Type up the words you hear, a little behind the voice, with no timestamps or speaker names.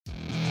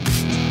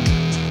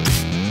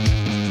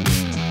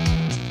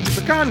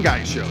The Con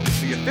Guy Show,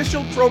 the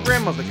official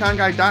program of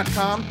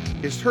theconguy.com,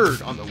 is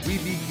heard on the We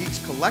Be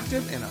Geeks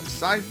Collective and on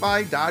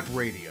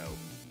sci-fi.radio.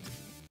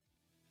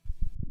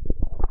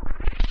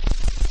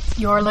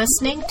 You're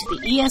listening to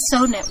the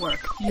ESO Network,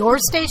 your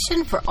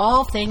station for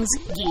all things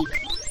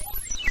geek.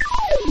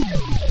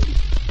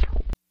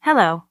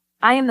 Hello,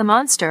 I am the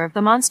monster of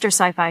the Monster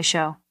Sci-Fi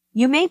Show.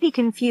 You may be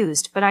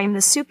confused, but I am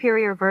the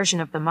superior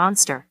version of the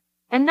monster,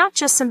 and not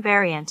just some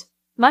variant.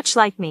 Much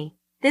like me,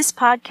 this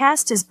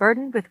podcast is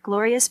burdened with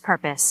glorious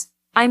purpose.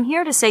 I'm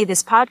here to say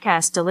this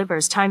podcast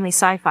delivers timely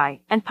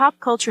sci-fi and pop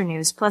culture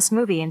news plus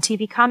movie and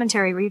TV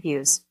commentary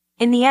reviews.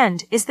 In the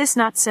end, is this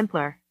not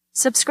simpler?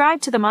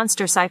 Subscribe to the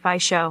Monster Sci-Fi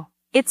Show.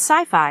 It's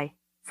sci-fi.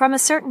 From a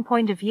certain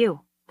point of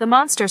view, the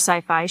Monster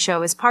Sci-Fi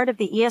Show is part of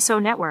the ESO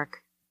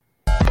Network.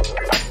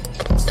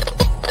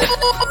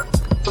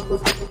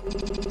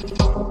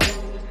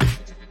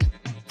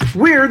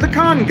 We're the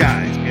Con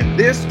Guys, and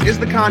this is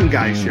the Con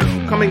Guy Show,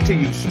 coming to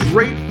you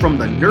straight from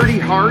the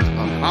nerdy heart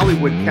of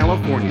Hollywood,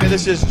 California. And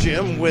this is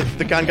Jim with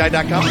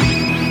theconguy.com.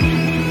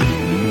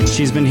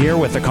 She's been here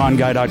with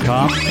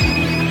theconguy.com.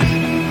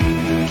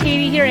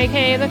 Katie here,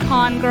 aka the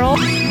Con Girl.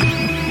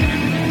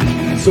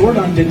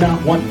 Zordon did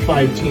not want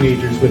 5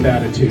 teenagers with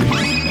attitude.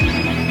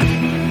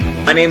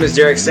 My name is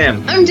Derek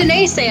Sam. I'm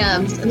Danae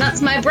Sams, and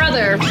that's my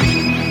brother.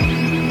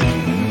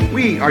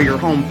 We are your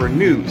home for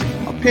news,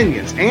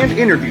 opinions, and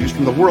interviews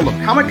from the world of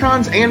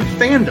Comic-Cons and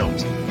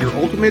fandoms, your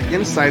ultimate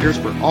insiders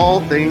for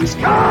all things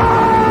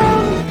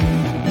con.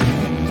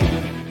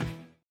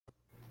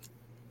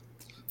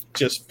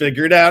 Just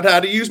figured out how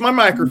to use my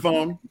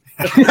microphone.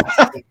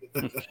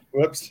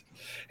 Whoops.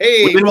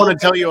 Hey, we didn't want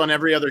to tell you on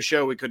every other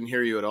show we couldn't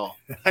hear you at all.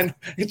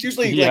 It's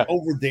usually like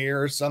over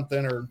there or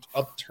something, or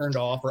up turned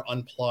off or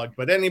unplugged.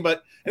 But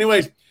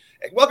anyways,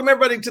 welcome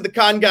everybody to the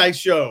Con Guy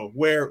Show,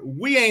 where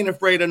we ain't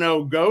afraid of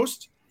no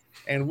ghost,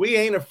 and we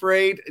ain't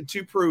afraid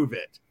to prove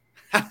it.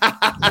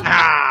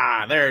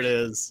 There it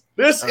is.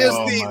 This is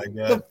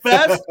the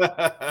best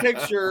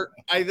picture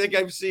I think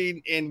I've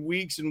seen in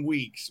weeks and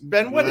weeks.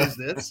 Ben, what is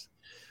this?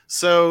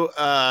 So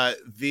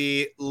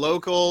the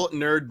local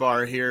nerd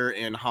bar here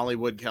in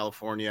Hollywood,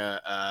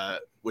 California,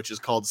 which is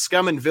called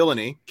Scum and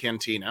Villainy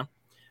Cantina,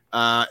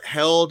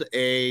 held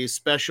a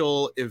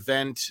special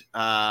event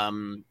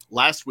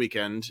last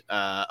weekend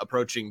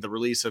approaching the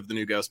release of the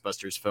new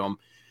Ghostbusters film.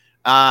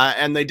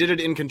 And they did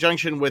it in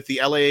conjunction with the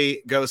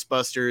LA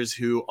Ghostbusters,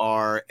 who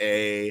are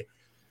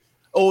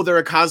they're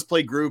a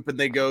cosplay group, and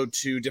they go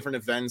to different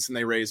events and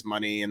they raise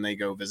money and they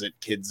go visit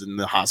kids in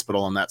the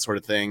hospital and that sort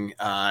of thing.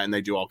 And they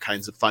do all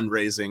kinds of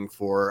fundraising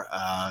for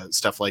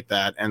stuff like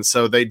that. And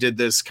so they did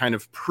this kind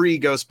of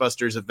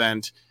pre-Ghostbusters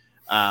event.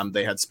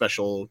 They had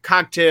special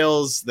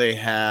cocktails, they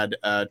had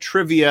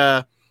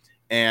trivia,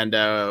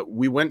 and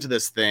we went to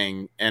this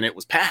thing and it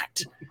was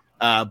packed.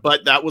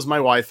 But that was my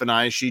wife and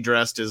I. She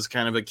dressed as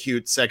kind of a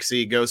cute,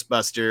 sexy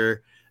Ghostbuster,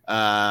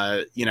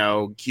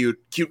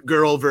 cute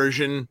girl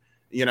version,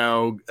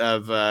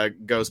 of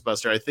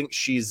Ghostbuster. I think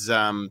she's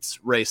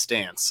Ray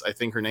Stantz. I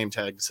think her name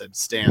tag said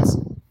Stantz.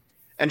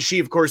 And she,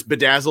 of course,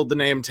 bedazzled the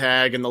name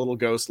tag and the little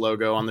ghost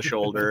logo on the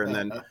shoulder. And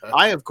then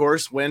I, of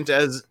course, went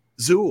as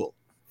Zool,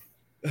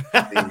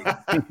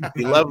 the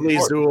lovely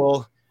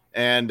Zool.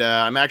 And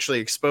I'm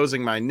actually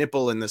exposing my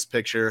nipple in this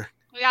picture.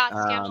 Yeah,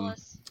 it's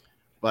scandalous.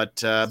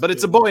 But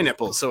it's a boy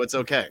nipple, so it's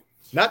okay.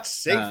 Not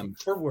safe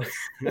for work.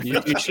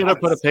 You should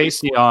have put a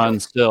pasty on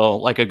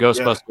still, like a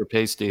Ghostbuster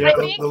pasty. Yeah,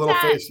 the little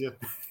face. Yeah.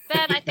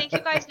 Ben, I think you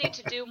guys need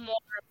to do more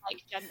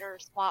like gender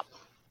swap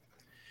things.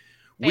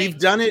 We've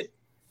done it.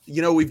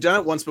 We've done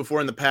it once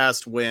before in the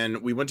past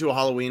when we went to a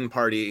Halloween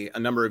party a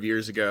number of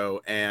years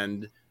ago,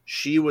 and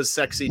she was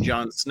sexy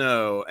Jon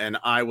Snow and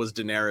I was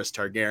Daenerys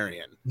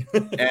Targaryen.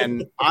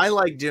 And I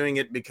like doing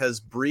it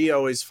because Brie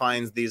always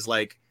finds these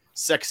like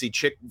sexy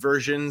chick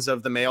versions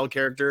of the male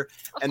character,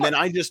 and then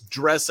I just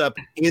dress up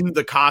in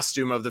the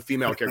costume of the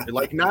female character,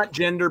 like not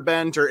gender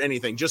bent or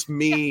anything, just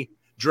me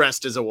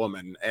dressed as a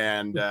woman.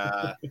 And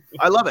I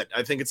love it.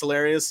 I think it's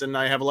hilarious, and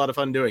I have a lot of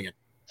fun doing it.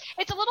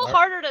 It's a little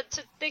harder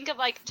to think of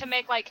to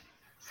make like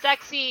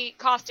sexy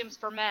costumes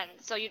for men,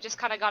 so you just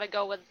kind of got to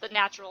go with the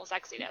natural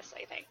sexiness,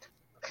 I think.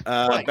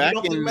 Back you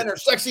don't think men are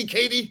sexy,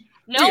 Katie?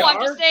 No, I'm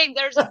just saying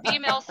there's a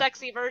female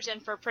sexy version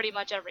for pretty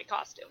much every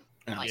costume.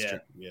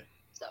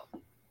 So.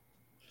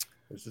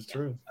 This is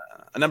true.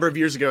 A number of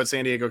years ago at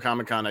San Diego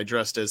Comic-Con, I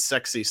dressed as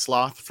Sexy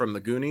Sloth from the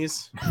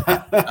Goonies.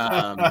 How's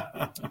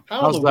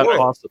that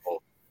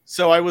possible?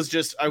 So I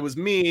was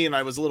me, and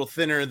I was a little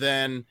thinner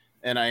then,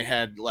 and I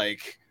had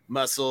like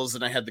muscles,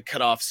 and I had the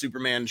cut off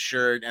Superman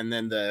shirt, and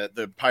then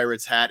the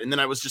pirate's hat, and then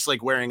I was just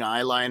like wearing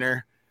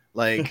eyeliner,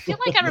 like I feel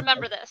like I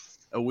remember this.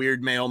 A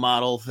weird male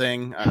model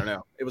thing. I don't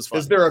know. It was fun.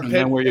 Is there a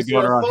picture where you're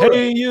going around?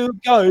 Hey, you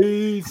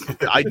guys!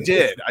 I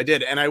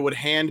did, and I would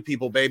hand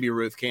people Baby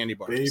Ruth candy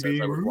bars. Baby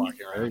as I would walk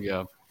around. There you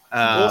go.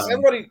 Well,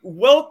 everybody,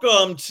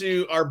 welcome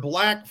to our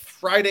Black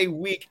Friday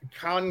week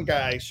Con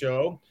Guy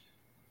show.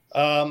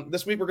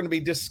 This week we're going to be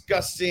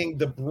discussing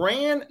the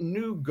brand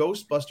new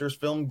Ghostbusters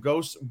film,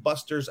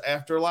 Ghostbusters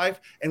Afterlife,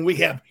 and we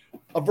have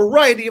a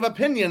variety of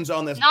opinions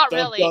on this. Not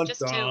really,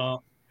 just two.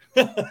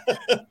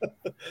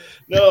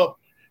 No,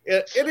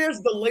 it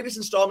is the latest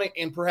installment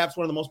and perhaps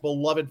one of the most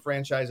beloved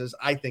franchises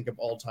I think of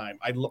all time.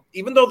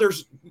 Even though there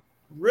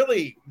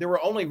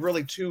were only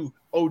really 2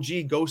 OG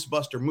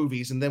Ghostbuster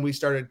movies, and then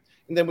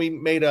we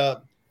made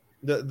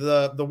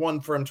the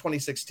one from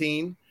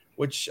 2016,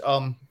 which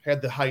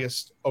had the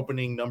highest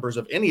opening numbers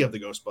of any of the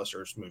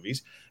Ghostbusters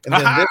movies, and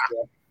then this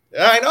one.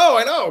 I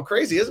know,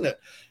 crazy, isn't it?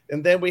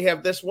 And then we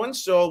have this one,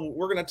 so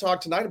we're going to talk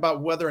tonight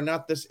about whether or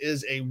not this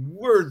is a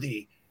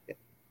worthy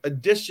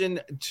addition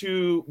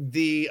to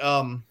the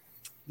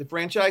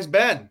franchise.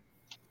 Ben,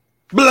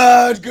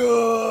 blood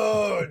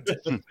good.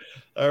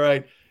 All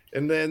right,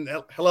 and then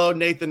hello,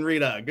 Nathan,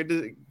 Rita.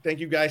 Thank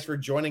you guys for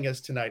joining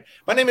us tonight.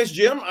 My name is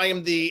Jim. I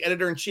am the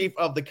editor-in-chief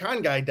of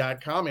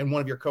theconguy.com and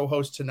one of your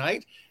co-hosts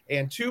tonight.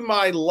 And to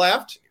my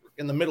left,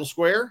 in the middle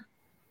square,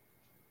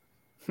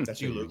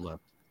 that's you,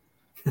 Luke.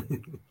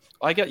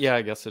 I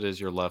guess it is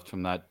your left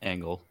from that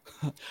angle.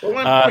 Well,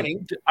 I'm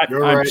pointing. You're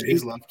right.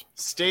 He's left.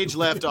 Stage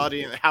left,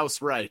 audience,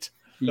 house right.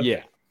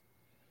 Yeah.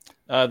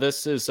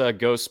 This is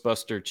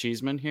Ghostbuster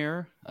Cheeseman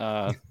here.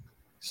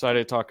 Excited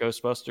to talk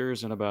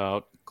Ghostbusters and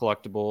about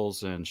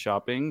collectibles and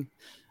shopping.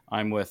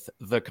 I'm with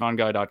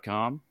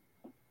theconguy.com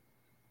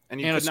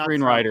and a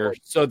screenwriter.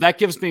 So that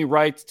gives me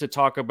rights to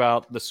talk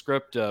about the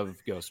script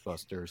of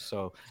Ghostbusters.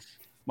 So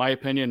my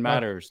opinion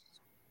matters.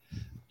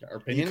 Our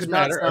opinions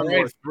matter. I'm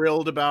more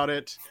thrilled about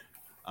it.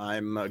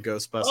 I'm a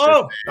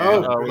Ghostbuster.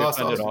 We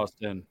offended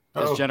Austin.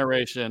 This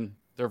generation,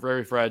 they're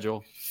very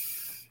fragile.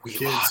 We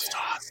lost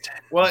Austin.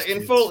 Well,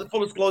 in full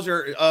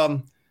disclosure, I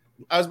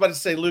was about to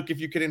say, Luke, if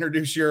you could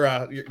introduce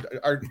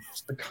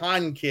the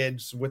con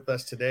kids with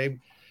us today.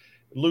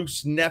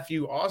 Luke's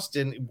nephew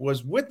Austin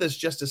was with us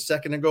just a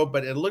second ago,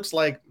 but it looks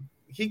like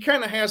he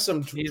kind of has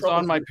some. He's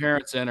on my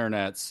parents'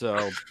 internet,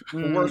 so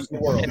the worst in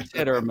the world. It's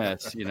hit or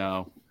miss, you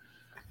know.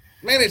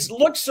 Man, it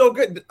looks so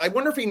good. I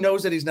wonder if he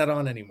knows that he's not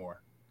on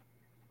anymore.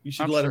 You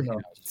should let him know.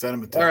 Send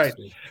him a text. All right.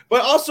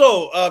 But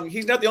also,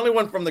 he's not the only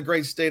one from the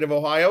great state of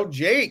Ohio.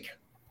 Jake.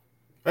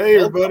 Hey,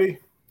 everybody.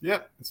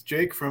 Yep, it's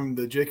Jake from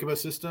the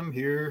Jacobus system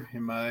here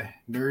in my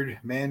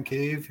nerd man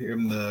cave. Here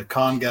I'm the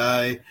con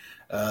guy,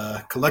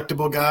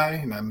 collectible guy,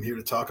 and I'm here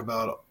to talk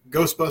about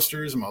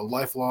Ghostbusters. I'm a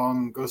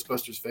lifelong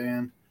Ghostbusters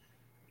fan.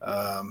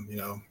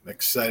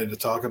 Excited to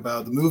talk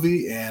about the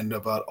movie and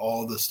about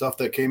all the stuff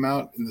that came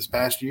out in this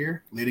past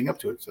year leading up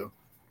to it. So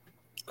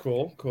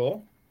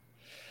cool.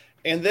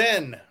 And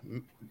then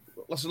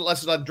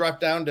let's drop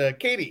down to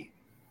Katie.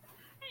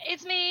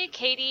 It's me,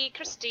 Katie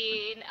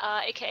Christine,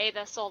 aka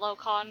the solo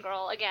con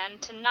girl again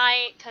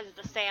tonight because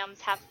the Sams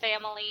have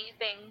family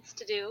things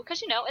to do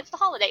because it's the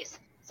holidays,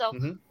 so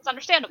it's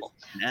understandable.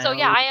 So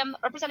yeah, I am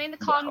representing the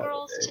con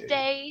girls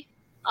today.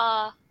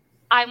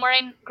 I'm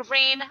wearing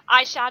green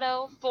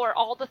eyeshadow for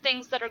all the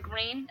things that are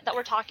green that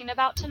we're talking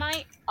about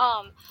tonight.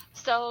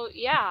 So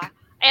yeah,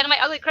 and my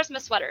ugly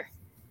Christmas sweater.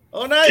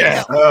 Oh, nice.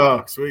 Yeah.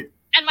 Oh, sweet.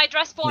 And my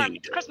dress form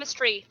Christmas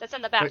tree that's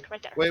in the back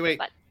right there. Wait.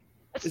 But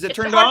is it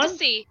turned it's hard on? to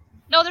see.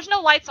 No, there's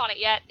no lights on it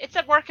yet. It's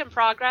a work in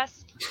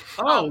progress.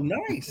 Oh,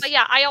 nice. But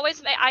yeah, I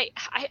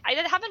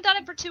haven't done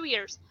it for 2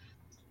 years.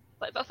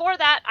 But before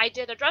that, I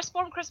did a dress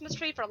form Christmas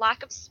tree for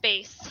lack of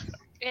space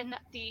in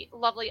the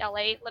lovely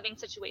LA living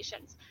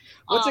situations.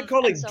 What's it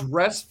called?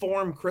 Dress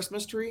form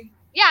Christmas tree?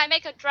 Yeah, I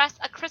make a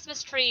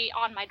Christmas tree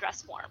on my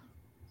dress form.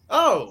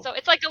 Oh. So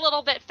it's like a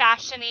little bit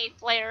fashion-y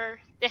flair.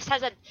 This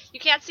has you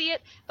can't see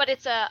it, but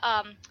it's a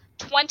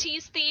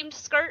 20s themed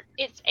skirt.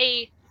 It's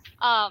a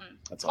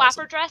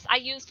flapper dress. I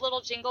used little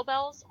jingle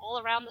bells all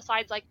around the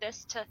sides like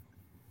this to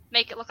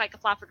make it look like a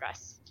flapper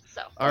dress.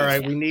 So all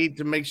right, we need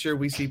to make sure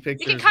we see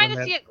pictures. You can kind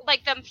of see it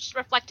like them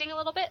reflecting a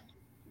little bit.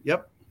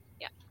 Yep.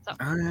 Yeah. So.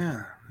 Oh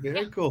yeah.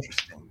 Very cool.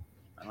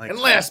 And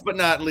last but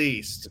not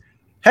least,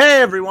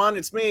 hey everyone,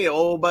 it's me,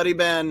 old buddy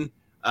Ben.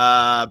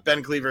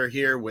 Ben Cleaver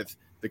here with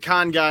the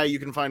Con Guy. You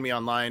can find me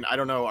online. I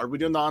don't know. Are we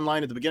doing the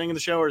online at the beginning of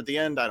the show or at the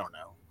end? I don't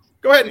know.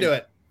 Go ahead and do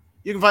it.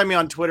 You can find me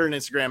on Twitter and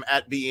Instagram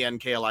at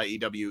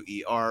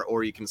BENKLIEWER,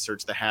 or you can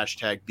search the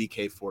hashtag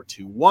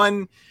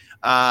BK421.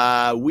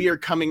 We are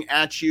coming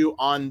at you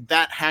on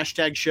that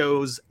hashtag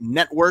show's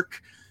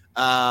network.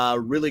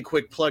 Really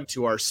quick plug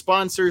to our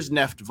sponsors,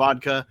 Neft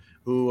Vodka,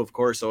 who, of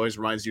course, always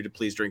reminds you to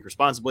please drink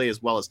responsibly,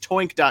 as well as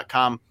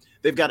Toink.com.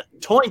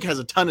 Toink has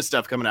a ton of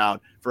stuff coming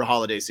out for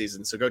holiday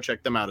season, so go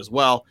check them out as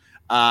well.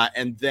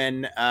 And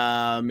then,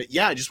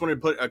 I just wanted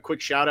to put a quick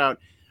shout out.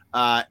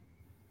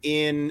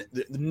 In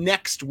the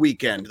next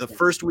weekend, the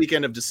first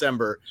weekend of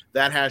December,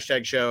 that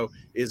hashtag show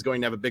is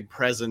going to have a big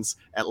presence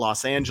at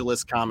Los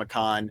Angeles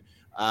Comic-Con.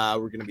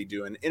 We're going to be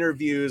doing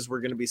interviews.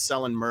 We're going to be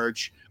selling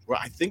merch.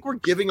 I think we're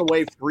giving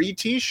away free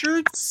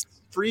T-shirts,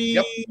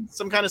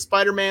 some kind of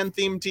Spider-Man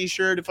themed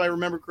T-shirt, if I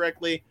remember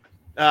correctly.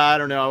 I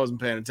don't know. I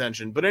wasn't paying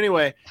attention. But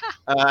anyway,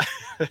 we're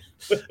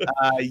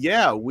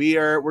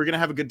going to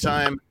have a good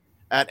time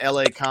at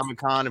LA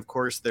Comic-Con. Of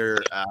course,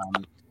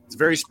 it's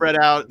very spread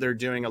out. They're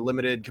doing a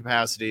limited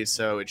capacity,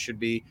 so it should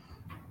be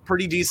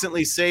pretty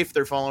decently safe.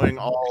 They're following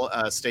all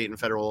state and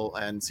federal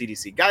and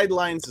CDC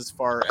guidelines as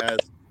far as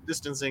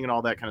distancing and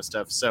all that kind of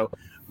stuff. So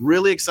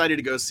really excited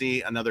to go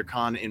see another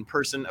con in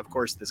person. Of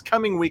course, this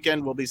coming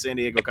weekend will be San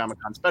Diego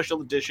Comic-Con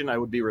Special Edition. I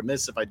would be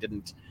remiss if I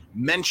didn't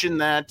mention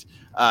that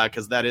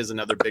because that is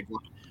another big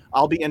one.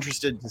 I'll be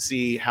interested to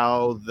see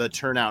how the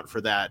turnout for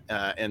that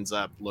ends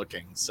up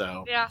looking.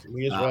 So yeah,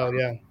 me as well.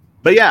 Yeah.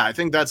 But yeah, I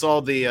think that's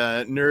all the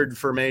nerd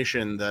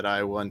formation that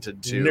I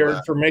wanted to.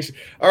 Nerd formation.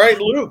 All right,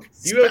 Luke,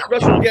 you have a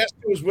special guest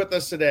who is with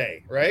us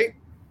today, right?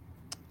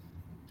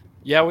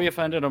 Yeah, we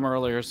offended him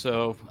earlier,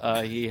 so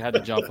he had to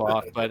jump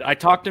off. But I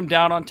talked him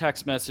down on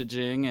text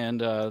messaging,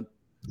 and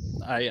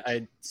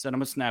I sent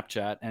him a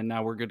Snapchat, and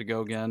now we're good to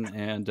go again.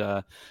 And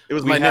it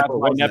was my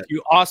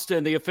nephew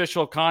Austin, the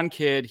official con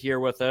kid,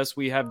 here with us.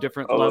 We have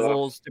different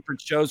levels,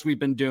 different shows we've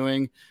been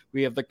doing.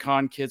 We have the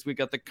con kids, we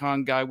got the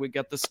con guy, we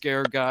got the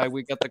scare guy,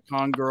 we got the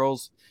con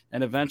girls,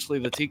 and eventually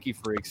the tiki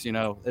freaks. You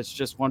know, it's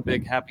just one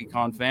big happy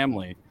con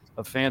family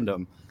of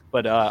fandom.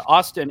 But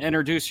Austin,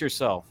 introduce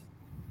yourself.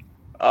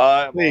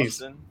 I'm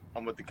Austin.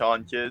 I'm with the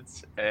con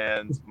kids,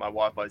 and my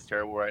Wi-Fi is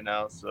terrible right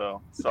now,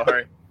 so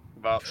sorry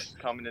about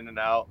coming in and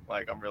out.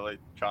 Like, I'm really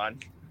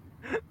trying.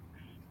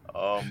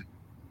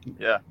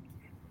 Yeah.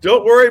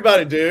 Don't worry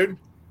about it, dude.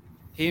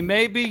 He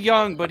may be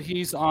young, but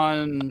he's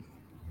on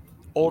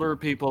older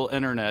people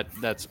internet.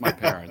 That's my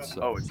parents.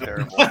 So. Oh, it's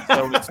terrible.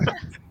 So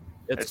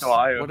it's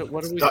Ohio.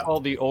 What do we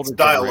call the older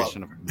Dial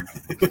generation?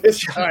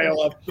 It's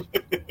dial up.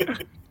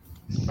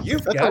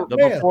 You've got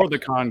before the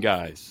con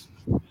guys.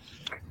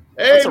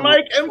 Hey,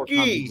 Mike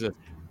Emke.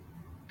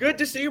 Good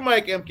to see you,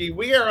 Mike Emke.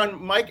 We are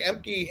on. Mike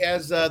Emke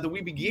has the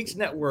Weeby Geeks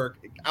Network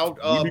out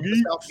of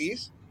the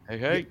Southeast.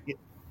 Hey.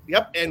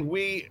 Yep, and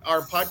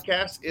our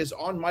podcast is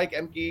on Mike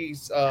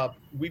Emke's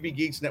Weeby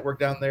Geeks Network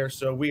down there.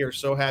 So we are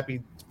so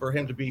happy for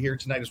him to be here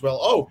tonight as well.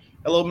 Oh,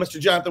 hello, Mr.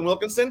 Jonathan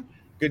Wilkinson.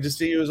 Good to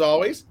see you as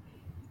always.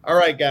 All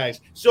right,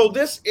 guys. So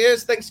this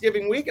is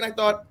Thanksgiving week, and I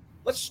thought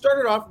let's start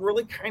it off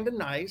really kind of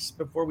nice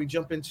before we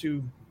jump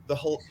into the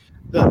whole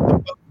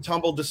the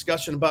tumble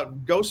discussion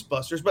about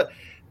Ghostbusters. But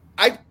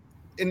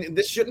and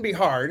this shouldn't be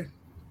hard,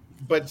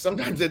 but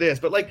sometimes it is.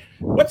 But like,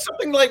 what's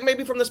something like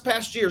maybe from this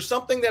past year,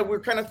 something that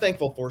we're kind of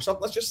thankful for?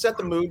 Something. Let's just set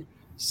the mood.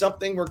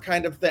 Something we're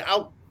kind of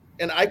out,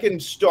 and I can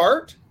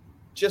start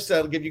just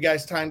to give you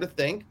guys time to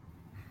think.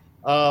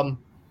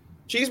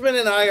 Cheeseman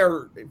and I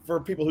are, for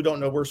people who don't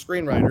know, we're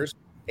screenwriters,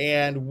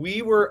 and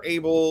we were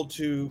able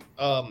to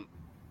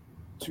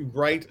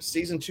write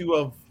season 2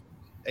 of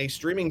a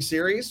streaming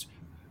series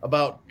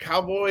about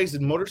cowboys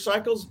and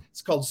motorcycles.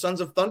 It's called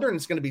Sons of Thunder, and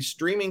it's going to be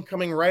streaming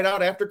coming right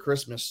out after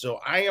Christmas. So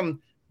I am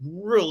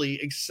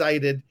really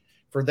excited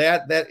for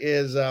that. That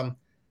is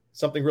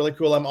something really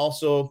cool. I'm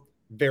also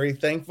very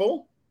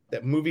thankful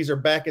that movies are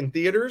back in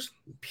theaters,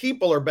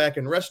 people are back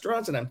in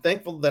restaurants, and I'm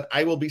thankful that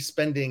I will be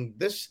spending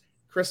this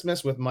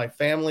Christmas with my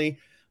family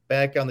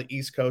back on the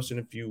East Coast in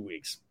a few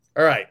weeks.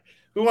 All right,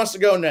 who wants to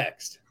go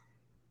next?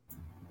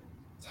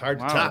 It's hard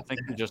to top. I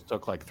think you just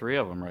took like 3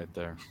 of them right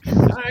there.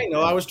 I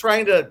know. I was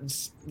trying to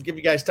give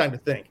you guys time to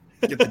think.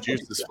 Get the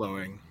juices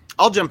flowing.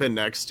 I'll jump in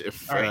next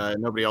if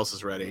nobody else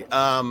is ready.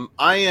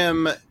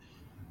 I'm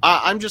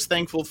just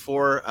thankful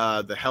for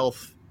the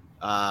health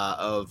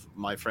of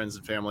my friends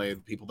and family,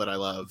 the people that I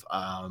love.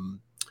 On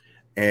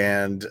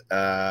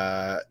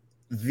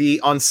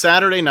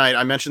Saturday night,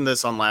 I mentioned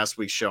this on last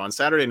week's show. On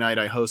Saturday night,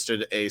 I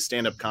hosted a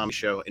stand-up comedy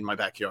show in my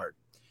backyard.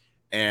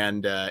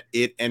 And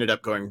it ended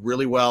up going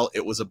really well.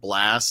 It was a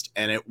blast,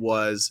 and it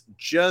was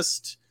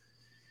just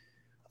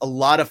a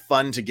lot of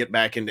fun to get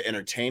back into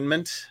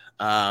entertainment.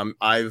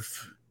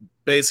 I've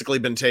basically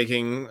been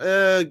taking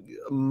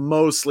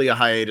mostly a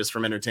hiatus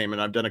from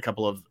entertainment. I've done a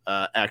couple of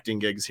acting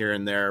gigs here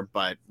and there,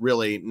 but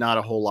really not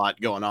a whole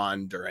lot going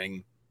on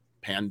during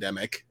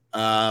pandemic.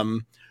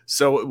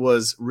 So it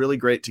was really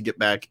great to get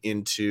back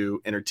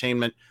into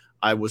entertainment.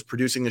 I was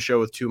producing the show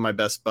with 2 of my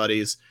best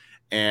buddies,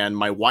 and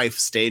my wife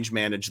stage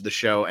managed the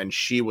show, and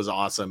she was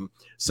awesome.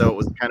 So it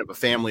was kind of a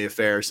family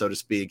affair, so to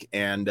speak.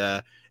 And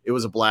it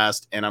was a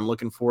blast. And I'm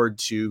looking forward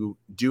to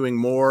doing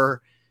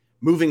more,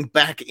 moving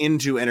back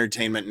into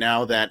entertainment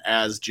now that,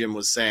 as Jim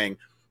was saying,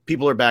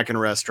 people are back in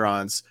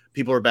restaurants,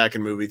 people are back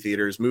in movie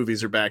theaters,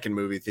 movies are back in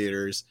movie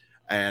theaters,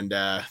 and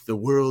the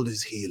world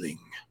is healing.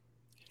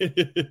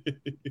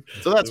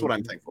 So that's what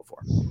I'm thankful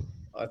for.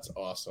 That's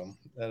awesome.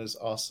 That is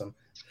awesome.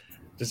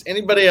 Does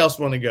anybody else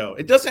want to go?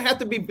 It doesn't have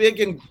to be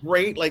big and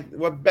great, like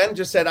what Ben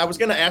just said. I was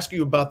going to ask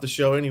you about the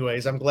show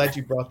anyways. I'm glad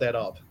you brought that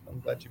up.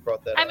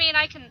 I mean,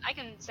 I can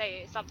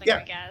say something,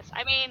 I guess.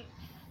 I mean,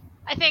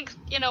 I think,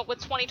 with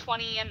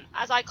 2020, and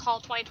as I call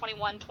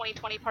 2021,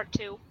 2020 part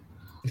 2,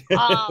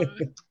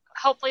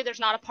 hopefully there's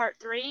not a part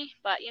 3,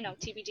 but,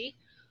 TBD.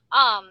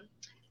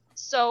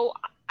 So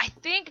I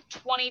think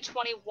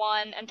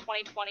 2021 and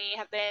 2020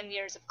 have been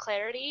years of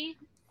clarity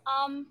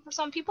for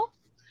some people.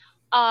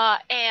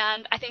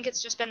 And I think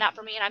it's just been that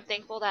for me, and I'm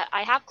thankful that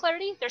I have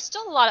clarity. There's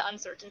still a lot of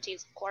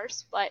uncertainties, of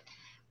course, but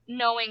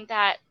knowing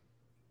that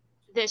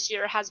this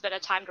year has been a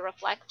time to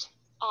reflect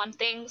on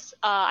things,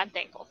 I'm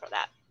thankful for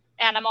that.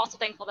 And I'm also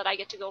thankful that I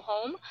get to go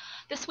home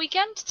this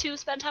weekend to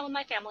spend time with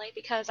my family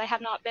because I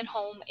have not been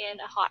home in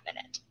a hot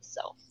minute.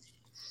 So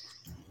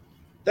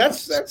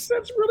that's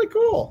really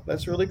cool.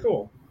 That's really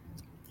cool.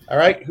 All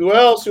right, who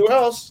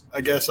else?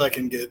 I guess I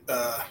can get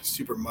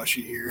super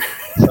mushy here.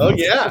 Oh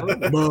yeah,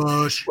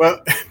 mush.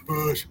 Well,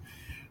 mush.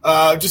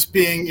 Just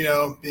being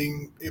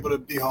able to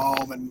be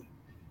home and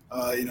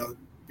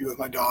be with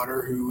my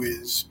daughter, who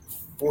is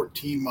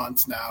 14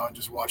 months now, and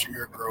just watching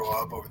her grow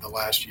up over the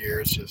last year.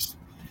 It's just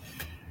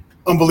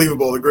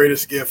unbelievable. The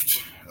greatest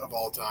gift of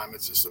all time.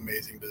 It's just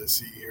amazing to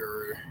see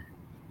her,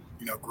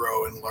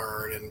 grow and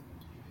learn and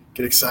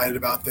get excited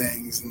about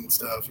things and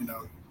stuff,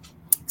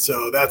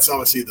 So that's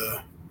obviously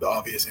the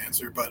obvious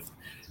answer. But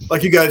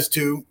like you guys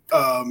too,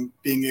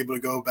 being able to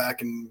go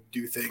back and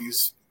do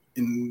things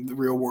in the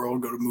real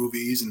world, go to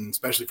movies, and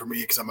especially for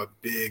me, because I'm a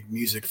big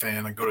music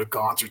fan, I go to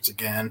concerts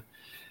again.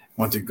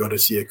 Went to go to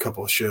see a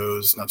couple of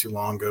shows not too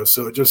long ago.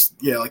 So just,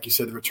 like you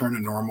said, the return to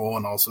normal,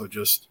 and also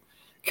just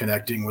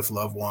connecting with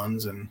loved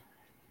ones and,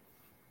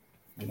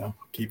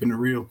 keeping it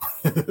real.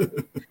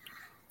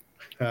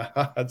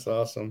 That's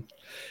awesome.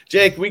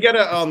 Jake, we got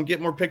to get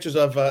more pictures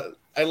of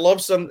I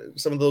love some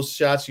of those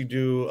shots you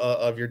do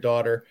of your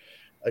daughter.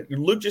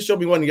 Luke just showed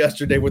me one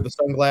yesterday with the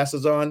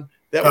sunglasses on.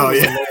 That one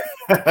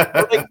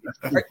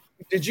was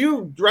did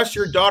you dress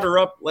your daughter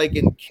up like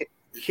in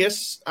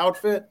Kiss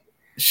outfit?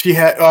 She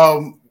had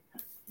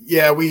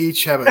we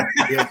each have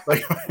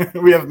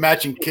we have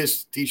matching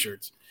Kiss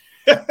t-shirts.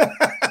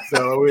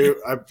 So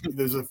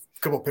there's a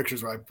couple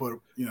pictures where I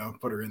put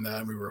her in that,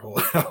 and we were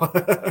holding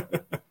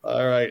out.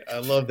 All right, I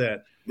love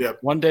that. Yep.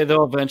 One day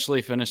they'll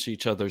eventually finish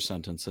each other's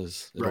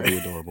sentences. It'll be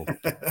adorable.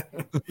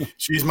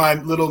 She's my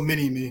little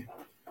mini me.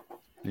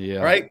 Yeah.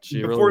 All right.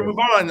 Before we move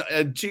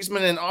on,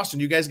 Cheeseman and Austin,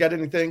 you guys got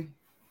anything?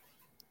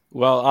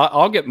 Well,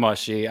 I'll get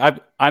mushy.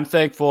 I'm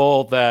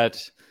thankful that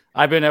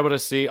I've been able to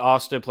see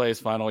Austin play his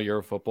final year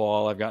of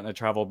football. I've gotten to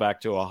travel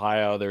back to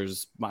Ohio.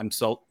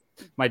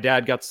 My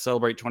dad got to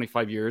celebrate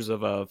 25 years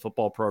of a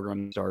football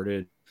program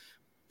started.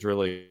 It's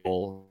really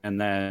cool. And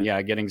then,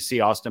 getting to see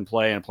Austin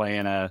play and play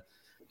in a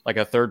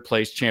third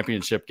place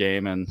championship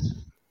game and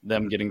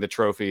them getting the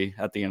trophy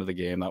at the end of the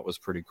game. That was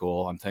pretty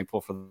cool. I'm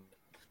thankful for,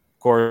 of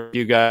course,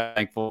 you guys,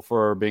 thankful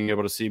for being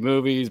able to see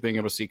movies, being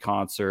able to see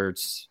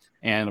concerts,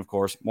 and of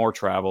course, more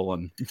travel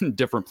and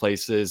different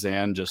places,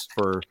 and just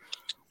for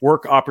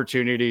work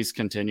opportunities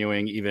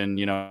continuing, even,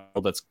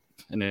 that's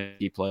in a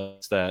key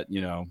place that,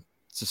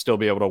 to still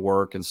be able to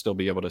work and still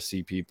be able to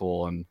see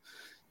people. And,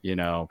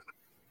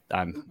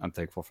 I'm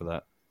thankful for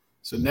that.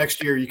 So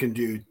next year you can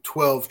do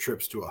 12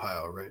 trips to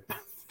Ohio, right?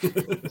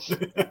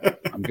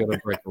 I'm going to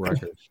break the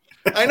record.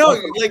 I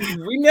know.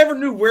 We never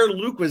knew where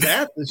Luke was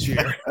at this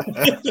year.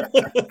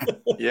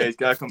 Yeah, he's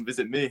got to come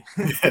visit me.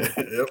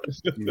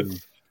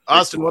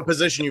 Austin, what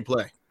position you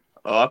play?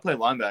 Oh, I play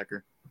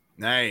linebacker.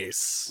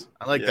 Nice.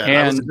 I like that.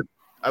 And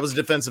I was a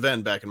defensive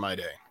end back in my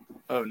day.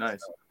 Oh,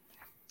 nice.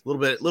 A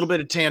little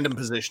bit of tandem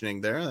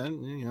positioning there.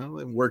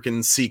 Then work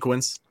in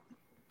sequence.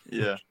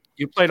 Yeah.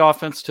 You played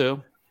offense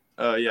too?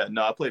 Yeah.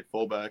 No, I played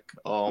fullback.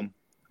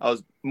 I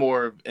was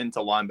more into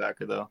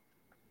linebacker though.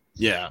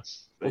 Yeah.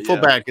 Well,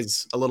 fullback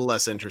is a little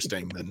less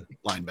interesting than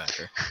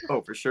linebacker.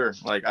 Oh, for sure.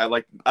 I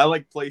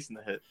like placing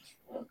the hit.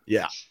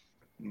 Yeah.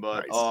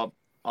 But nice.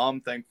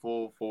 I'm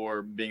thankful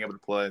for being able to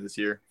play this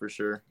year for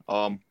sure.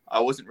 I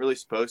wasn't really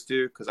supposed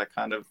to because I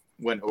kind of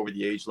went over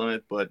the age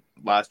limit, but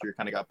last year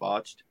kind of got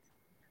botched.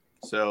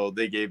 So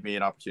they gave me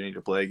an opportunity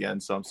to play again.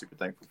 So I'm super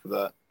thankful for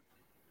that.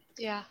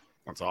 Yeah.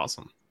 That's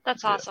awesome.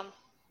 That's awesome.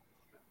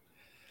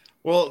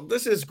 Well,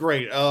 this is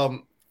great.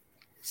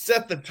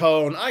 Set the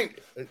tone.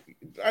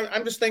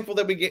 I'm just thankful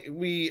that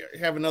we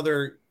have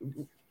another.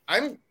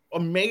 I'm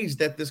amazed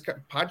that this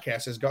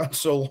podcast has gone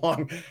so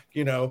long.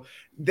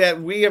 That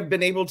we have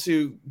been able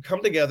to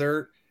come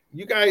together.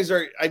 You guys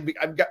are.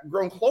 I've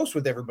grown close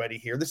with everybody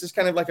here. This is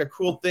kind of like a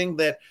cool thing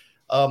that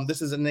this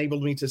has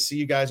enabled me to see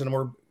you guys on a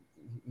more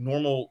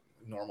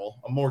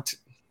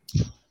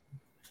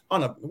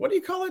what do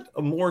you call it?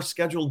 A more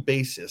scheduled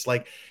basis,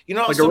 like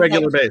a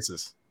regular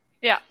basis.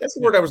 Yeah, that's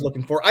the word I was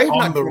looking for. I have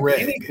not done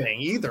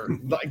anything either.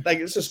 Like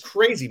it's just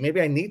crazy.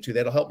 Maybe I need to.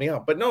 That'll help me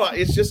out. But no,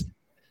 it's just.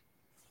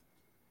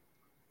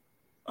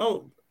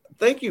 Oh,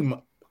 thank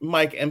you,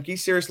 Mike Emke.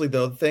 Seriously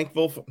though,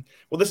 thankful.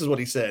 Well, this is what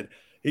he said.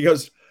 He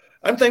goes,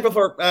 "I'm thankful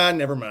for."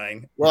 Never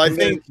mind. Well, I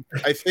think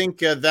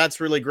that's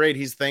really great.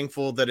 He's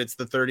thankful that it's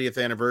the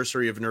 30th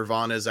anniversary of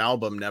Nirvana's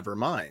album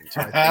Nevermind.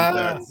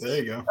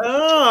 There you go.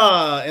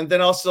 And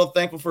then also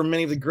thankful for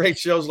many of the great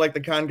shows like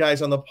the Con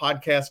Guys on the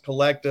Podcast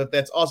Collective.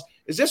 That's awesome.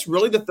 Is this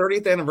really the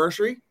 30th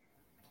anniversary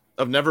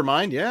of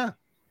Nevermind? Yeah.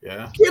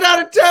 Get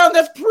out of town.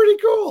 That's pretty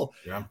cool.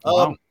 Yeah.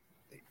 Wow.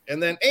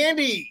 And then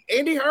Andy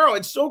Harrow.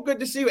 It's so good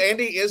to see you.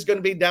 Andy is going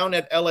to be down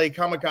at LA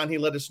Comic-Con. He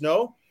let us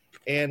know.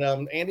 And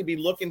Andy be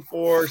looking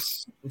for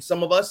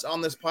some of us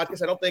on this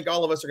podcast. I don't think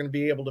all of us are going to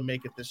be able to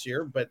make it this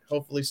year, but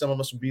hopefully some of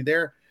us will be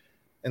there.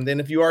 And then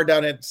if you are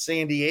down at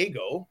San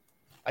Diego,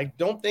 I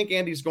don't think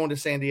Andy's going to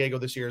San Diego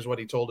this year is what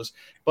he told us.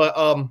 But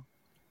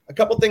a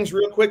couple things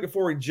real quick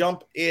before we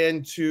jump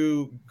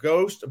into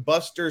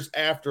Ghostbusters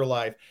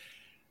Afterlife.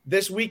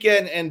 This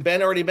weekend, and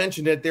Ben already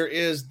mentioned it, there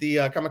is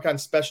the Comic-Con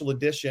special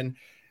edition.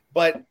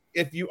 But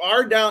if you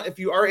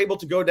are able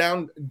to go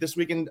down this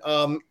weekend,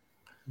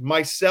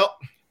 myself,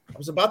 I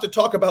was about to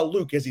talk about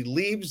Luke as he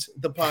leaves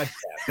the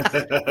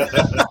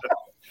podcast.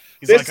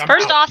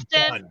 First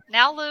Austin,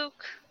 now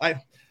Luke.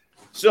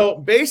 So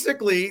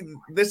basically,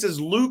 this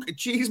is Luke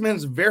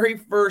Cheeseman's very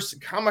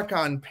first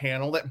Comic-Con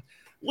panel.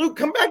 Luke,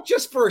 come back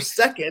just for a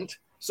second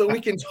so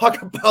we can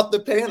talk about the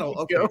panel.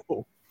 Okay.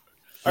 All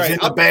right, in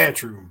the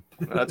bathroom.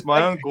 That's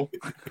my uncle.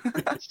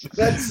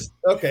 That's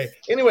okay.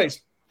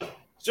 Anyways,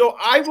 so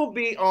I will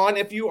be on,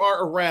 if you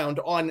are around,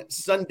 on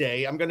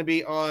Sunday. I'm going to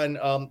be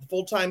on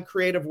full-time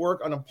creative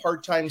work on a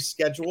part-time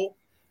schedule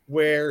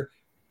where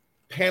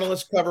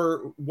panelists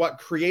cover what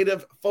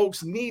creative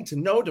folks need to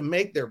know to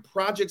make their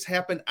projects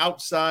happen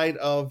outside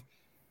of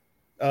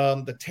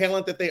the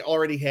talent that they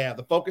already have.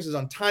 The focus is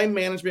on time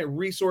management,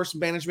 resource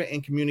management,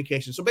 and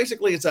communication. So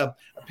basically, it's a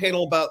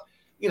panel about,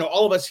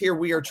 all of us here,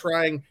 we are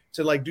trying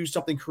to do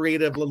something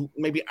creative,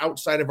 maybe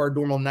outside of our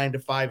normal 9 to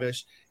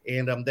 5-ish.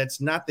 And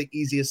that's not the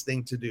easiest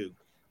thing to do.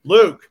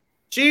 Luke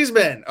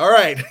Cheeseman. All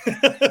right.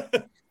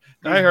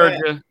 I heard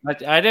you.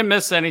 I didn't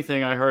miss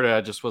anything. I heard it.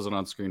 I just wasn't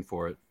on screen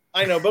for it.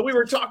 I know, but we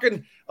were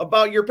talking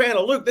about your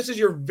panel. Luke, this is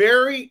your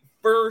very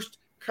first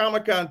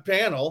Comic-Con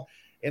panel.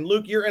 And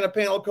Luke, you're in a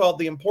panel called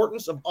The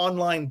Importance of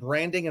Online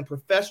Branding and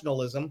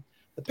Professionalism.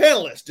 The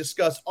panelists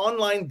discuss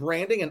online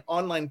branding and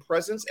online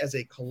presence as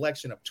a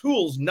collection of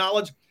tools,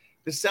 knowledge.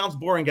 This sounds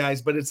boring,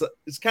 guys, but it's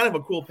kind of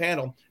a cool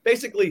panel.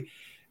 Basically,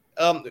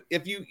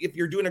 if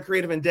you're doing a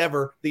creative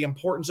endeavor, the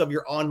importance of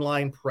your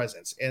online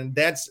presence. And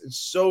that's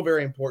so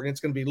very important. It's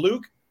going to be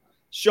Luke.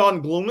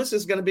 Sean Gloomis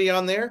is going to be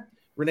on there.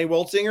 Renee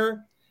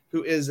Woltzinger,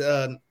 who is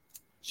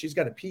she's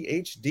got a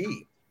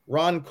PhD.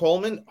 Ron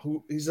Coleman,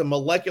 he's a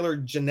molecular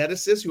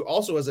geneticist who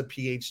also has a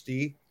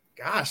PhD.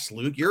 Gosh,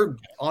 Luke, you're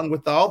on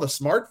with all the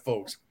smart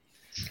folks.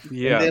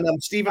 Yeah. And then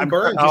Stephen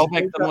Burns,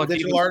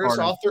 digital artist,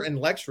 author, and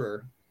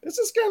lecturer. This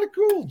is kind of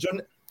cool.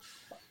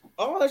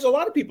 There's a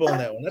lot of people on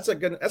that one. That's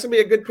gonna be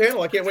a good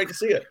panel. I can't wait to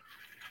see it.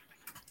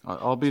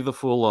 I'll be the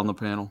fool on the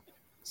panel.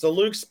 So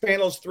Luke's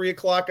panel is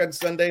 3:00 on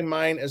Sunday.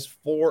 Mine is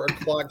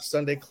 4:00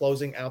 Sunday,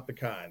 closing out the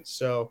con.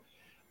 So,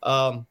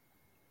 are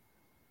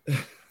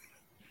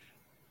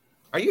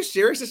you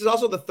serious? This is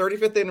also the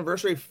 35th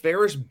anniversary of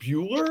Ferris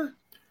Bueller.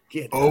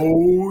 Yeah.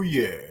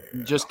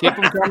 Just keep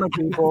them coming,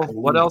 people.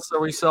 What else are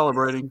we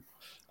celebrating?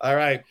 All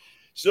right.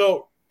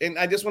 So, and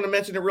I just want to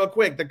mention it real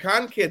quick. The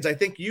Con Kids, I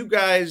think you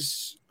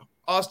guys,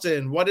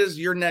 Austin, what is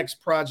your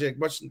next project?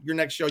 What's your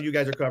next show you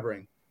guys are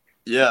covering?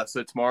 Yeah,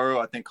 so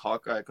tomorrow I think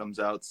Hawkeye comes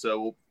out.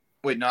 So,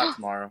 wait, not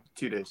tomorrow.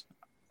 2 days.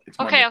 It's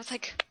okay, Monday. I was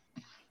like.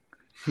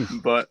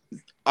 But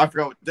I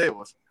forgot what day it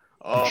was.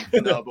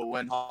 No, but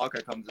when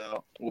Hawkeye comes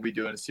out, we'll be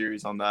doing a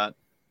series on that.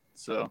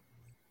 So.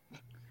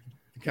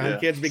 Con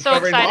Kids be so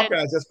covering excited.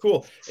 Hawkeyes. That's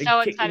cool.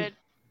 So excited.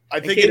 I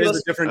think it is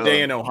a different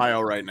day in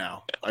Ohio right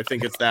now. I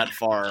think it's that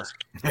far.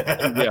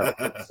 Yeah.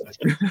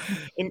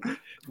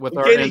 With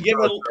our Katie,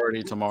 intro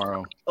already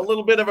tomorrow. A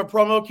little bit of a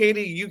promo,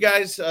 Katie. You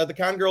guys, the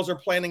Con Girls, are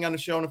planning on a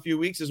show in a few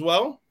weeks as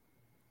well.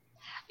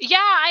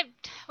 Yeah,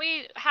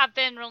 we have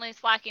been really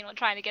slacking on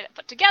trying to get it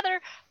put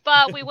together,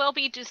 but we will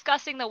be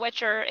discussing The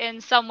Witcher in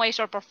some way,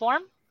 shape, or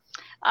form.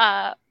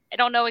 I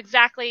don't know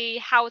exactly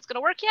how it's going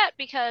to work yet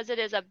because it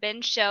is a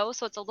binge show,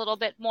 so it's a little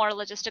bit more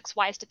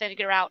logistics-wise to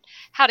figure out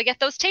how to get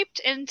those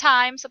taped in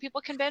time so people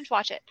can binge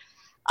watch it.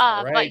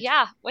 Right. But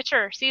yeah,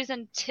 Witcher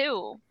Season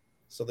 2.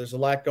 So there's a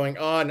lot going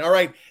on. All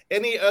right.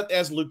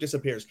 As Luke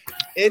disappears,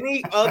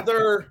 any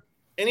other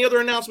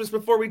announcements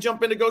before we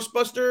jump into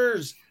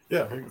Ghostbusters?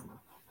 Yeah.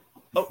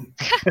 Oh,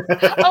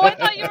 I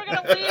thought you were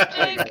going to leave,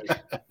 Jake.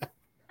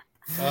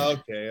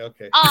 Okay.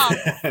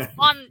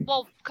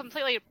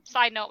 Completely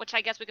side note, which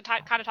I guess we could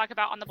kind of talk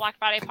about on the Black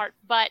Friday part,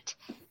 but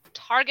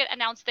Target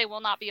announced they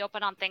will not be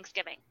open on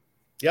Thanksgiving.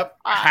 Yep.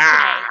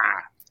 Today.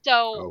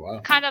 So Oh, wow.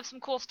 kind of some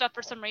cool stuff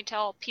for some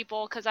retail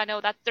people, because I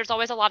know that there's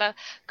always a lot of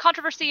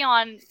controversy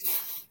on,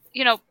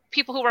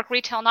 people who work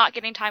retail not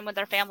getting time with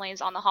their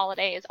families on the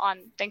holidays, on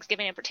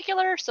Thanksgiving in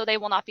particular, so they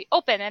will not be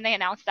open, and they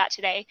announced that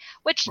today,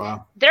 which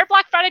their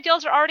Black Friday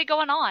deals are already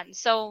going on.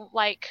 So,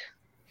 I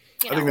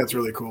think that's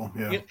really cool.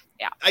 Yeah.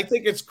 I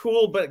think it's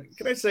cool, but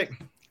can I say,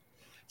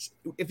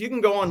 if you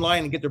can go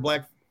online and get their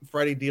Black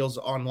Friday deals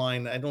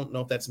online, I don't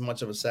know if that's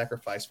much of a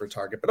sacrifice for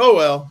Target. But oh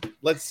well,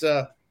 let's.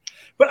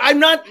 But I'm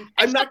not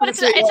going to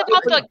say it's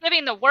about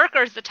giving the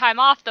workers the time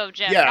off, though,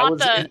 Jim. Yeah,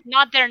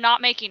 not they're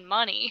not making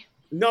money.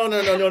 No.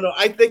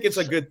 I think it's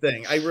a good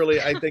thing. I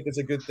think it's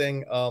a good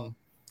thing.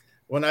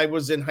 When I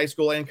was in high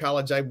school and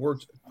college, I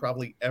worked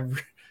probably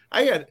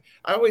I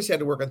always had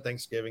to work on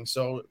Thanksgiving,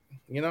 so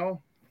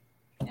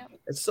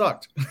it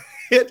sucked.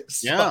 It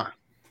sucked. Yeah.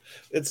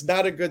 It's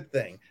not a good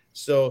thing.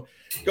 So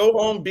go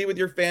home, be with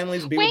your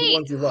families, be with the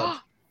ones you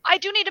love. I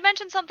do need to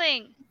mention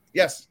something.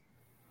 Yes.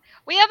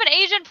 We have an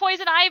Agent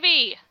Poison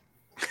Ivy.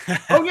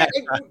 Oh yeah,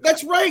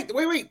 that's right.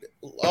 Wait.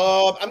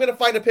 I'm gonna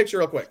find a picture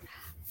real quick.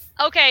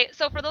 Okay,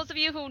 so for those of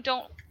you who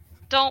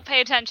don't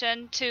pay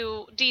attention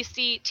to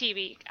DC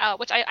TV,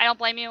 which I don't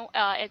blame you.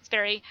 It's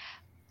very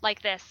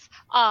like this.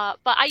 But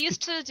I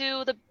used to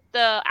do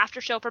the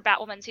after show for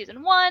Batwoman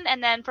season 1,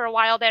 and then for a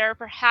while there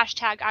for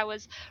hashtag I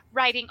was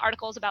writing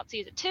articles about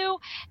season 2,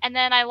 and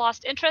then I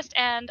lost interest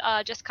and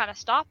just kind of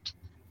stopped.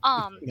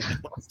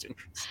 Lost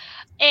interest.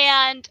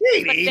 And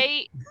but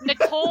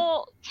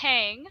Nicole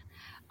Kang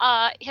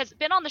has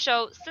been on the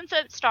show since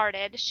it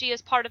started. She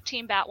is part of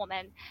Team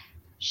Batwoman.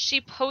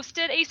 She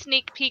posted a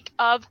sneak peek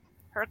of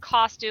her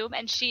costume,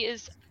 and she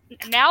is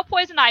now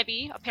Poison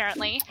Ivy,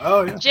 apparently.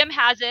 Oh, yeah. Jim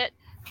has it,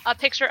 a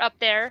picture up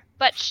there,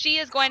 but she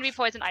is going to be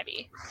Poison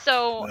Ivy.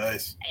 So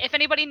nice. If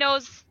anybody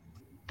knows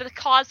the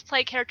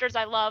cosplay characters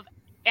I love,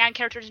 and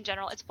characters in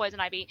general, it's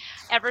Poison Ivy.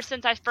 Ever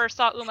since I first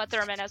saw Uma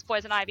Thurman as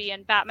Poison Ivy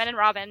in Batman and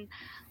Robin,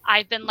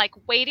 I've been like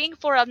waiting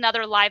for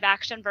another live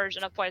action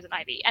version of Poison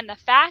Ivy. And the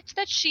fact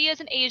that she is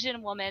an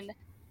Asian woman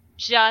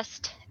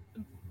just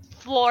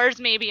floors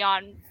me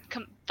beyond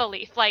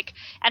belief. Like,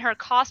 and her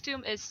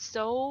costume is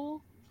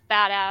so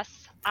badass.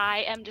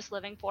 I am just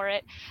living for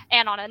it.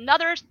 And on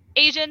another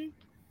Asian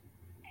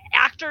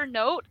actor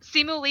note,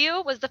 Simu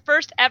Liu was the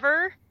first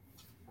ever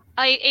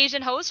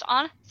Asian host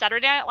on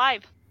Saturday Night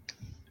Live.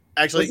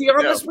 Actually, was he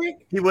ever this week?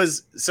 He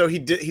was. So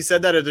he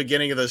said that at the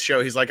beginning of the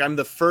show. He's like, I'm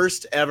the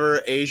first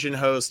ever Asian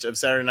host of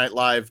Saturday Night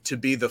Live to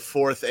be the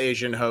fourth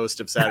Asian host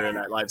of Saturday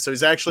Night Live. So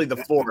he's actually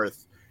the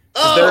fourth.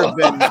 Oh!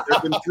 There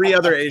have been 3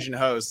 other Asian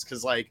hosts.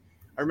 Because like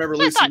I remember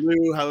Lucy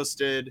Liu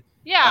hosted.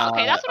 Yeah,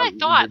 okay, that's what I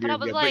thought. But I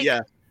was like, but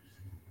yeah.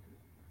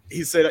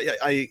 He said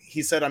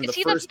I'm the first. Is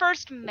he the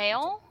first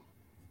male?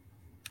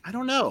 I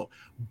don't know,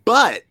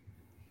 but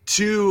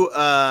to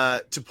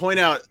point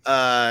out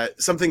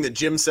something that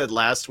Jim said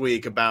last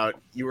week about,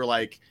 you were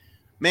like,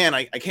 man,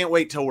 I can't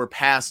wait till we're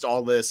past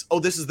all this. Oh,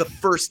 this is the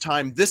first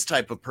time this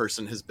type of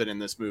person has been in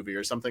this movie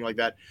or something like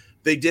that.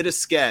 They did a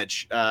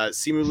sketch.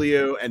 Simu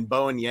Liu and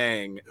Bowen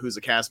Yang, who's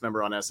a cast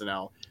member on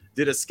SNL,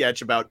 did a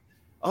sketch about,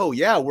 oh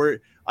yeah,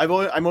 I'm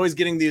always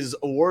getting these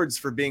awards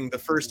for being the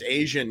first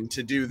Asian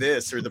to do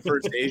this or the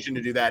first Asian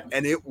to do that,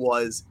 and it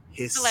was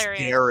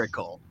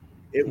hysterical.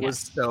 It was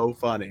so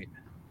funny.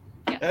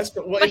 Yeah.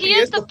 But he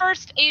is the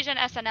first Asian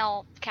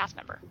SNL cast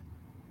member.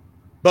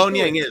 Bowen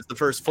Yang is the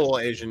first full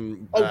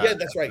Asian. Oh yeah,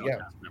 that's right. Yeah.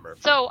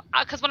 So,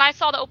 because when I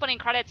saw the opening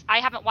credits, I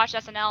haven't watched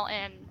SNL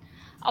in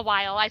a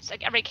while.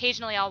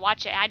 Occasionally I'll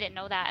watch it. I didn't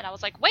know that, and I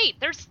was like, wait,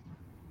 there's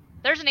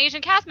an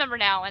Asian cast member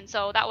now, and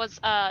so that was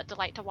a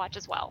delight to watch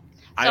as well.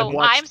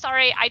 So I'm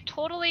sorry, I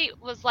totally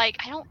was like,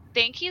 I don't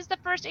think he's the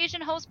first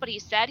Asian host, but he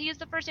said he is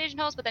the first Asian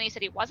host, but then he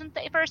said he wasn't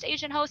the first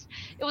Asian host.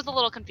 It was a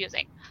little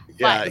confusing.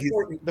 Yeah,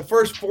 the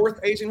fourth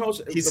Asian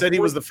host. He said he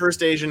was the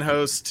first Asian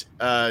host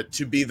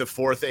to be the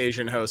fourth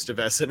Asian host of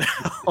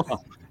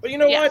SNL. But you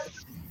know what?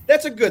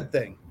 That's a good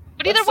thing.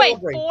 But either way,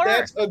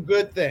 that's a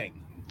good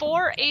thing.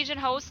 4 Asian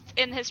hosts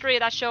in the history of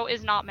that show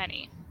is not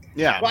many.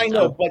 Yeah, well, I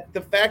know, but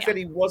the fact that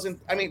he wasn't,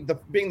 I mean,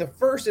 being the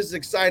first is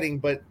exciting,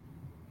 but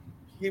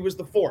he was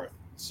the fourth.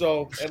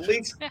 So at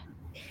least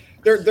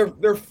they're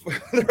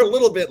a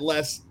little bit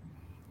less,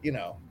 you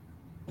know.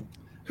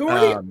 Who are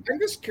they? I'm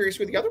just curious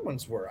who the other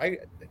ones were.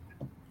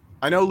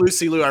 I know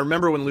Lucy Liu. I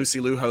remember when Lucy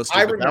Liu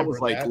hosted, but that was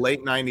like that.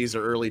 late 90s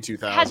or early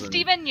 2000s. Has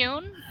Steven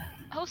Yeun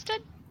hosted?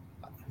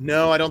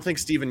 No, I don't think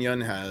Steven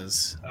Yeun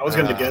has. I was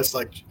gonna guess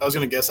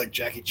like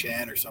Jackie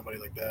Chan or somebody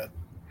like that.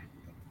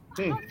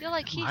 I don't feel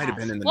like he might have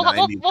been in the we'll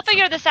 90s. We'll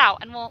figure this out,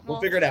 and we'll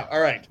figure it out.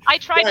 All right. I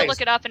tried to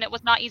look it up, and it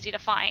was not easy to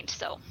find.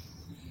 So.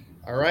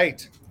 All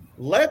right,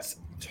 let's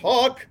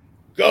talk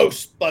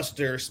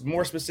Ghostbusters.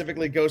 More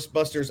specifically,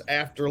 Ghostbusters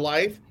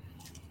Afterlife.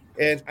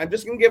 And I'm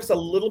just going to give us a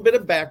little bit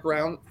of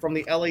background from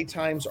the LA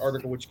Times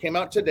article, which came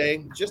out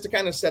today, just to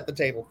kind of set the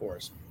table for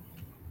us.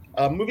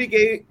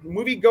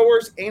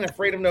 Moviegoers ain't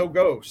afraid of no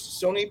ghosts.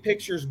 Sony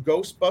Pictures'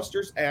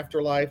 Ghostbusters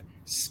Afterlife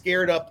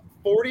scared up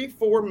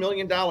 $44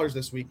 million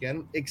this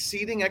weekend,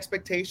 exceeding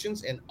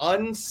expectations and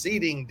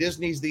unseating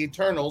Disney's The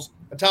Eternals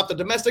atop the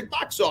domestic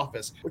box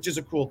office, which is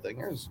a cool thing.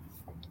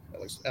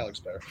 That looks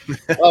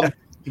better.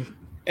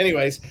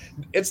 Anyways,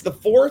 it's the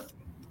 4th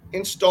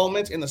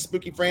installment in the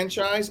spooky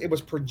franchise. It was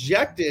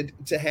projected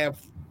to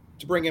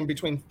bring in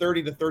between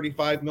 30 to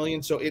 35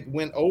 million, so it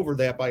went over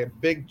that by a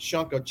big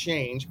chunk of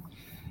change.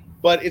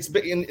 But it's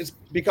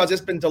because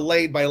it's been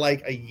delayed by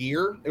like a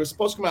year. It was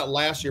supposed to come out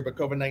last year, but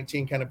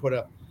COVID-19 kind of put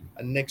a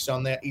nix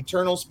on that.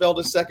 Eternals fell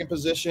to second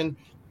position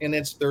in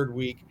its 3rd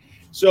week.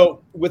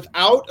 So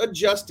without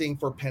adjusting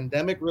for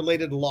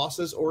pandemic-related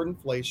losses or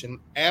inflation,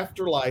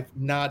 Afterlife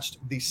notched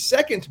the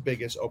 2nd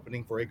biggest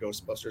opening for a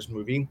Ghostbusters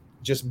movie,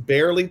 just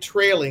barely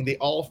trailing the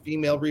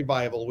all-female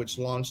revival, which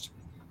launched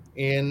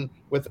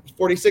with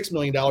 $46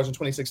 million in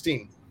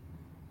 2016.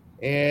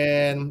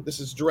 And this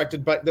is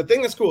directed by, the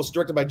thing that's cool, it's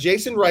directed by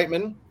Jason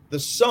Reitman, the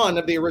son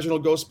of the original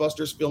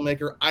Ghostbusters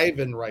filmmaker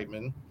Ivan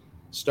Reitman.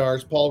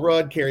 Stars Paul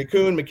Rudd, Carrie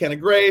Coon, McKenna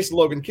Grace,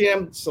 Logan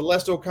Kim,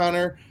 Celeste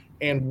O'Connor,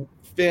 and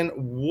Finn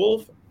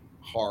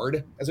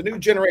Wolfhard as a new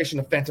generation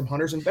of phantom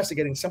hunters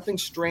investigating something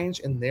strange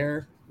in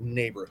their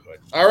neighborhood.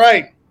 All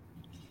right.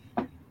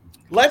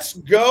 let's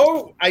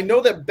go. I know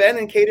that Ben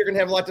and Katie are going to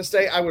have a lot to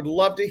say. I would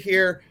love to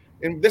hear.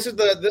 And this is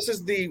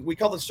the we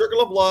call the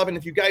Circle of Love. And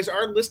if you guys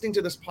are listening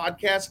to this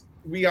podcast,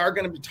 we are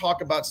going to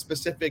talk about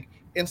specific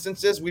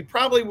instances. We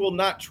probably will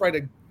not try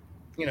to,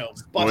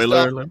 bust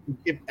up and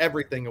give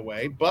everything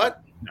away,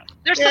 but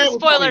there's some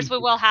spoilers we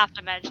will have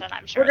to mention,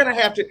 I'm sure. We're going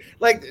to have to,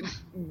 like,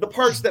 the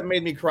parts that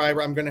made me cry,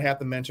 I'm going to have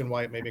to mention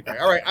why it made me cry.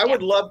 All right, I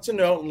would love to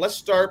know, and let's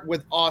start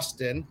with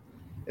Austin,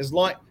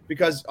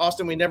 because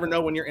Austin, we never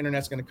know when your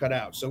internet's going to cut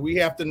out, so we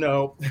have to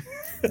know.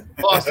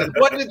 Austin,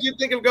 what did you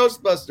think of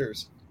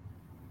Ghostbusters?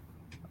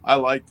 I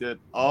liked it.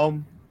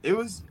 It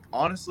was,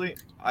 honestly,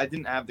 I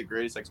didn't have the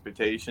greatest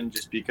expectation,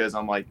 just because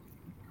I'm like,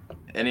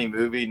 any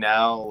movie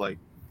now, like,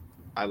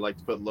 I like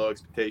to put low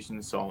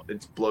expectations, so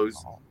it blows,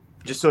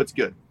 just so it's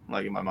good,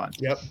 like, in my mind.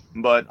 Yep.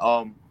 But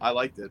I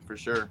liked it for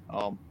sure.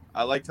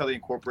 I liked how they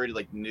incorporated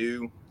like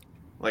new,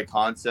 like,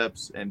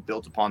 concepts and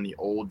built upon the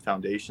old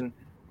foundation.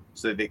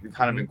 So they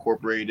kind of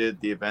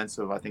incorporated the events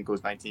of, I think it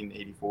was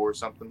 1984 or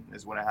something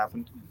is when it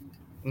happened,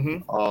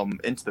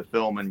 into the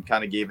film, and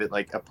kind of gave it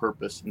like a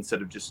purpose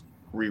instead of just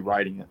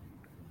rewriting it.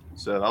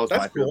 So that was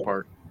my favorite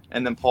part.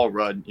 And then Paul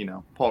Rudd,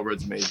 Paul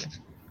Rudd's amazing.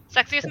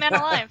 Sexiest man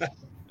alive.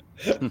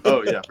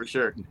 Oh yeah, for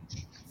sure.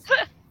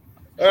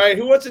 All right,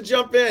 who wants to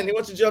jump in?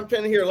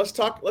 Here? Let's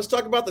talk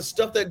about the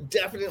stuff that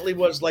definitely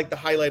was like the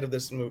highlight of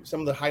this movie. Some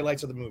of the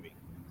highlights of the movie.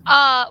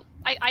 I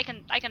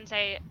can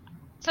say.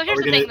 So here's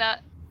the thing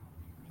that.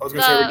 I was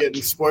gonna say, are we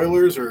getting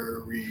spoilers, or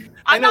are we?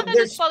 I'm not gonna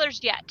do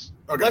spoilers yet.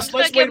 Okay.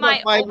 Let's give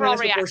my overall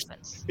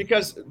reactions.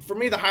 Because for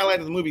me, the highlight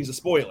of the movie is a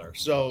spoiler.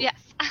 So yes.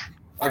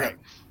 Okay.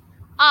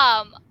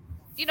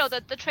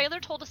 The trailer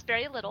told us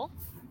very little.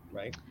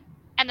 Right.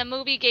 And the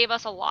movie gave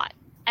us a lot.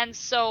 And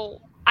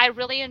so I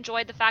really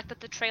enjoyed the fact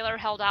that the trailer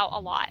held out a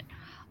lot.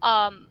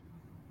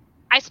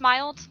 I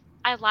smiled.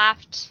 I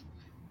laughed.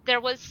 There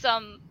was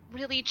some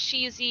really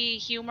cheesy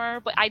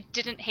humor, but I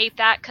didn't hate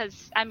that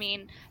because,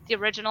 the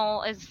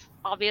original is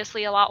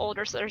obviously a lot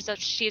older, so there's a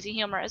cheesy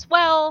humor as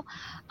well.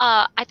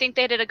 I think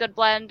they did a good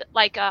blend,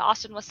 like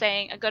Austin was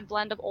saying, a good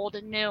blend of old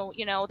and new.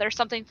 There's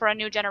something for a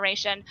new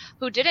generation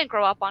who didn't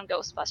grow up on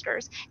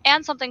Ghostbusters,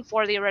 and something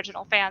for the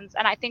original fans,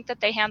 and I think that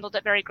they handled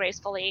it very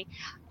gracefully.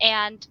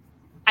 And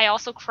I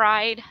also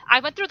cried. I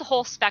went through the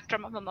whole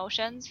spectrum of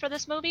emotions for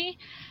this movie,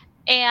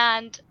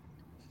 and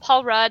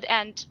Paul Rudd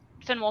and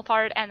Finn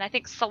Wolfhard and I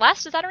think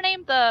Celeste, is that her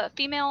name? The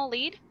female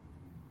lead?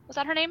 Was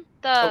that her name?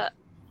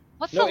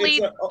 What's the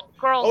lead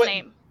girl's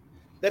name?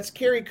 That's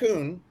Carrie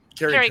Coon.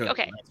 Carrie,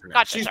 okay,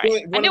 gotcha. She's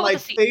sorry. one of my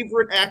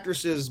favorite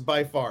actresses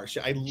by far.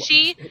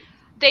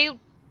 They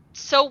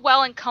so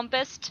well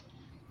encompassed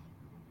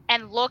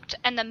and looked,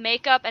 and the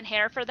makeup and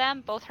hair for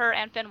them, both her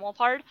and Finn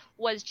Wolfhard,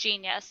 was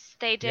genius.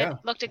 They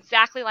looked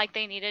exactly like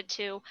they needed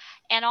to.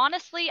 And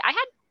honestly, I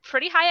had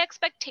pretty high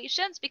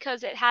expectations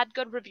because it had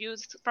good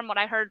reviews from what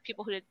I heard,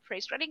 people who did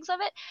praise ratings of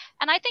it.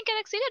 And I think it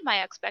exceeded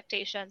my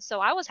expectations,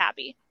 so I was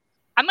happy.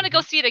 I'm going to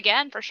go see it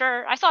again for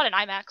sure. I saw it in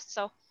IMAX,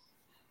 so.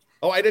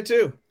 Oh, I did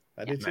too.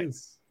 I did too.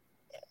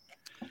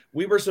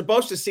 We were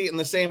supposed to see it in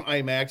the same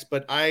IMAX,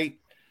 but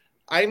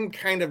I'm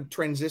kind of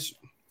transition.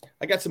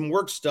 I got some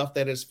work stuff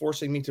that is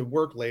forcing me to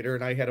work later,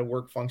 and I had a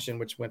work function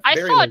which went. I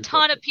saw a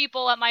ton of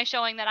people at my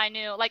showing that I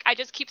knew. Like, I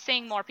just keep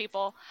seeing more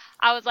people.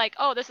 I was like,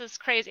 oh, this is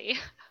crazy.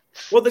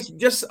 Well,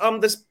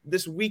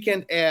 this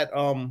weekend at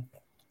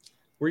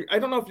where I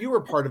don't know if you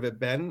were part of it,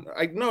 Ben.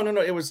 No.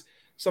 It was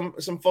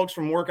some folks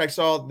from work. I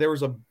saw there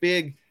was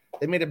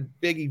they made a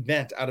big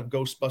event out of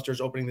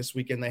Ghostbusters opening this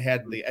weekend. They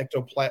had the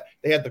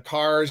they had the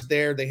cars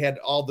there. They had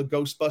all the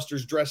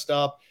Ghostbusters dressed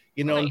up.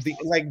 Nice.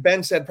 Like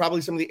Ben said,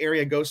 probably some of the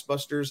area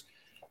Ghostbusters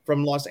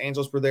from Los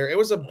Angeles were there. It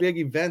was a big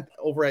event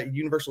over at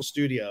Universal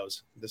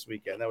Studios this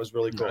weekend. That was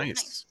really cool.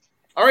 Nice.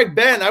 All right,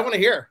 Ben, I want to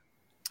hear.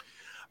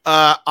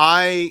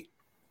 I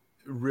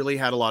really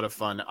had a lot of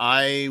fun.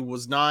 I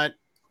was not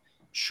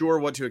sure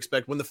what to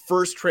expect when the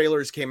first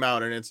trailers came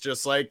out, and it's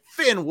just like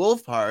Finn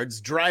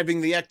Wolfhard's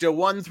driving the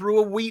Ecto-1 through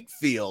a wheat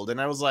field, and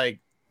I was like,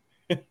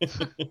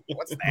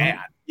 what's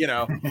that?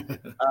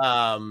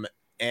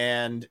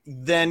 And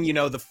then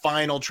the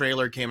final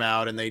trailer came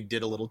out, and they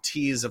did a little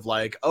tease of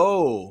like,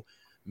 oh,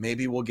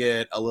 maybe we'll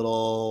get a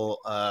little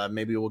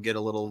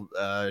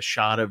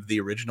shot of the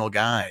original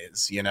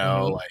guys,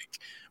 like,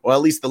 well,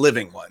 at least the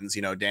living ones,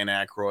 Dan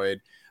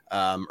Aykroyd,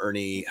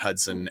 Ernie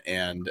Hudson,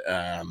 and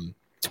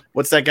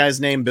what's that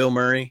guy's name? Bill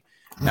Murray.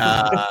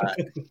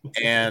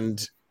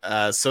 And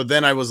so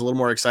then I was a little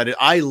more excited.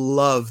 I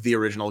love the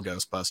original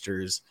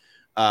Ghostbusters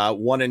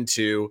 1 and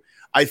 2.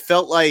 I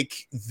felt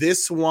like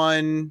this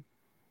one,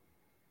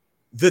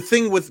 the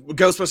thing with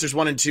Ghostbusters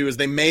 1 and 2 is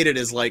they made it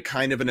as like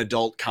kind of an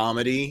adult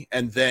comedy,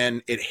 and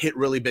then it hit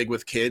really big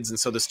with kids. And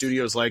so the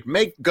studio's like,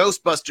 make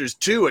Ghostbusters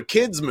 2 a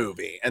kids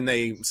movie. And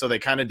they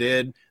kind of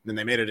did. And then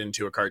they made it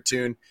into a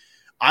cartoon.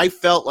 I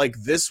felt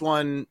like this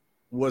one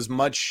does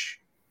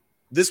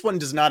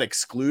not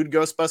exclude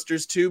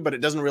Ghostbusters 2, but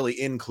it doesn't really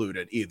include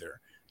it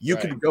either. You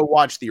could go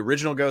watch the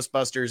original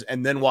Ghostbusters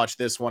and then watch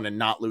this one and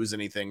not lose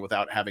anything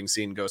without having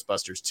seen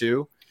Ghostbusters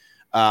 2.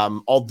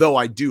 Although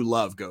I do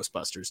love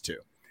Ghostbusters 2.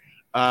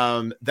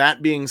 That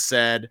being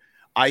said,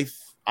 I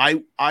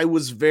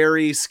was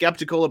very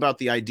skeptical about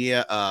the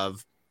idea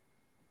of,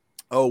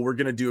 oh, we're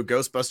going to do a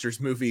Ghostbusters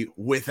movie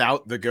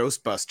without the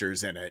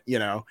Ghostbusters in it,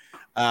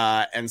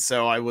 and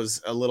so I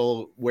was a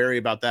little wary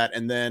about that.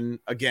 And then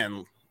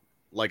again,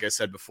 like I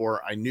said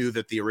before, I knew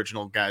that the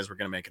original guys were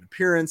going to make an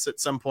appearance at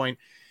some point.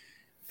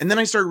 And then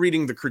I started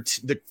reading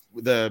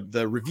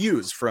the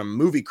reviews from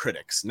movie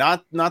critics,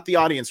 not the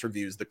audience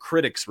reviews, the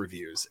critics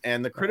reviews.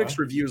 And the critics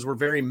reviews were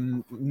very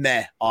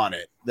meh on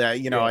it. That,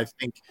 I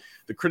think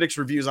the critics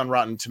reviews on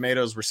Rotten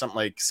Tomatoes were something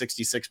like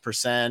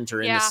 66%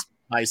 or in the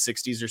high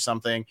 60s or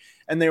something.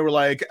 And they were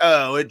like,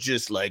 oh, it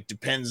just like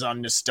depends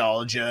on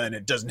nostalgia and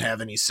it doesn't have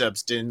any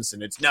substance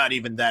and it's not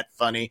even that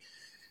funny.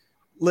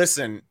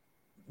 Listen,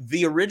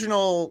 the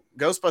original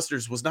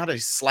Ghostbusters was not a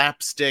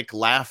slapstick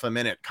laugh a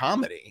minute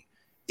comedy.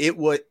 It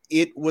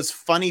was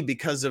funny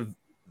because of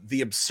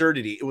the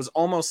absurdity. It was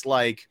almost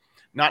like,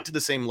 not to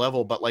the same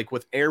level, but like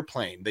with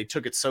Airplane, they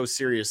took it so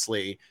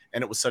seriously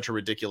and it was such a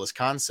ridiculous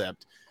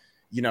concept.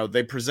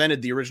 They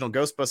presented the original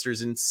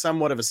Ghostbusters in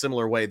somewhat of a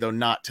similar way, though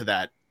not to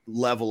that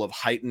level of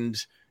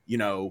heightened,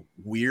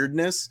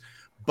 weirdness.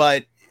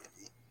 But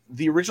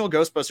the original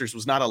Ghostbusters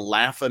was not a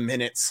laugh a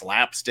minute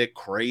slapstick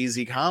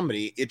crazy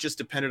comedy. It just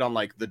depended on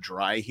like the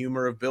dry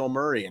humor of Bill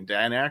Murray and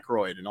Dan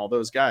Aykroyd and all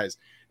those guys.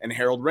 And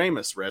Harold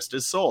Ramis, rest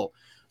his soul.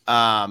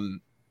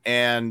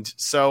 And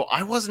so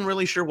I wasn't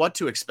really sure what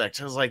to expect.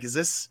 I was like, is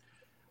this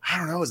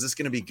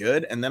going to be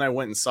good? And then I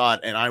went and saw it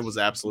and I was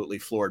absolutely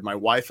floored. My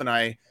wife and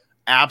I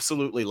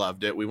absolutely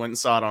loved it. We went and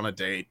saw it on a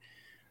date.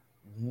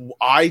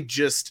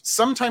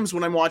 Sometimes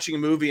when I'm watching a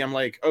movie, I'm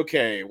like,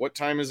 okay, what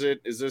time is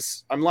it?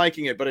 I'm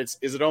liking it, but is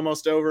it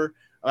almost over?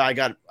 I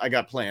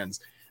got plans.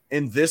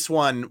 And this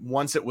one,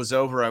 once it was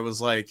over, I was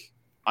like,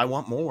 I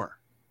want more.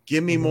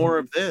 Give me more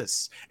of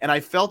this. And I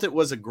felt it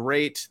was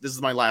this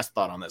is my last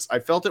thought on this. I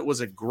felt it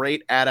was a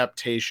great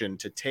adaptation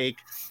to take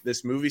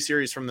this movie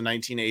series from the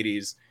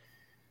 1980s,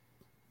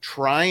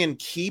 try and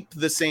keep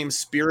the same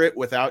spirit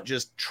without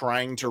just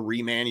trying to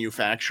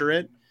remanufacture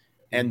it.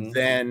 And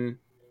then,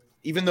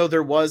 even though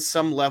there was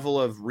some level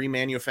of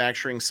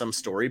remanufacturing some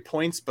story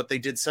points, but they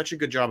did such a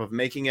good job of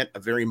making it a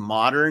very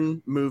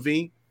modern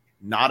movie,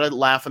 not a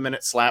laugh a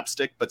minute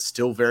slapstick, but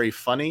still very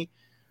funny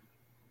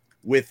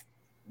with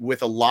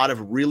a lot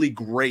of really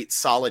great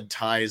solid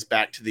ties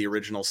back to the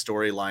original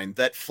storyline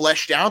that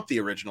fleshed out the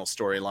original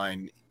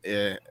storyline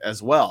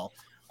as well,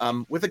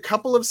 with a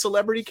couple of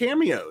celebrity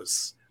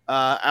cameos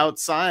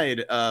outside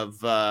of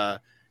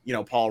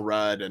Paul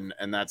Rudd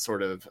and that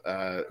sort of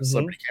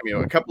celebrity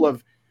cameo.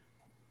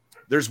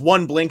 There's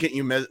one blink and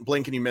you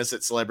miss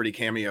it celebrity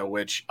cameo,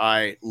 which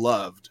I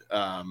loved,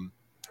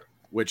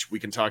 which we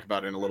can talk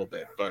about in a little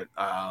bit. But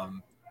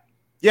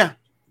yeah,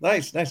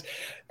 nice. All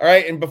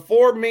right, and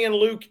before me and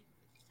Luke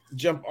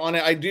jump on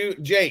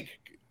it, Jake.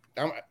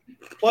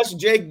 Plus,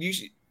 Jake,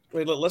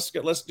 let's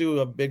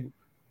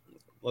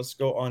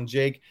go on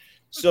Jake.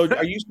 So,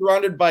 are you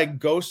surrounded by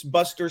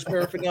Ghostbusters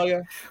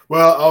paraphernalia?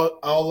 Well,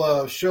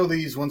 I'll show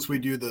these once we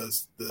do the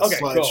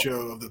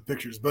slideshow of the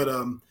pictures. But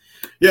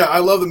yeah, I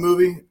love the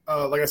movie.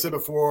 Like I said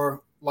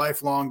before,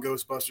 lifelong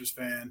Ghostbusters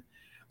fan.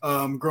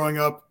 Growing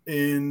up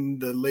in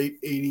the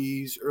late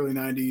 80s, early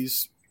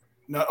 90s,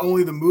 not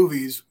only the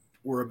movies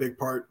were a big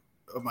part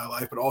of my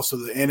life, but also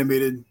the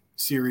animated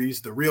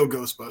series, The Real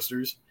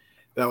Ghostbusters.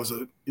 That was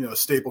a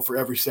staple for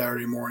every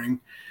Saturday morning.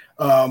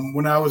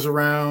 When I was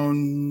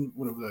around,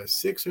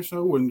 6 or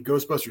so, when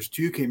Ghostbusters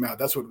 2 came out,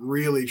 that's what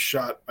really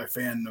shot my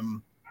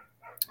fandom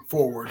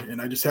forward.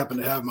 And I just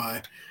happened to have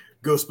my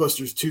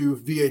Ghostbusters 2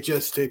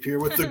 VHS tape here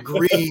with the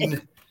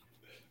green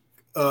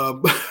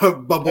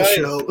bubble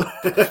shell.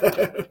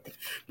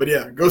 But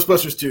yeah,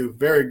 Ghostbusters 2,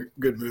 very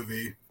good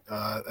movie.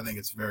 I think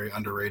it's very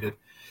underrated.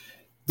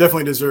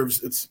 Definitely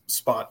deserves its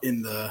spot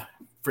in the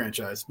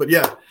franchise. But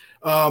yeah,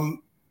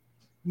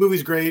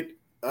 movie's great.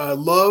 One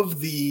of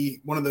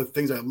the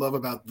things I love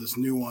about this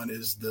new one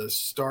is the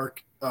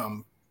stark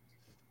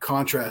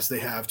contrast they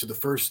have to the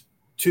first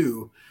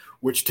two,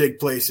 which take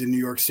place in New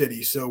York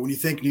City. So when you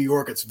think New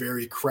York, it's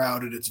very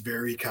crowded. It's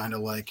very kind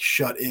of like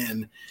shut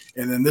in.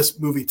 And then this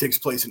movie takes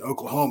place in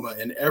Oklahoma,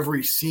 and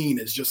every scene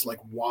is just like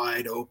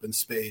wide open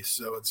space.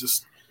 So it's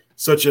just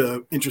such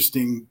a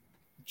interesting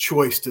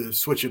choice to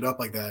switch it up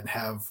like that and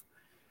have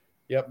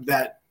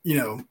that,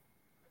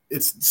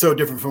 it's so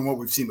different from what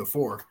we've seen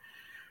before.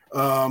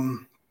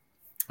 I'm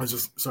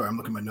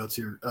looking at my notes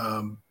here.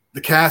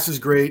 The cast is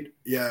great.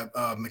 Yeah.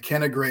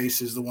 McKenna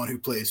Grace is the one who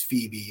plays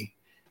Phoebe.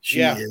 She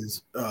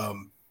is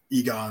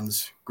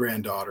Egon's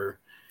granddaughter.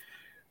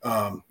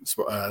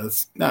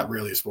 That's not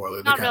really a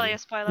spoiler. Not really a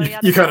spoiler. Yeah,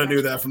 you kind of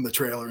knew that from the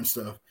trailer and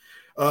stuff.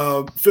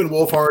 Finn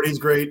Wolfhard, he's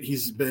great.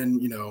 He's been,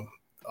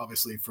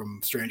 obviously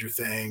from Stranger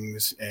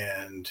Things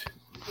and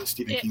the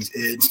Stephen King's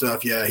It and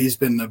stuff. Yeah, he's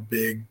been a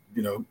big,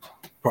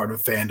 part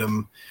of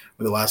fandom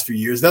for the last few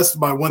years. That's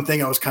my one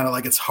thing. I was kind of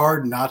like, it's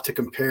hard not to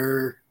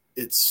compare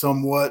it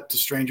somewhat to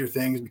Stranger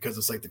Things because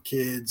it's like the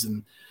kids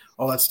and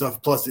all that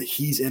stuff. Plus that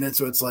he's in it.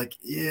 So it's like,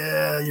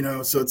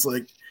 so it's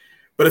like,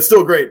 but it's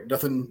still great.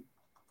 Nothing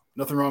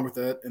nothing wrong with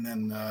that. And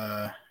then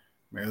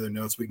my other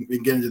notes, we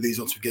can get into these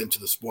once we get into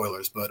the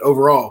spoilers. But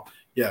overall,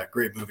 yeah,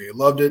 great movie. I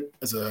loved it.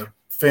 As a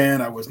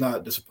fan, I was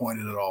not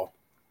disappointed at all.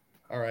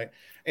 All right.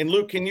 And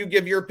Luke, can you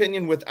give your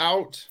opinion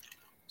without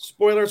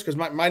spoilers? Because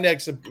my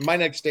next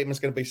statement is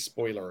going to be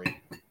spoilery.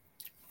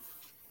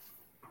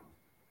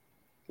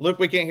 Luke,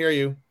 we can't hear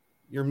you.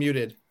 You're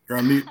muted. You're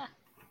on mute.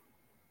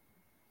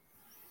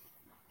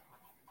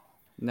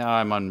 Now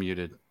I'm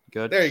unmuted.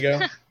 Good. There you go.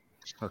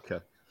 Okay.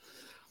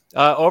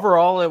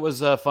 Overall, it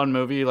was a fun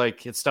movie.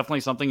 Like, it's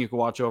definitely something you could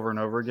watch over and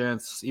over again.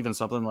 It's even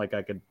something like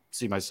I could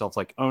see myself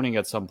like owning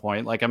at some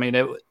point. Like, I mean,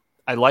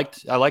 I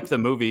liked the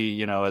movie,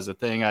 you know, as a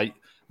thing. I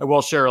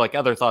will share like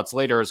other thoughts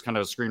later as kind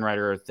of a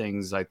screenwriter of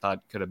things I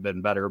thought could have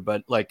been better.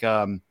 But like,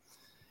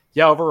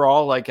 yeah,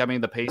 overall, like, I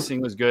mean, the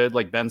pacing was good.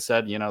 Like Ben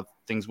said, you know,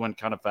 things went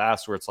kind of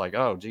fast where it's like,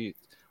 oh, gee.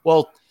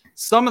 Well,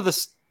 some of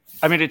this,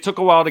 I mean, it took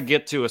a while to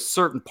get to a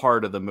certain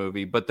part of the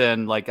movie, but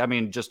then, like, I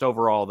mean, just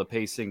overall, the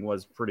pacing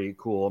was pretty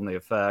cool and the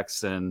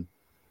effects. And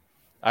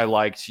I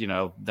liked, you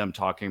know, them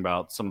talking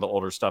about some of the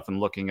older stuff and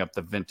looking up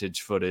the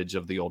vintage footage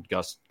of the old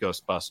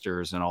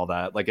Ghostbusters and all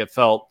that. Like, it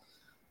felt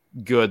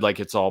good,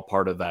 like it's all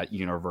part of that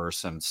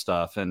universe and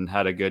stuff, and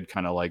had a good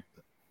kind of like,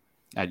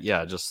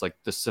 yeah, just like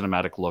the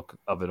cinematic look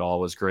of it all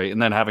was great.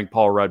 And then having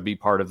Paul Rudd be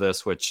part of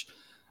this, which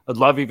I'd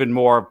love even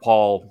more of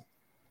Paul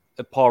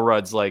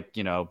Rudd's, like,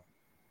 you know,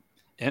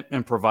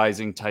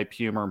 improvising type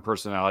humor and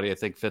personality, I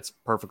think fits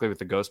perfectly with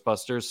the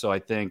Ghostbusters. So I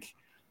think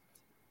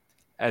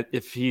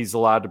if he's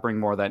allowed to bring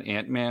more of that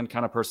Ant-Man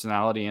kind of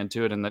personality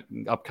into it in the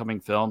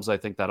upcoming films, I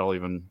think that'll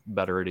even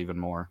better it even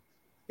more.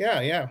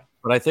 Yeah.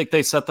 But I think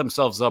they set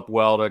themselves up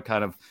well to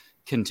kind of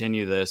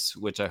continue this,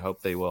 which I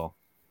hope they will.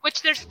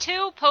 Which there's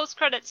 2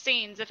 post-credit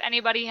scenes. If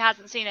anybody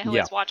hasn't seen it who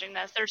is watching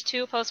this, there's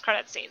 2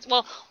 post-credit scenes.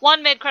 Well,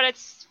 1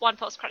 mid-credits, 1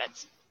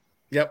 post-credits.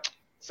 Yep.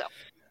 So.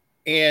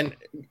 And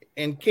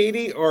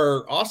Katie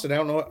or Austin, I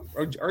don't know,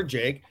 or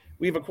Jake,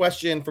 we have a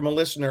question from a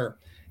listener.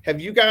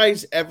 Have you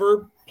guys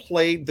ever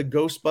played the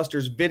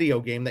Ghostbusters video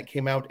game that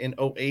came out in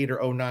 2008 or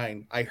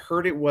 2009? I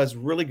heard it was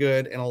really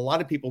good, and a lot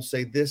of people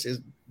say this is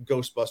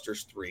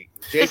Ghostbusters 3.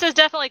 Jake? This is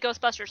definitely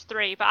Ghostbusters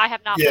 3, but I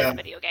have not played the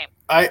video game.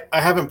 I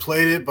haven't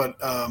played it, but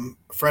a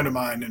friend of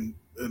mine, and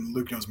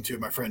Luke knows him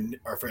too, our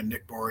friend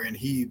Nick Bory,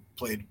 he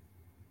played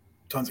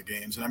tons of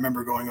games. And I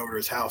remember going over to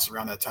his house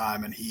around that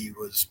time, and he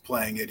was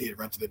playing it. He had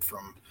rented it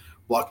from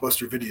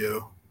Blockbuster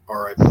Video.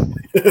 All right. But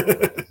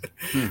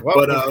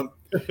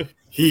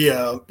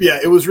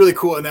it was really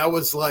cool. And that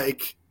was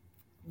like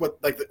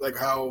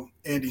how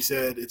Andy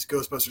said, it's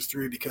Ghostbusters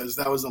 3, because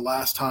that was the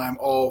last time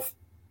all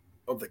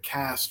of the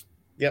cast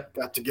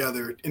got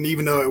together. And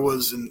even though it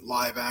was in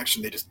live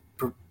action, they just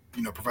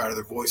provided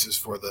their voices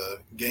for the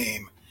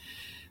game.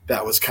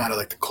 That was kind of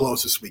like the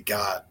closest we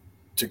got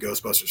to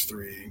Ghostbusters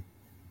 3.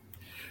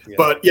 Yeah.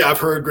 But yeah, I've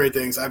heard great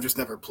things. I've just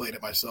never played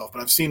it myself,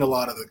 but I've seen a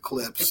lot of the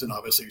clips, and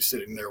obviously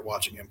sitting there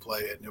watching him play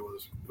it, and it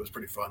was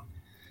pretty fun.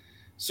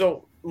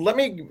 So let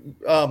me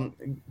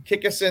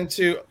kick us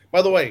into.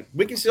 By the way,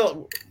 we can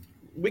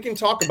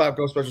talk about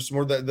Ghostbusters some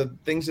more, the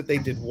things that they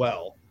did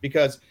well,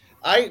 because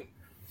I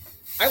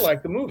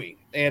like the movie,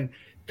 and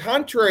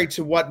contrary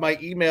to what my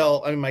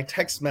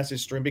text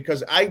message stream,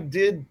 because I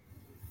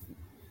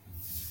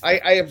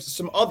have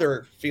some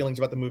other feelings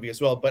about the movie as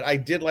well, but I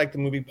did like the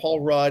movie. Paul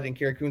Rudd and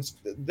Carrie Coons,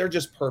 they're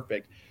just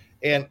perfect.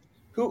 And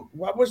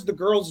what was the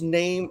girl's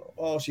name?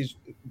 Oh, she's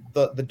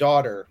the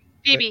daughter.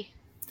 Phoebe.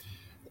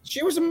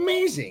 She was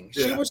amazing.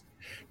 Yeah. She was,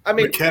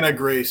 McKenna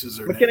Grace is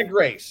her name. McKenna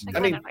Grace.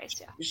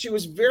 Grace, yeah. She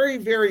was very,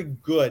 very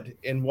good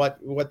in what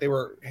they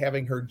were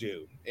having her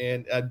do.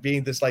 And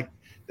being this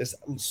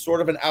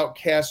sort of an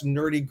outcast,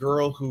 nerdy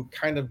girl who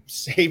kind of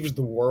saves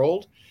the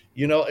world.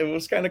 You know, it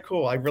was kind of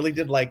cool. I really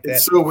did like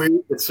that.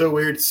 It's so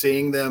weird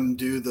seeing them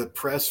do the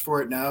press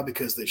for it now,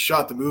 because they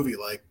shot the movie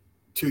like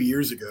 2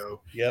 years ago.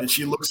 Yeah. And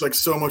she looks like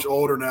so much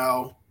older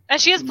now. And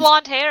she has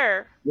blonde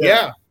hair.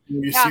 Yeah.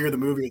 When you see her in the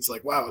movie, it's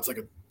like, wow, it's like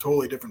a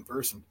totally different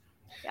person.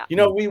 Yeah. You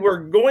know, we were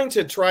going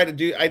to try to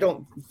do, I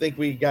don't think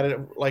we got it.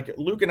 Like,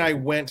 Luke and I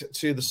went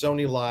to the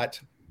Sony lot,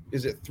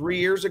 is it 4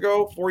 years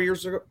ago, for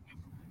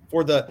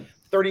the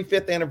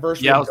 35th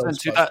anniversary. Yeah, it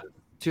was in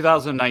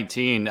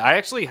 2019. I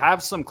actually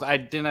have I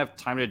didn't have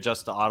time to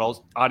adjust the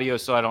audio,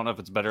 so I don't know if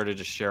it's better to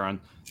just share on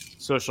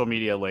social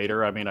media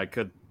later. I mean, I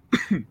could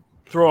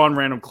throw on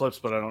random clips,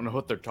 but I don't know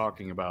what they're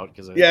talking about.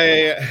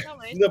 Yeah.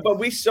 No, but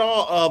we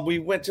saw, we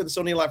went to the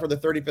Sony lot for the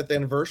 35th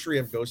anniversary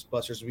of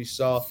Ghostbusters. We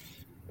saw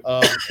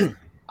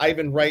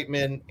Ivan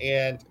Reitman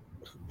and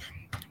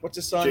what's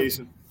his son?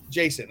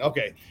 Jason.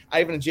 Okay.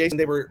 Ivan and Jason,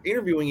 they were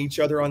interviewing each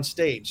other on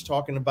stage,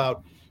 talking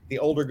about the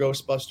older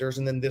Ghostbusters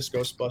and then this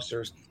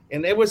Ghostbusters.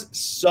 And it was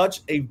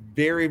such a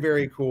very,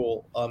 very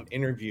cool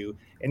interview.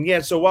 And yeah,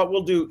 so what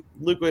we'll do,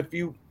 Luke, if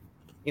you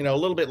a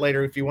little bit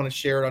later, if you want to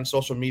share it on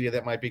social media,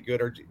 that might be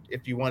good. Or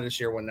if you wanted to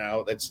share one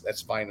now,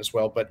 that's fine as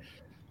well. But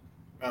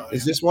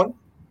is this one?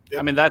 Yep.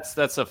 I mean, that's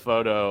a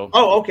photo.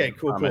 Oh, okay,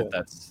 cool.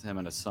 That's him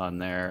and his son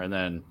there. And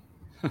then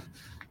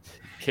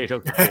Kato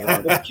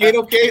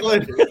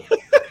Caitlin.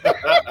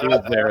 He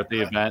was there at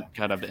the event,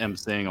 kind of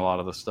emceeing a lot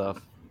of the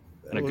stuff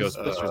in a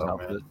Ghostbusters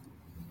outfit.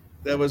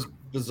 That was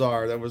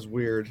bizarre. That was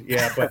weird.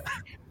 Yeah, but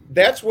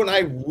that's when I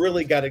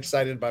really got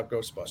excited about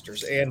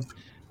Ghostbusters,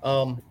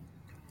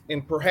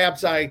 and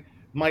perhaps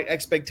my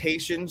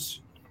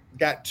expectations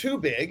got too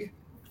big,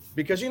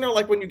 because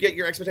like when you get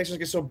your expectations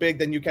get so big,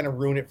 then you kind of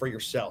ruin it for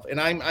yourself. And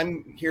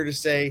I'm here to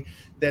say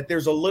that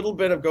there's a little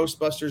bit of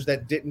Ghostbusters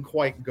that didn't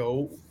quite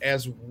go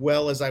as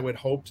well as I would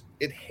hoped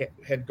it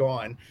had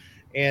gone.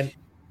 And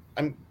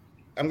I'm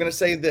going to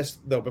say this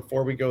though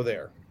before we go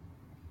there.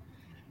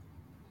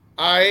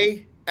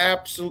 I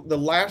liked the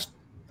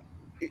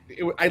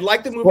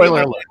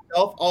movie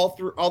itself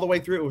all the way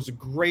through. It was a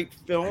great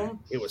film.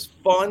 It was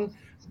fun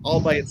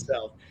all by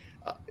itself.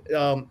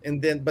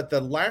 But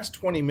the last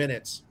 20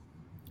 minutes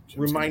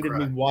reminded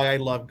me why I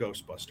love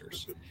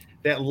Ghostbusters.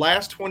 That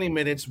last 20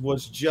 minutes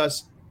was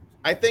just,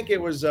 I think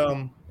it was,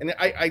 and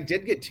I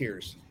did get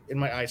tears in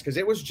my eyes because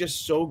it was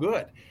just so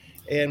good.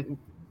 And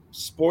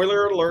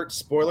spoiler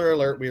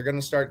alert, we are going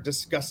to start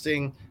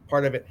discussing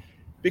part of it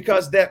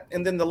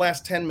and then the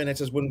last 10 minutes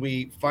is when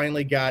we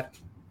finally got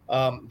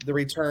the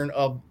return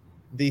of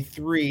the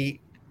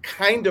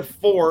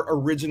 4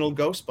 original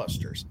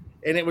Ghostbusters.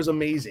 And it was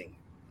amazing.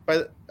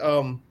 By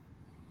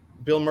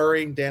Bill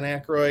Murray, Dan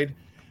Aykroyd,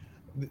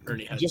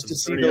 just to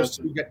see those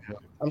two guys.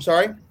 I'm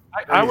sorry?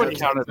 I would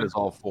count it as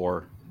all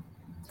 4.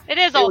 It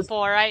is all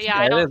 4.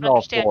 I don't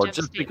understand all 4.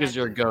 Just because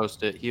you're a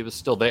ghost, he was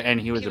still there, and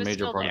he was a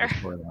major part of the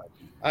storyline.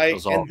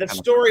 And the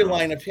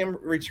storyline of him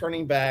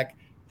returning back,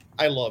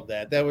 I love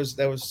that. That was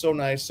so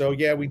nice. So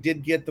yeah, we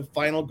did get the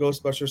final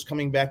Ghostbusters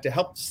coming back to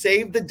help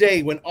save the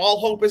day when all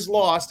hope is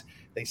lost.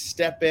 They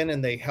step in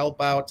and they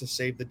help out to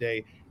save the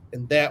day,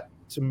 and that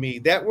to me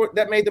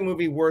that made the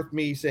movie worth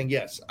me saying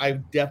yes. I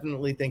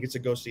definitely think it's a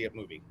go see it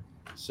movie.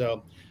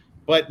 So,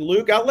 but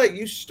Luke, I'll let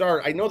you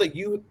start. I know that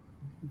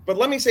but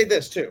let me say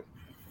this too.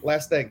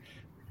 Last thing.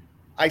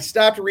 I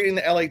stopped reading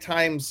the LA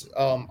Times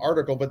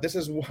article, but this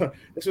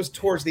was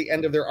towards the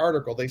end of their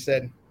article. They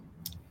said,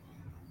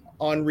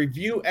 on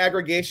review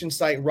aggregation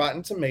site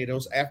Rotten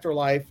Tomatoes,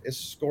 Afterlife is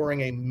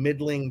scoring a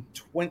middling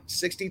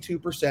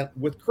 62%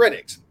 with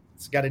critics.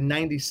 It's got a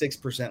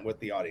 96% with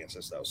the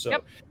audiences, though.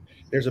 So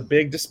There's a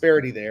big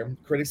disparity there.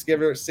 Critics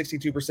give it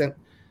 62%,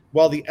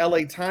 while the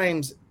LA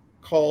Times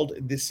called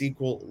the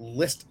sequel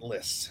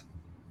listless,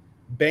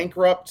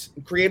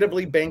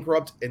 creatively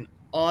bankrupt, and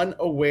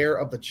unaware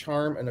of the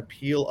charm and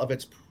appeal of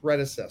its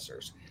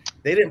predecessors.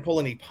 They didn't pull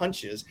any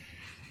punches.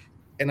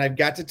 And I've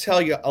got to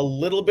tell you, a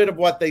little bit of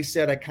what they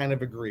said I kind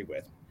of agree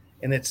with.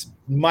 And it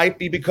might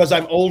be because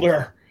I'm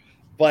older,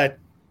 but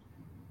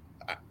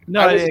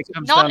not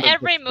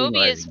every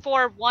movie is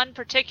for one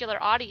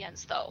particular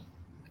audience, though.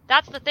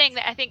 That's the thing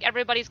that I think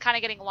everybody's kind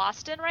of getting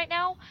lost in right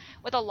now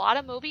with a lot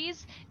of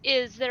movies,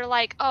 is they're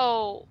like,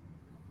 oh,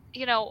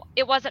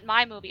 it wasn't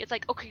my movie. It's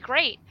like, okay,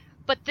 great.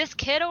 But this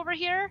kid over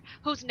here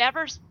who's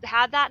never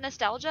had that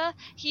nostalgia,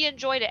 he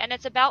enjoyed it. And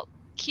it's about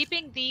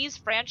keeping these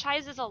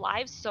franchises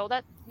alive so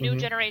that new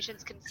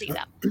generations can see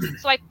them.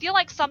 So I feel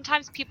like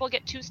sometimes people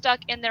get too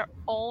stuck in their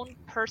own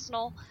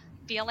personal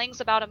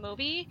feelings about a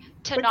movie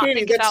to not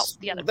think about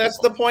the other That's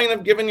people. The point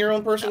of giving your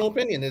own personal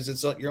opinion, is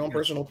it's your own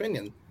personal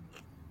opinion.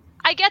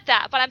 I get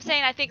that, but I'm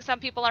saying I think some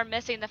people are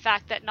missing the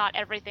fact that not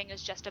everything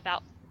is just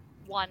about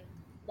one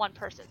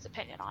person's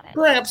opinion on it.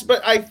 Perhaps,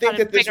 but I think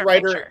that this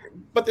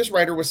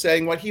writer was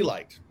saying what he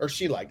liked or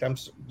she liked. I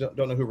don't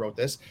know who wrote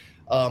this.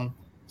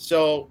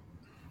 So,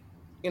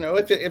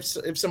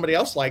 if somebody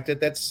else liked it,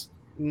 that's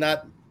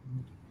not.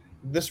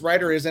 This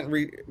writer isn't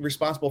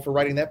responsible for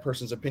writing that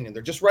person's opinion.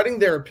 They're just writing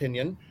their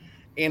opinion,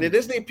 and it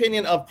is the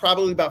opinion of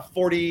probably about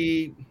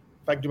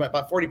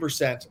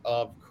 40%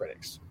 of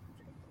critics.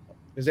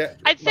 Is that?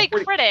 I'd say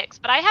critics,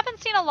 but I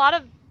haven't seen a lot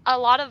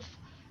of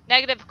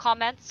negative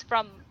comments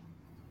from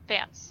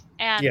fans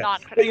and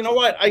non-critics. But you know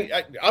what?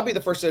 I'll be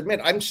the first to admit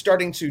I'm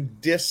starting to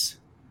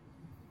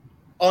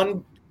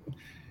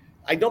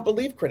I don't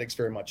believe critics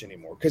very much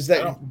anymore, because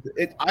they're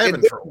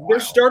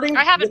starting.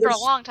 I haven't for a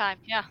long time.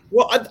 Yeah.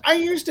 Well, I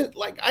used to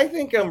I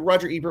think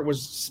Roger Ebert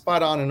was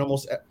spot on in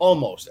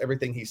almost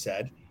everything he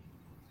said.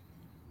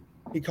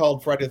 He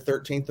called Friday the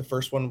 13th, the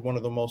first one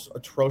of the most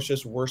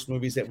atrocious, worst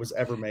movies that was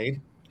ever made.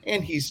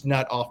 And he's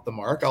not off the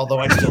mark, although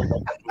I still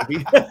love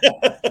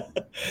that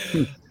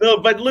movie. No,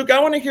 but Luke, I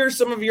want to hear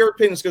some of your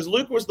opinions, because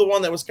Luke was the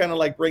one that was kind of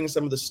like bringing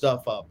some of the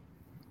stuff up.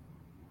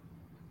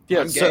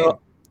 Yeah,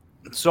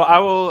 so I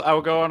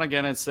will go on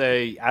again and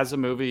say, as a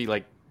movie,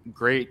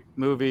 great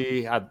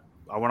movie. I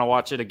want to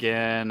watch it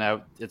again.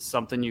 It's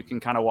something you can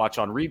kind of watch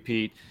on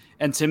repeat.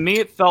 And to me,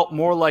 it felt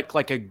more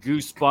like a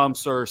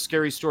Goosebumps or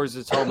Scary Stories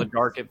to Tell in the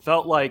Dark. It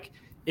felt like,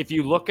 if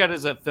you look at it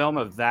as a film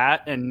of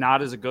that and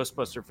not as a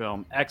Ghostbuster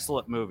film,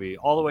 excellent movie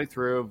all the way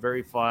through,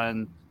 very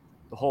fun,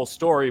 the whole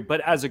story. But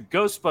as a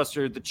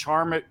Ghostbuster, the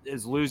charm it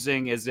is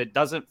losing is it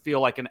doesn't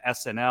feel like an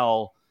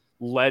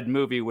SNL-led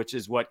movie, which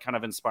is what kind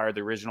of inspired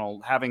the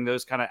original, having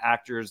those kind of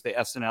actors, the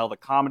SNL, the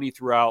comedy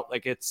throughout.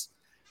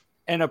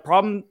 And a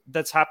problem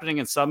that's happening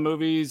in some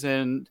movies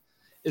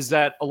is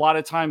that a lot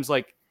of times,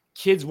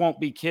 kids won't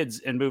be kids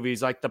in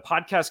movies. Like the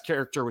podcast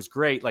character was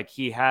great. Like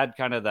he had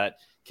kind of that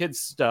kids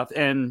stuff,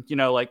 and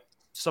like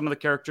some of the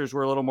characters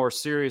were a little more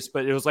serious,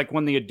 but it was like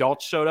when the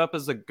adults showed up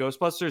as the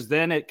Ghostbusters,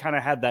 then it kind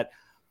of had that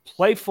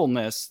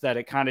playfulness that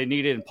it kind of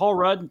needed. And Paul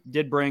Rudd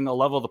did bring a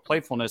level of the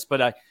playfulness,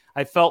 but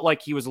I felt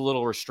like he was a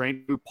little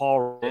restrained who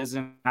Paul is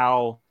and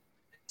how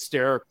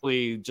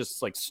hysterically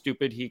just like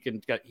stupid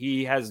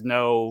he has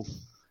no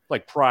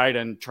like pride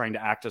in trying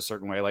to act a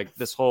certain way. Like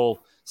this whole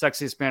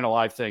sexiest man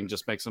alive thing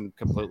just makes him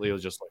completely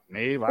just like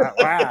me.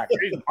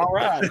 All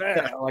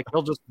right, like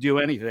he'll just do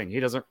anything. He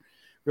doesn't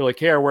really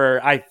care.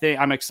 Where I think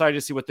I'm excited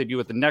to see what they do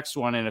with the next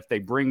one, and if they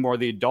bring more of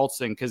the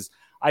adults in, because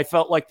I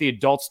felt like the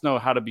adults know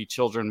how to be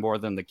children more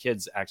than the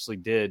kids actually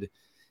did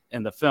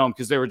in the film,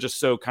 because they were just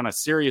so kind of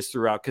serious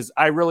throughout. Because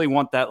I really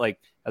want that, like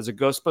as a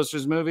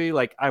Ghostbusters movie,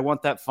 like I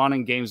want that fun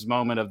and games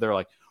moment of they're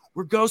like,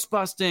 we're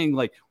ghostbusting,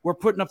 like we're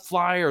putting up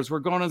flyers, we're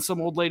going in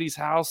some old lady's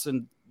house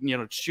and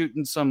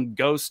shooting some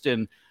ghost,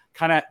 and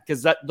kind of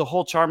because that the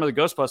whole charm of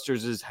the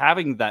Ghostbusters is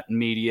having that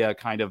media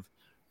kind of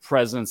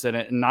presence in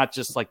it, and not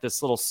just like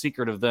this little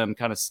secret of them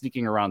kind of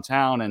sneaking around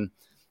town. And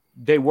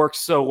they work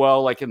so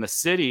well like in the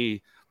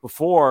city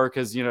before,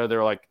 because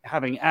they're like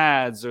having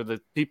ads, or the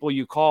people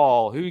you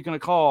call, who are you going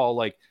to call?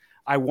 Like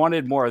I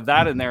wanted more of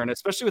that in there, and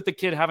especially with the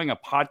kid having a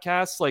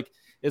podcast, like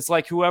it's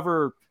like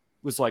whoever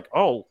was like,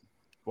 oh,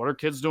 what are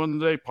kids doing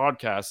today?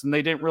 Podcasts. And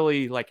they didn't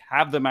really like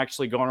have them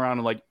actually going around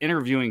and like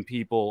interviewing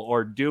people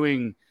or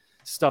doing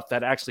stuff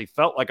that actually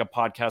felt like a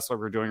podcast like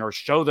we're doing, or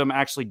show them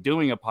actually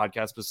doing a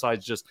podcast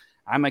besides just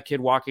I'm a kid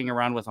walking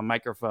around with a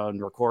microphone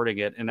recording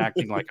it and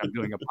acting like I'm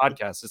doing a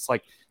podcast. It's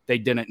like they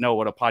didn't know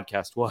what a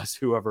podcast was,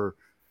 whoever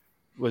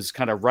was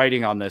kind of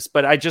writing on this.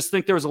 But I just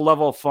think there was a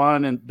level of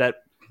fun and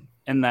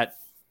that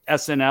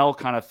SNL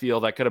kind of feel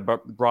that could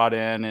have brought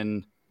in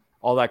and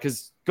all that,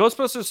 because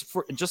Ghostbusters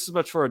for just as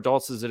much for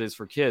adults as it is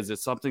for kids.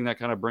 It's something that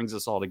kind of brings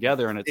us all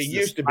together, and it's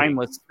this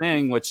timeless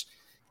thing, which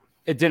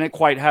it didn't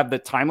quite have the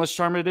timeless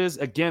charm it is.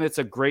 Again, it's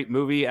a great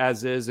movie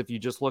as is. If you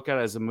just look at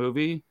it as a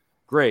movie,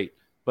 great.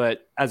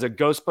 But as a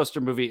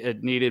Ghostbuster movie,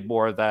 it needed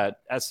more of that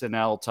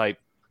SNL type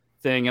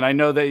thing. And I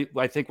know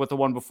I think with the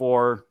one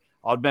before,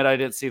 I'll admit I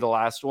didn't see the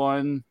last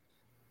one,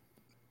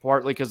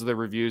 partly because of the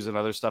reviews and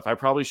other stuff. I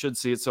probably should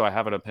see it so I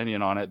have an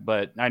opinion on it.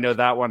 But I know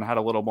that one had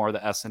a little more of the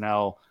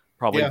SNL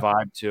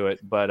vibe to it.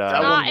 But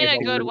not in a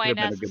good way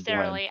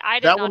necessarily. I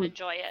did not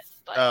enjoy it.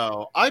 But.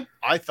 Oh,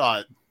 I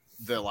thought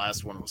the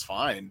last one was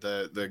fine.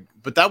 But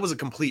that was a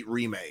complete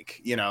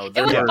remake. It was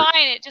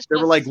fine. It just there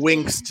were like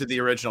winks to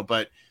the original,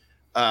 but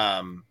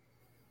that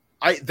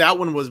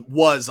one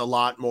was a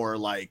lot more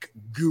like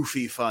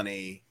goofy,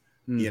 funny.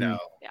 Yeah.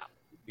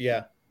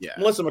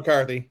 Melissa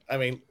McCarthy. I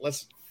mean,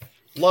 let's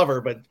love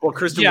her, but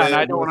Kristen. Yeah, and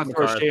I don't want to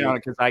throw shade on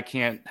it because I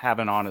can't have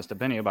an honest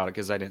opinion about it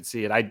because I didn't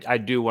see it. I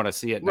do want to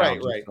see it now,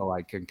 right. So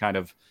I can kind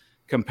of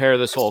compare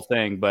this whole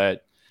thing.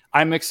 But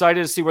I'm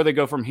excited to see where they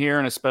go from here,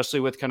 and especially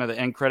with kind of the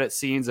end credit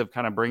scenes of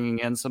kind of bringing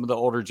in some of the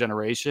older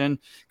generation.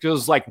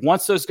 Because like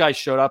once those guys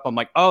showed up, I'm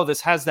like, oh, this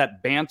has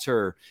that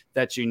banter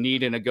that you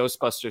need in a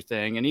Ghostbuster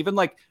thing, and even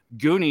like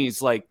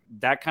Goonies, like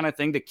that kind of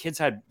thing. The kids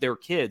they were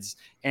kids,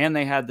 and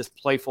they had this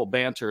playful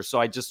banter.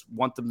 So I just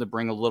want them to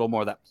bring a little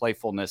more of that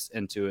playfulness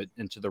into it,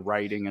 into the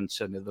writing and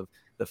into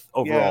the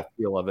overall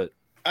feel of it.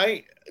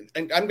 I'm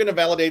going to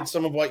validate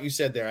some of what you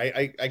said there.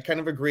 I kind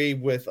of agree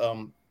with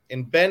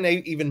and Ben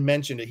even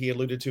mentioned it. He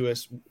alluded to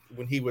us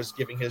when he was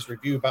giving his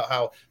review about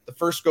how the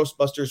first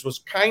Ghostbusters was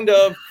kind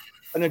of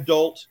an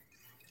adult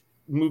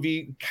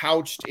movie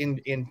couched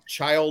in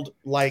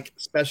childlike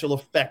special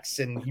effects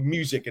and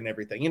music and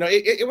everything.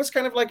 It was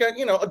kind of like a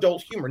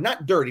adult humor,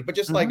 not dirty, but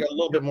just like a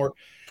little bit more.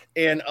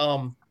 And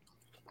Dan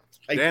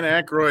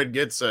Aykroyd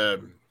gets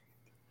a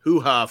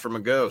hoo-ha from a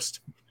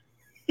ghost.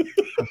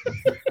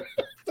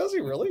 Does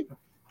he really?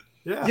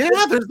 Yeah,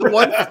 there's the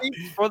one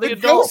for the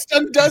ghost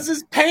undoes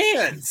his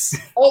pants.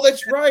 Oh,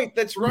 that's right.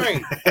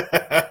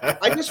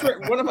 I just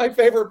one of my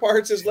favorite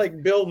parts is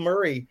like Bill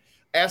Murray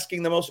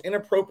asking the most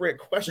inappropriate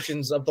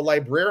questions of the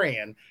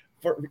librarian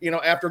for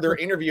after they're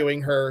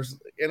interviewing her,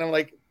 and I'm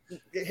like,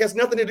 it has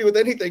nothing to do with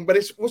anything, but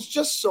it was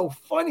just so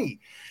funny.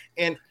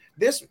 And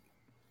this,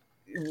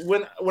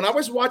 when I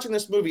was watching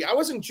this movie, I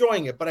was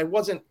enjoying it, but I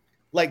wasn't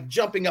like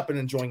jumping up and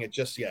enjoying it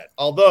just yet.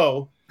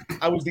 Although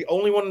I was the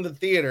only one in the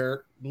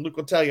theater. Luke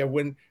will tell you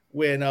when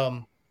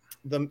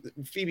the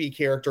Phoebe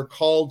character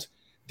called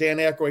Dan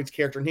Aykroyd's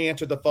character and he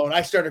answered the phone,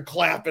 I started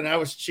clapping, I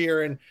was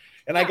cheering,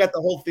 and I got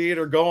the whole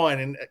theater going.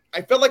 And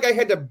I felt like I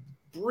had to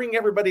bring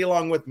everybody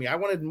along with me. I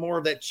wanted more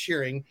of that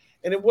cheering,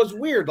 and it was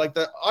weird. Like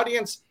the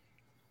audience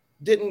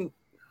didn't.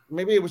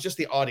 Maybe it was just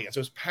the audience. It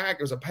was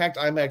packed. It was a packed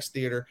IMAX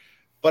theater.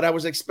 But I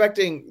was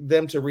expecting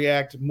them to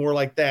react more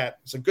like that.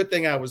 It's a good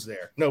thing I was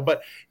there.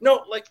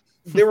 Like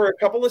there were a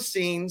couple of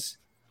scenes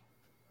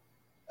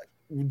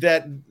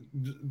that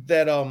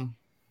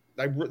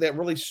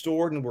really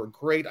stored and were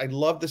great. I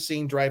love the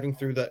scene driving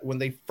through when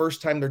they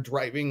first time they're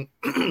driving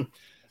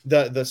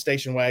the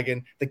station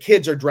wagon. The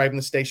kids are driving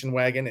the station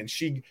wagon, and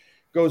she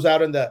goes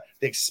out in the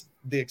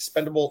the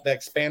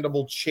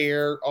expandable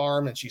chair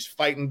arm, and she's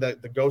fighting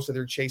the ghost that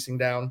they're chasing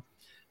down.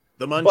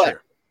 The Muncher.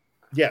 But,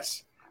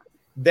 yes.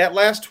 That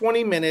last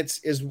 20 minutes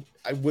is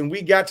when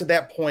we got to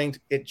that point,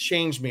 it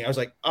changed me. I was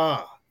like,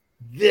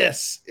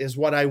 this is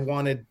what I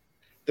wanted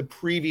the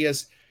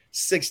previous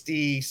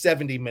 60,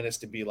 70 minutes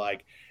to be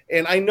like.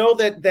 And I know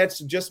that that's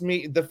just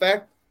me. The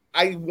fact,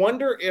 I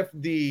wonder if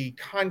the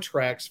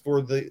contracts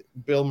for the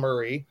Bill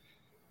Murray,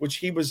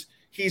 which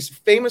he's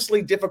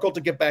famously difficult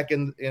to get back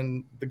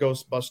in the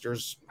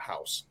Ghostbusters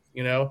house,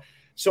 you know?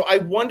 So I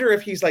wonder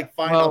if he's like,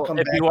 fine, I'll come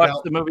back. If you watch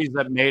the movies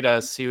that made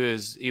us, he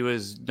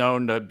was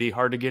known to be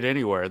hard to get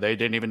anywhere. They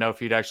didn't even know if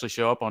he'd actually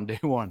show up on day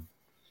one.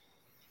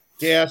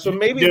 Yeah, so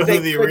maybe you know they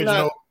who the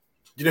original.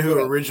 Do you know who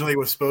originally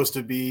was supposed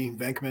to be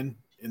Venkman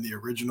in the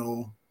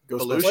original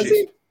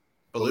Ghostbusters?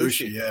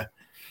 Belushi, yeah.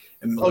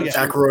 And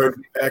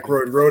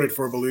Aykroyd wrote it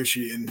for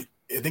Belushi, and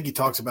I think he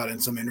talks about it in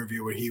some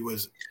interview where he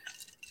was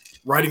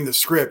writing the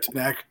script,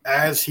 and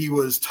as he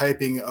was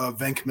typing a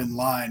Venkman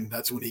line,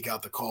 that's when he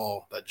got the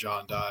call that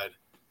John died.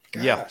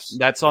 Gosh.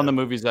 That's on the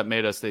movies that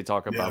made us. They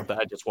talk about that.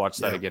 I just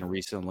watched that again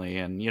recently,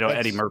 and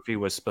Eddie Murphy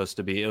was supposed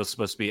to be. It was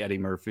supposed to be Eddie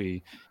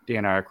Murphy,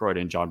 Dan Aykroyd,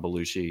 and John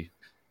Belushi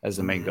as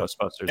the main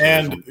Ghostbusters.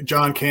 And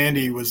John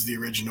Candy was the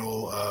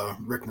original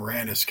Rick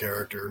Moranis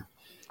character.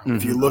 Mm-hmm.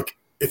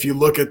 If you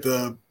look at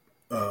the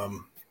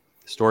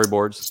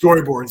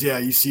storyboards, yeah,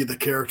 you see the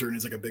character, and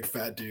he's like a big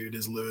fat dude.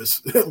 Is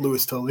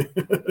Louis Tully?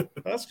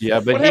 But he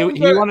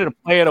wanted to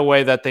play it a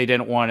way that they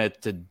didn't want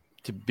it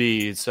to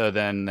be. So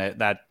then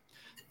that.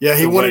 Yeah,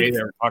 he wanted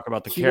to talk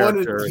about the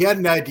character. He had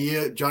an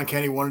idea. John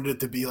Candy wanted it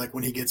to be like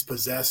when he gets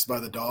possessed by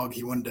the dog,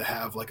 he wanted to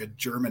have like a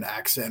German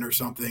accent or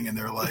something. And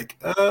they're like,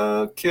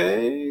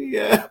 okay,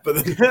 yeah.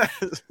 But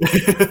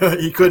then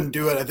he couldn't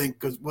do it, I think,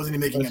 because wasn't he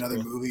making another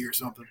movie or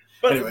something?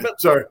 But anyway,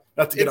 sorry,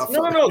 not to get off.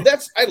 No.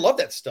 I love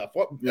that stuff.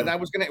 What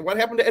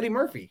happened to Eddie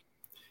Murphy?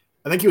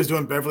 I think he was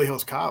doing Beverly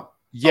Hills Cop.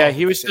 Yeah,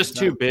 he was just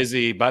too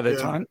busy by the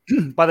time.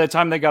 By the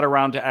time they got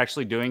around to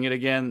actually doing it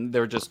again, they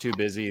were just too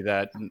busy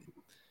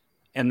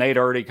and they'd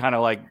already kind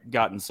of like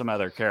gotten some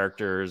other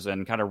characters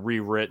and kind of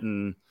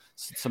rewritten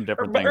some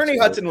different things. Ernie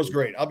Hudson was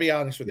great. I'll be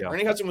honest with you.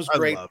 Ernie Hudson was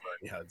great. I love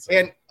Ernie Hudson.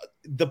 And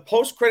the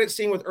post-credit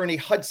scene with Ernie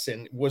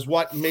Hudson was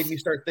what made me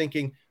start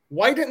thinking,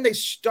 why didn't they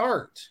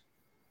start?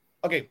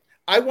 Okay,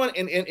 and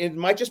it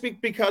might just be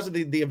because of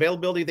the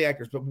availability of the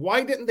actors, but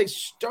why didn't they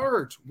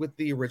start with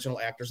the original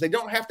actors? They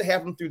don't have to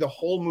have them through the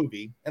whole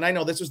movie. And I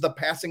know this was the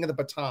passing of the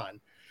baton,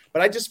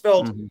 but I just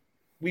felt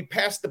we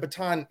passed the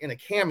baton in a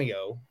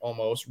cameo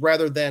almost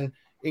rather than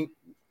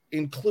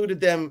included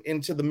them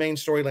into the main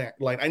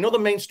storyline. I know the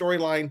main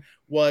storyline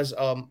was,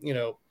 who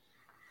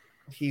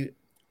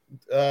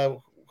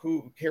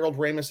Harold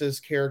Ramis's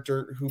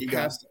character who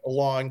passed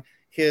along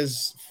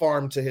his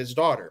farm to his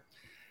daughter.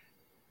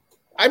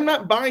 I'm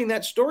not buying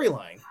that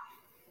storyline.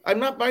 I'm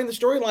not buying the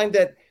storyline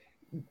that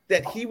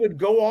he would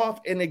go off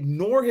and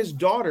ignore his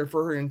daughter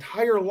for her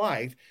entire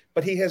life,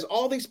 but he has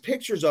all these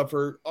pictures of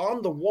her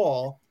on the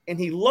wall and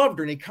he loved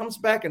her and he comes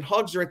back and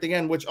hugs her at the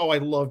end, which, I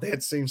love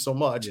that scene so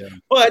much. Yeah.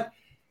 But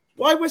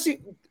why was he?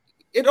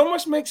 It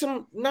almost makes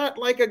him not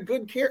like a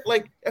good character.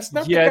 Like, that's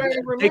not the guy I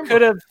remember. They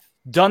could have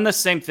done the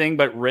same thing,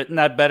 but written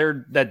that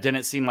better. That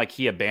didn't seem like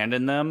he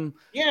abandoned them.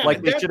 Yeah.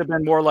 Like, it should have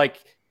been more like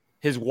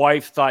his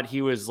wife thought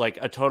he was like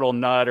a total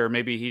nut, or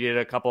maybe he did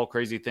a couple of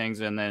crazy things.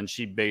 And then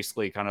she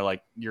basically kind of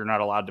like, you're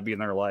not allowed to be in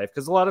their life.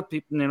 Because a lot of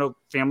people,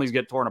 families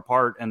get torn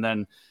apart and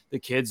then the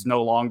kids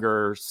no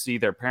longer see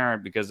their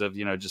parent because of,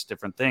 just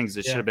different things.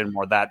 It should have been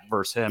more that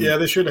versus him. Yeah,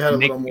 they should have had a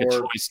little more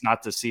choice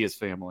not to see his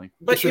family.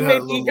 But it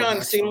made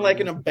Egon seem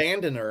like an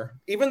abandoner,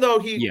 even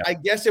though I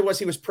guess he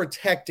was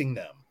protecting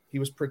them. He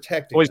was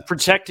protecting. Well, he's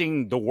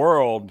protecting the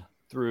world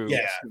through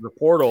the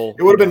portal.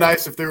 It would have been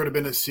nice if there would have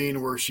been a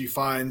scene where she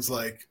finds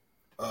like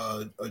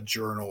a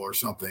journal or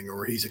something,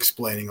 or he's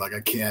explaining like,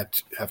 I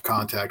can't have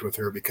contact with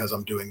her because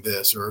I'm doing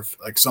this, or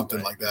like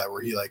something like that,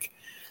 where he like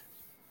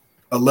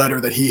a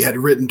letter that he had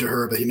written to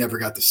her but he never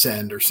got to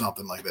send or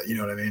something like that. You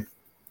know what I mean?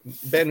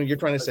 Ben, you're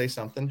trying to say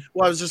something.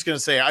 Well, I was just going to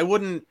say, I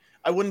wouldn't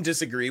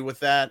disagree with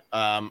that.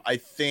 I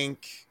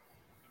think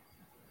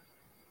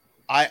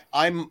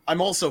I'm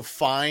also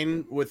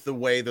fine with the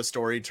way the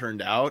story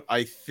turned out.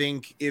 I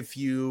think if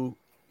you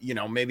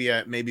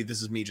maybe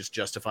this is me just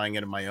justifying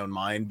it in my own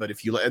mind, but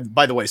if you,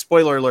 by the way,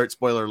 spoiler alert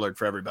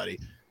for everybody,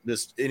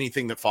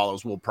 anything that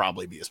follows will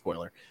probably be a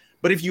spoiler.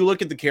 But if you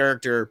look at the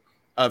character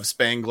of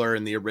Spangler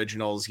in the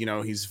originals,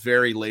 he's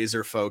very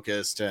laser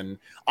focused, and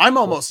I'm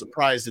almost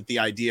surprised at the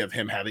idea of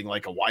him having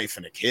like a wife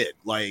and a kid,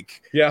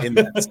 in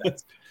that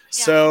sense.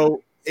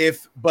 So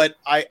but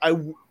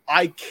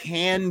I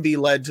can be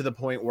led to the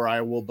point where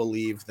I will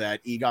believe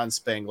that Egon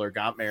Spangler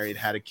got married,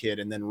 had a kid,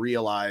 and then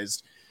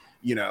realized,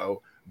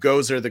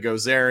 Gozer the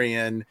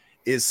Gozerian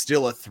is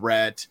still a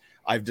threat.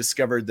 I've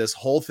discovered this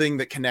whole thing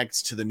that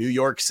connects to the New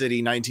York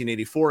City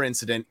 1984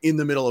 incident in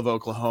the middle of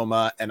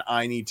Oklahoma, and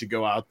I need to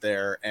go out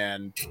there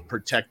and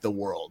protect the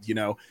world,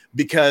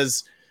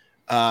 because,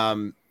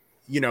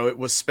 it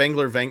was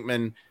Spangler,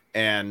 Venkman,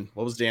 and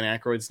what was Dan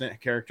Aykroyd's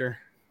character?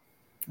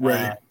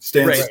 Ray.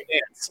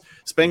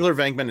 Spengler,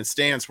 Venkman, and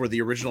Stantz were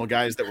the original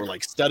guys that were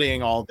like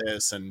studying all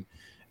this,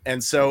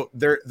 and so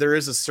there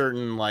is a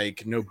certain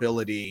like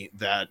nobility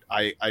that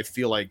I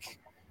feel like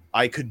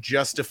I could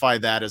justify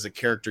that as a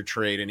character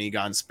trait in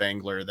Egon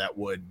Spengler that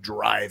would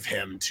drive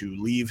him to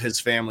leave his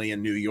family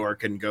in New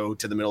York and go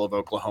to the middle of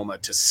Oklahoma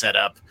to set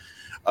up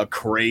a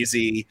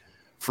crazy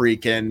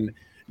freaking,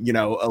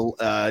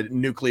 a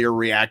nuclear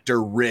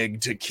reactor rig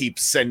to keep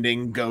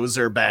sending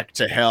Gozer back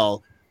to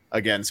hell.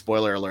 Again,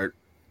 spoiler alert.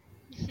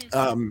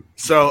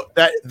 So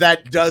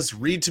that does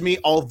read to me,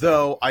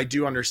 although I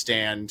do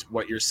understand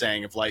what you're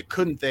saying of like,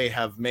 couldn't they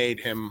have made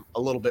him a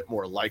little bit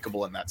more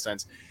likable in that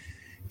sense?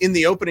 In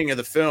the opening of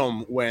the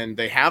film, when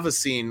they have a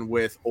scene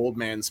with Old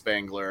Man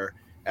Spengler,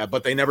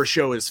 but they never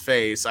show his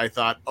face, I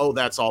thought, oh,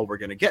 that's all we're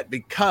going to get,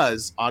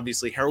 because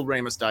obviously Harold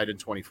Ramis died in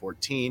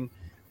 2014.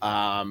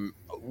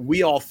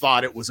 We all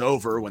thought it was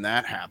over when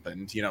that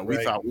happened.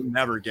 We thought we were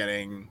never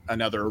getting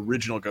another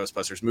original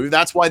Ghostbusters movie.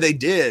 That's why they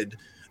did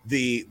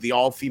the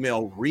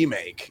all-female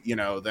remake,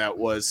 that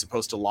was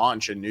supposed to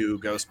launch a new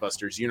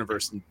Ghostbusters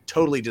universe and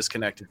totally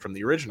disconnected from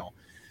the original.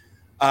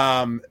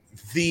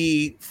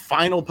 The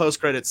final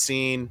post-credit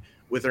scene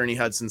with Ernie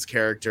Hudson's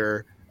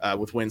character,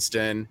 with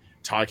Winston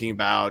talking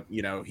about,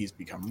 he's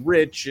become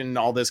rich and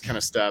all this kind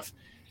of stuff.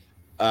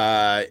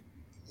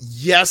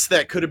 Yes,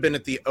 that could have been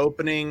at the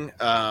opening.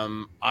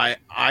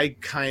 I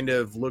kind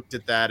of looked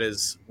at that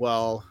as,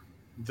 well,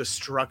 the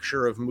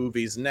structure of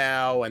movies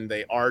now, and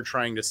they are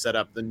trying to set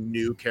up the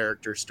new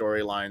character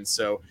storyline.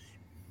 So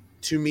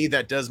to me,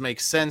 that does make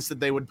sense that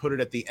they would put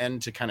it at the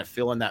end to kind of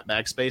fill in that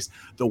backspace.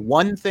 The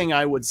one thing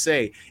I would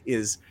say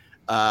is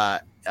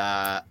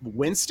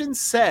Winston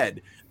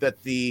said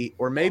that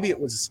or maybe it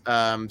was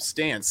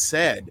Stan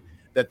said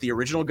that the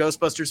original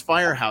Ghostbusters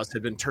firehouse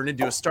had been turned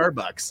into a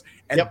Starbucks.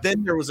 And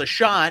then there was a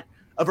shot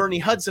of Ernie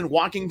Hudson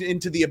walking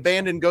into the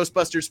abandoned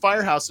Ghostbusters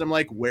firehouse. And I'm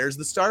like, where's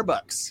the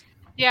Starbucks?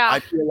 Yeah. I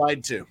feel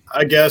lied to.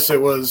 I guess it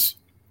was.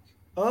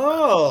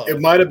 Oh.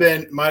 It might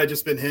have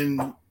just been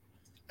him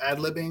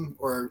ad-libbing,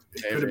 or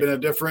it could have been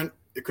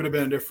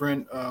a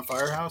different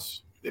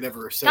firehouse. They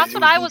never said. That's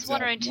what I was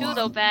wondering too,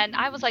 though, Ben.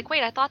 I was like,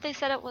 wait, I thought they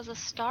said it was a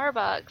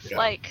Starbucks.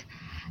 Yeah.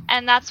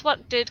 And that's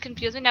what did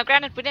confuse me. Now,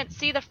 granted, we didn't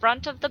see the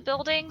front of the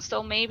building,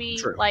 so maybe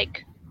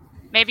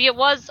maybe it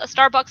was a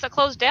Starbucks that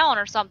closed down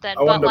or something.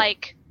 But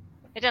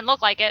it didn't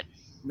look like it.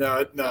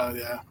 No,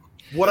 yeah.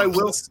 What I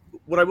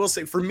will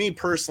say, for me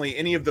personally,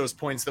 any of those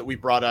points that we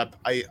brought up,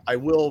 I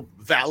will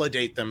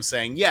validate them,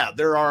 saying, yeah,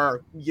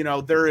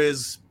 there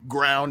is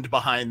ground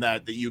behind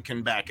that you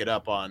can back it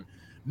up on.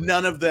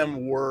 None of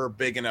them were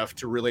big enough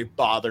to really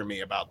bother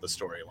me about the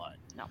storyline.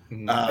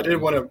 No. I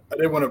did want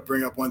to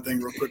bring up one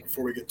thing real quick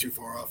before we get too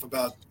far off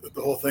about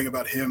the whole thing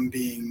about him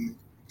being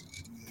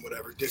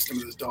distant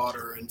with his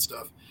daughter and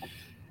stuff.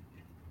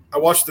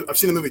 I've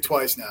seen the movie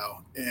twice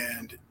now,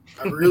 and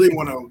I really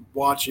want to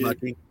watch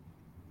it.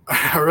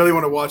 I really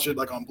want to watch it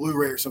like on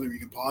Blu-ray or something where you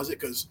can pause it,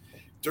 because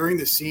during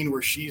the scene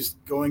where she's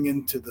going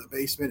into the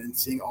basement and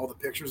seeing all the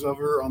pictures of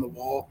her on the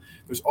wall,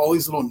 there's all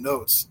these little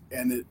notes,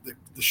 and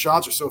the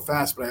shots are so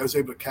fast, but I was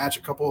able to catch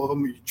a couple of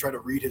them. You try to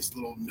read his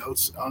little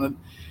notes on it,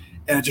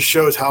 and it just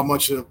shows how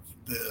much of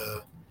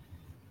the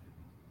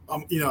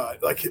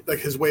like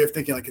his way of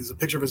thinking, like it's a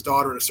picture of his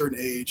daughter at a certain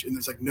age, and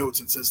there's like notes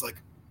and says like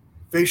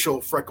facial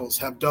freckles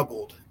have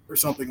doubled or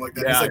something like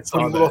that. Yeah, it's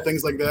like little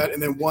things like that.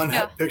 And then one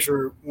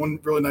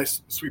really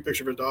nice, sweet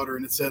picture of his daughter.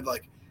 And it said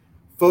like,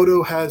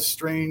 photo has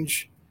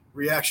strange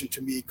reaction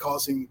to me,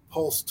 causing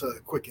pulse to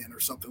quicken or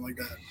something like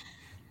that.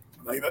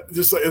 Like that,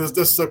 it was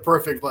just a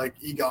perfect like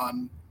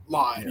Egon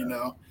line,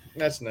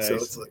 That's nice. So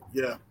it's like,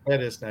 yeah,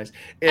 that is nice.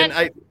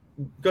 And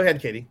go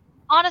ahead, Katie.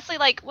 Honestly,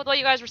 like with what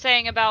you guys were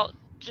saying about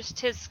just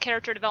his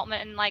character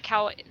development and like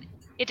how it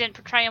didn't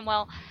portray him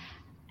well.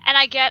 And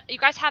I get you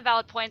guys have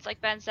valid points, like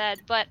Ben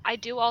said, but I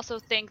do also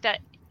think that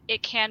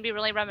it can be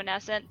really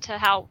reminiscent to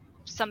how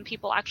some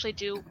people actually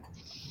do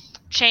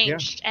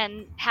change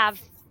and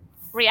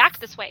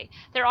react this way.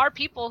 There are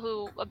people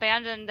who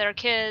abandon their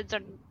kids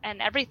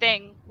and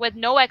everything with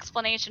no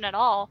explanation at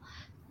all,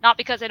 not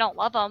because they don't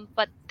love them,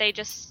 but they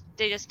just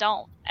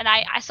don't. And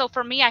so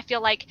for me, I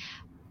feel like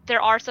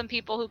there are some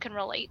people who can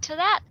relate to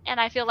that, and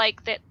I feel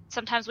like that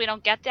sometimes we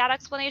don't get that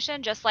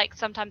explanation, just like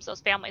sometimes those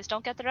families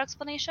don't get their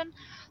explanation.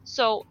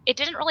 So it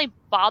didn't really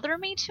bother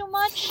me too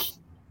much,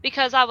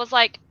 because I was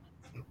like,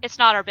 it's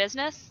not our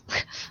business.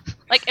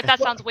 Like, if that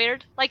sounds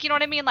weird, like, you know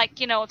what I mean? Like,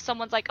 if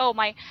someone's like, oh,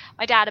 my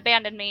dad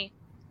abandoned me,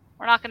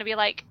 we're not going to be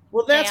like,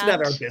 well, that's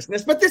not our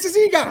business, but this is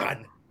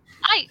Egon.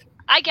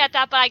 I get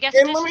that, but I guess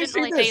it just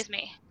didn't really faze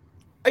me.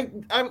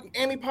 I'm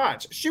Amy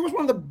Potts. She was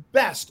one of the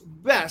best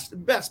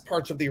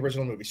parts of the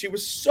original movie. She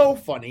was so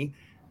funny.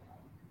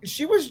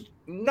 She was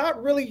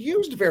not really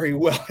used very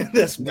well in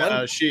this one.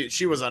 No,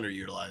 she was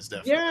underutilized,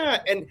 definitely. Yeah,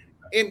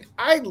 and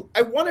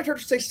I wanted her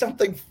to say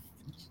something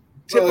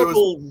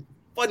typical,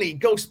 funny,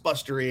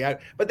 Ghostbustery.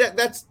 But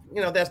that's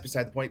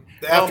beside the point.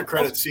 The after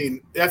credit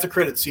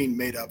scene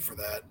made up for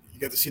that. You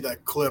got to see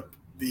that clip,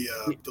 the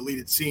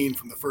deleted scene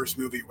from the first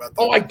movie. About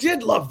I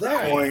did love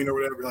that coin or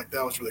whatever. Like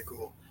that was really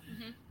cool.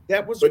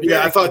 That was, but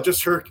yeah, I thought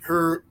just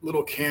her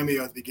little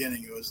cameo at the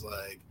beginning, it was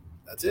like,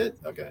 that's it.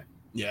 Okay.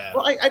 Yeah.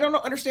 Well, I don't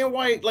understand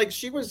why. Like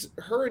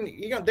her and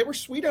Egon, they were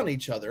sweet on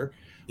each other.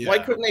 Yeah. Why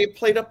couldn't they have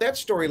played up that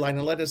storyline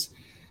and let us,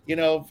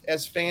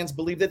 as fans,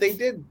 believe that they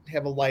did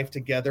have a life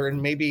together?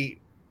 And maybe,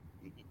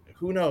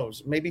 who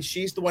knows? Maybe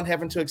she's the one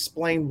having to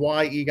explain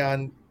why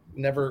Egon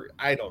never.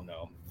 I don't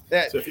know.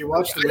 So if you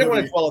watch the movie, I don't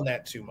want to dwell on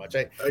that too much.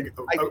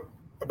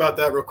 About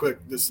that real quick.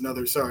 This is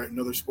another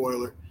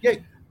spoiler. Yeah.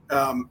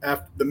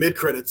 After the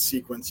mid-credits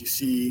sequence, you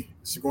see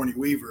Sigourney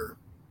Weaver.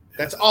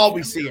 That's all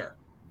we see her.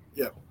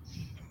 Yeah.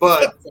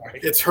 But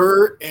it's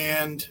her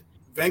and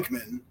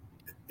Venkman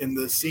in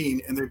the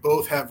scene, and they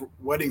both have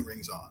wedding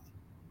rings on.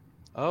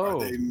 Oh. Are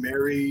they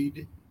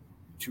married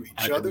to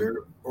each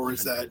other, or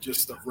is that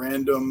just a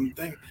random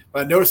thing?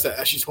 But I noticed that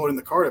as she's holding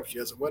the card up, she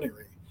has a wedding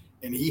ring,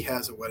 and he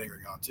has a wedding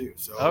ring on too.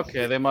 So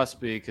okay, they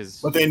must be,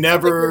 but they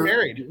never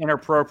married.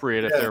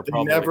 Inappropriate if they're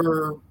probably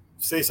never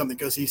say something,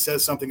 because he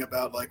says something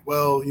about like,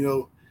 well,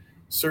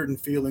 certain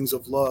feelings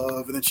of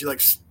love, and then she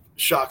like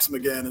shocks him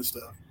again and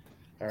stuff.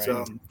 All right.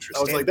 So I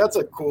was like, that's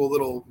a cool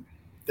little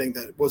thing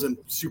that wasn't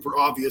super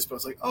obvious, but I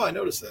was like, oh, I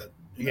noticed that.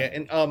 Yeah,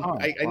 and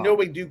I know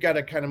we do got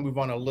to kind of move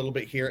on a little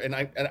bit here, and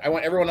I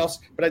want everyone else.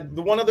 But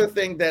the one other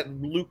thing that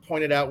Luke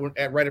pointed out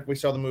right after we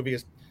saw the movie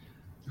is,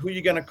 who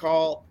you gonna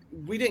call?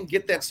 We didn't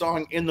get that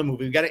song in the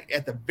movie. We got it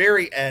at the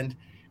very end.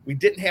 We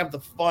didn't have the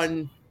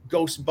fun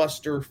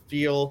Ghostbuster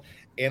feel,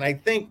 and I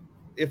think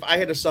if I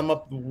had to sum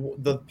up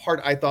the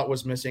part I thought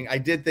was missing, I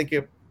did think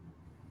it.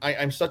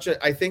 I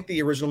think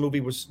the original movie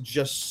was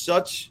just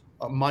such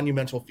a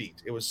monumental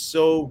feat. It was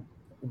so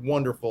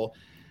wonderful.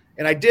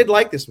 And I did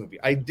like this movie.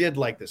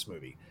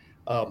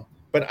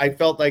 But I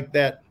felt like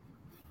that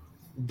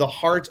the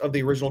heart of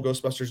the original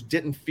Ghostbusters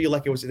didn't feel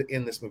like it was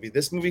in this movie.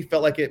 This movie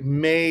felt like it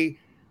may,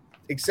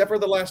 except for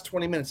the last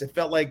 20 minutes, it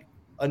felt like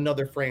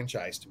another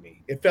franchise to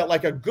me. It felt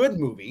like a good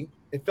movie.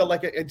 It felt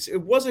like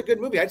it was a good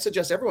movie. I'd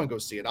suggest everyone go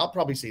see it. I'll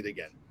probably see it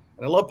again.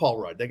 And I love Paul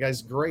Rudd. That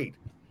guy's great.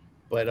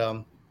 But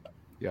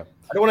yeah,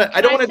 I don't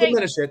want to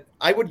diminish it.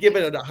 I would give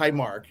it a high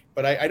mark,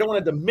 but I don't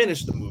want to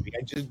diminish the movie.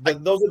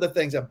 Those are the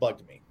things that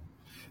bugged me.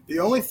 The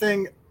only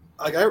thing,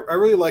 like, I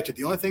really liked it.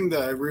 The only thing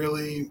that I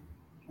really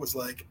was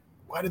like,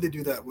 why did they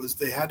do that? Was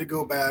they had to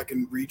go back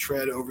and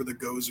retread over the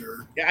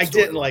Gozer. Yeah, I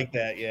didn't like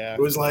that. Yeah,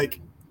 it was like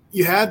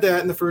you had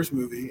that in the first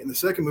movie. In the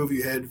second movie,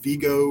 you had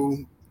Vigo,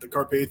 the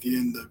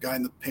Carpathian, the guy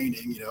in the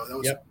painting. That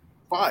was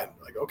fine.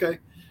 Like, okay,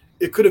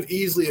 it could have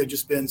easily have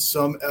just been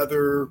some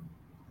other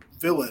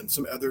villain,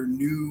 some other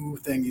new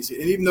thing you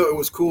see. And even though it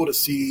was cool to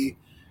see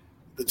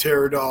the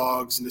Terror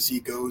Dogs and to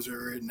see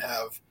Gozer and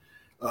have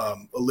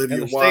Olivia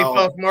Wilde. Stay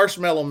Puft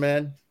Marshmallow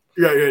Man.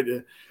 Yeah.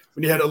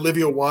 When you had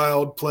Olivia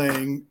Wilde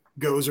playing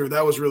Gozer,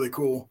 that was really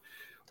cool.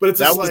 But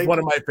that was one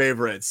of my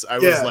favorites. I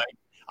was like,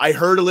 I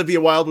heard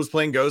Olivia Wilde was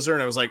playing Gozer,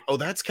 and I was like, oh,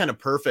 that's kind of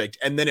perfect.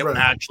 And then it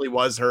actually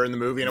was her in the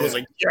movie, and I was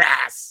like,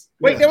 yes.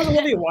 Wait, that was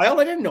Olivia Wilde?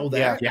 I didn't know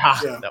that. Yeah,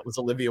 that was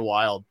Olivia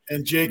Wilde.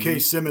 And J.K.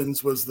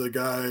 Simmons was the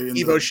guy.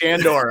 Ivo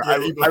Shandor. I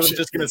was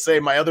just going to say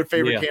my other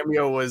favorite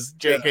cameo was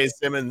J.K.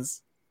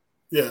 Simmons.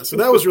 Yeah, so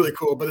that was really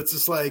cool. But it's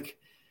just like,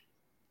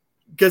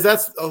 because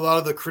that's a lot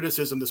of the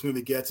criticism this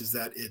movie gets, is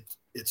that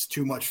it's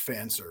too much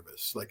fan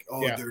service. Like,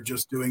 they're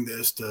just doing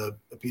this to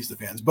appease the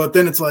fans. But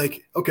then it's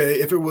like, okay,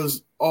 if it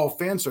was all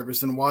fan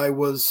service, then why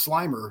was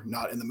Slimer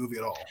not in the movie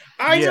at all?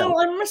 I know,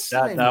 I miss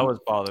that. That was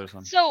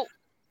bothersome. So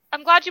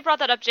I'm glad you brought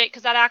that up, Jake,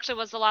 because that actually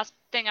was the last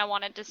thing I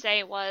wanted to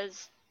say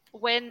was,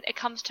 when it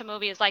comes to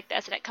movies like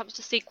this and it comes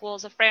to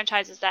sequels of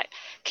franchises that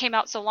came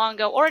out so long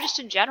ago, or just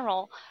in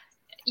general,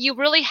 you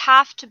really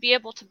have to be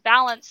able to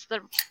balance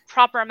the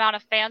proper amount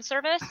of fan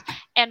service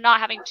and not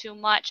having too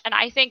much. And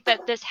I think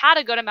that this had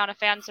a good amount of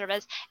fan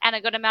service and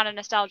a good amount of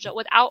nostalgia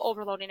without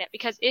overloading it.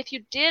 Because if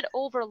you did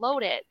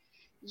overload it,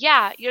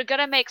 you're going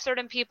to make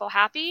certain people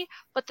happy,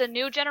 but the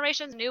new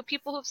generations, new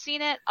people who've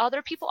seen it,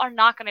 other people are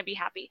not going to be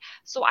happy.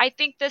 So I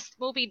think this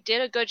movie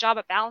did a good job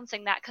at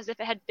balancing that, because if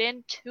it had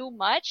been too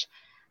much,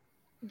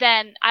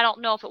 then I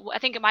don't know if I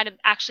think it might have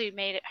actually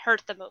made it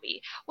hurt the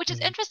movie, which is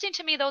interesting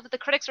to me, though, that the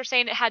critics are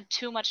saying it had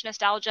too much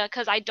nostalgia,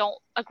 because I don't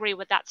agree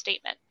with that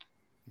statement.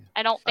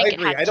 I don't think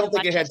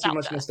it had too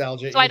much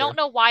nostalgia. So I don't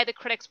know why the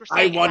critics were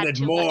saying I wanted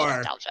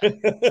more.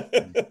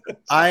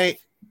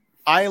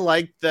 I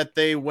liked that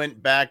they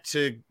went back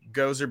to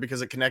Gozer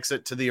because it connects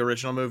it to the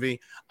original movie.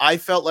 I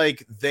felt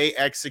like they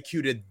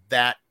executed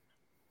that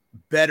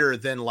better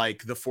than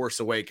like The Force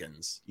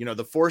Awakens.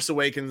 The Force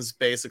Awakens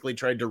basically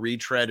tried to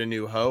retread A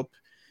New Hope.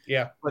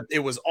 Yeah, but it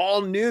was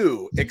all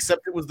new,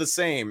 except it was the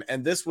same.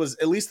 And this was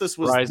Rise of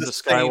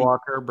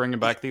Skywalker, bringing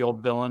back the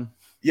old villain.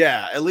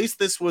 Yeah, at least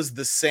this was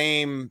the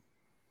same,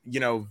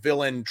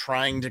 villain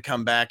trying to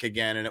come back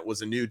again, and it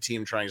was a new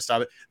team trying to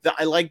stop it.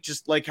 I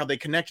like how they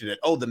connected it.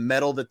 Oh, the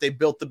metal that they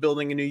built the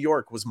building in New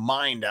York was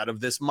mined out of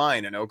this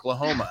mine in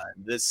Oklahoma.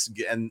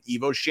 And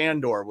Ivo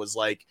Shandor was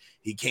like,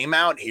 he came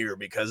out here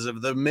because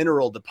of the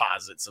mineral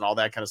deposits and all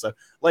that kind of stuff.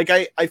 Like,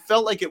 I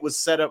felt like it was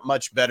set up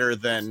much better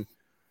than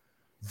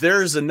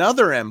there's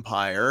another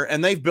empire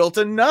and they've built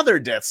another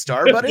Death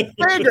Star, but it's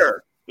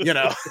bigger. You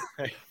know,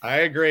 I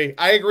agree.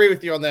 I agree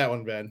with you on that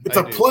one, Ben. It's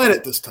a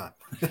planet this time.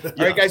 All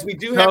right, guys, we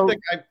do have to.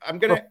 I'm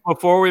gonna.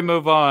 Before we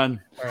move on,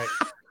 all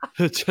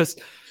right,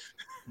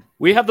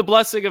 we have the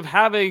blessing of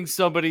having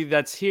somebody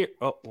that's here.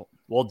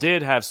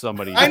 Did have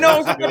somebody. I know. I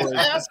was going to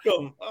ask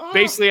them. Oh.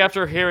 Basically,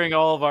 after hearing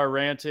all of our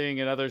ranting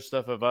and other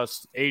stuff of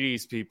us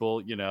 80s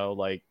people,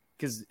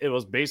 because it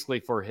was basically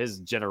for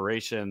his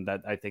generation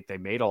that I think they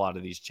made a lot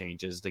of these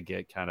changes to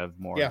get kind of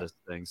more of this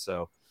thing.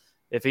 So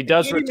if he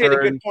does return, made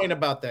a good point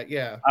about that.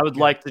 Yeah, I would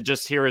like to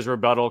just hear his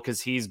rebuttal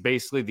because he's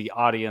basically the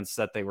audience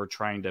that they were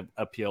trying to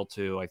appeal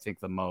to, I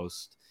think, the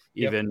most,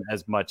 even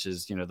as much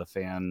as, the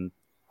fan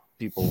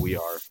people we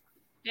are.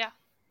 Yeah.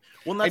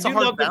 Well, that's a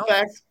hard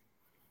balance.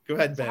 Go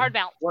ahead, Ben. Hard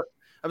balance.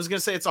 I was going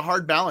to say it's a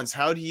hard balance.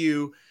 How do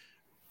you,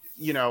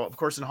 of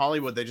course, in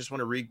Hollywood, they just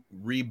want to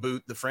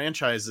reboot the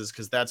franchises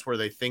because that's where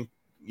they think,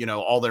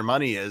 all their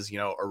money is.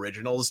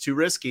 Original is too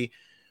risky.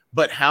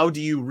 But how do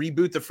you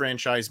reboot the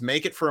franchise,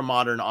 make it for a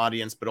modern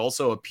audience, but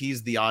also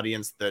appease the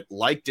audience that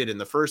liked it in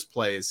the first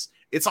place?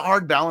 It's a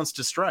hard balance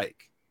to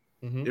strike.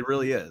 Mm-hmm. It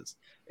really is.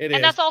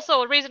 And that's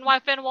also a reason why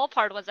Finn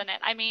Wolfhard was in it.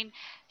 I mean,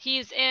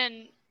 he's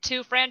in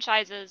 2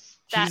 franchises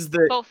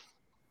that both.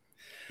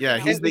 Yeah,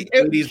 he's the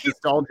 80s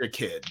nostalgia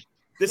kid.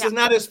 This is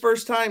not his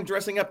first time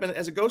dressing up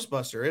as a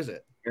Ghostbuster, is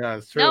it? Yeah,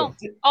 it's true. No.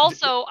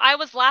 Also, I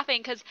was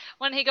laughing because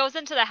when he goes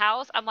into the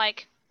house, I'm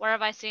like, where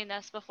have I seen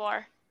this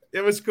before?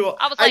 It was cool.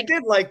 I was like, I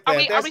did like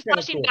that. Are we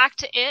flashing back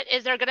to it?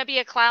 Is there going to be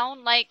a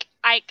clown? Like,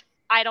 I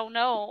don't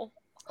know.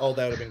 Oh,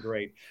 that would have been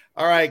great.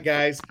 All right,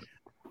 guys.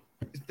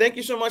 Thank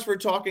you so much for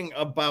talking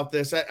about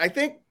this. I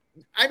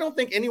don't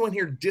think anyone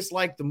here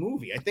disliked the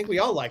movie. I think we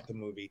all liked the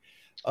movie.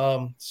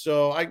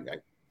 So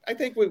I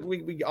think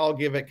we all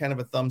give it kind of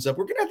a thumbs up.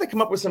 We're going to have to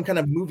come up with some kind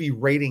of movie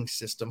rating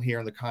system here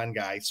in the Con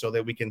Guy so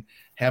that we can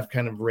have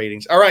kind of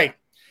ratings. All right.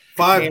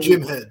 5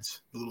 gym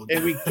heads.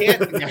 And we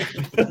can't.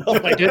 Oh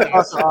my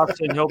goodness.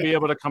 Austin, he'll be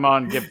able to come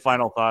on, give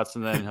final thoughts,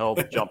 and then he'll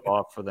jump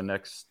off for the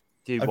next.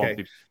 He won't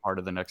be part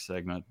of the next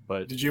segment.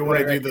 But did you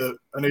want to do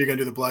I know you're going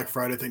to do the Black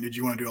Friday thing. Did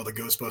you want to do all the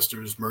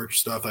Ghostbusters merch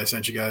stuff I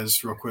sent you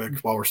guys real quick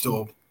while we're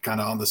still kind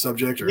of on the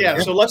subject? Yeah,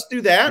 so let's do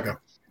that. Okay.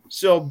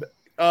 So,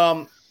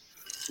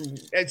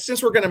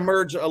 since we're going to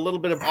merge a little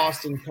bit of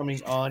Austin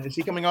coming on, is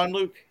he coming on,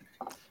 Luke?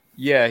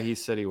 Yeah, he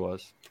said he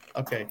was.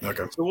 Okay.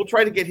 So we'll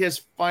try to get his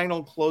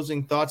final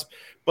closing thoughts.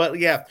 But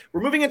yeah, we're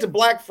moving into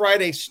Black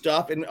Friday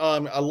stuff and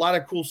a lot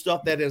of cool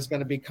stuff that is going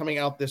to be coming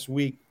out this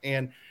week.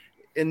 And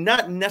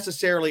not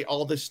necessarily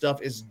all this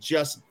stuff is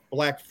just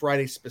Black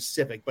Friday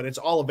specific, but it's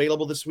all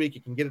available this week.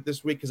 You can get it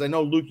this week because I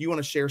know, Luke, you want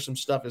to share some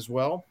stuff as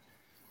well.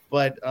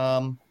 But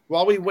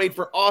while we wait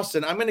for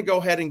Austin, I'm going to go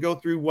ahead and go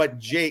through what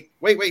Jake.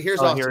 Wait,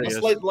 here's Austin.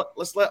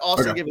 Let's let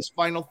Austin give his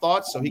final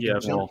thoughts so he can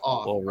jump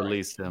off. We'll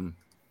release him.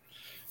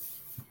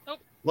 Oh.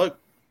 Look.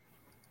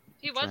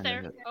 He was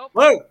there.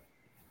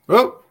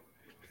 Oh.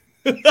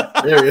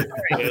 There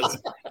he is.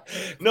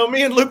 No,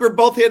 me and Luke were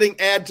both hitting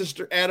add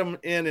him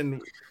in.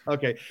 And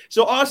okay.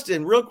 So,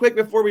 Austin, real quick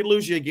before we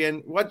lose you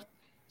again,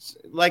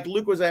 like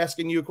Luke was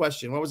asking you a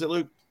question. What was it,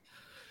 Luke?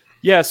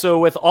 Yeah, so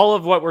with all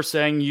of what we're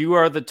saying, you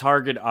are the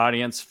target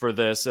audience for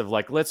this of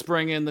like, let's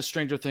bring in the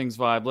Stranger Things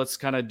vibe. Let's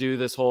kind of do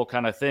this whole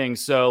kind of thing.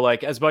 So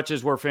like, as much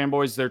as we're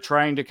fanboys, they're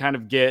trying to kind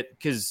of get,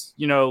 because,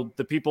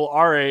 the people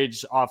our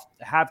age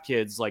have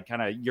kids like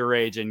kind of your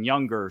age and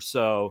younger.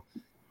 So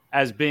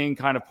as being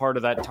kind of part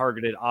of that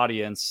targeted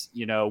audience,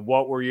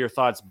 what were your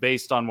thoughts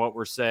based on what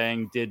we're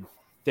saying? Did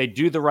they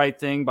do the right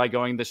thing by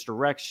going this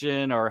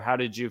direction, or how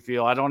did you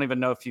feel? I don't even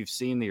know if you've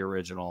seen the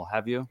original.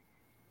 Have you?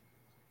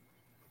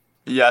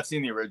 Yeah, I've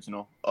seen the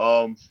original.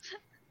 I'm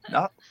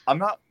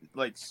not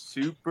like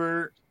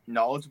super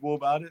knowledgeable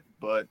about it,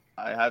 but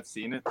I have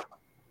seen it.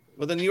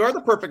 Well, then you are the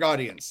perfect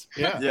audience.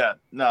 Yeah. Yeah.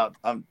 No.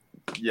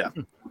 Yeah.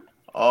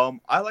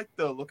 I like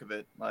the look of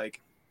it.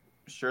 Like,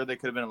 sure, they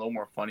could have been a little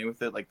more funny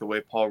with it, like the way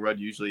Paul Rudd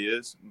usually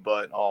is,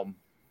 but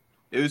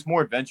it was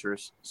more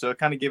adventurous, so it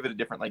kind of gave it a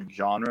different like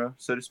genre,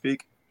 so to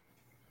speak.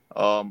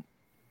 I'm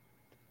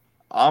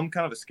kind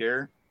of a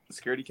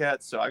scaredy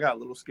cat, so I got a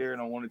little scared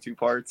on 1 or 2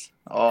 parts.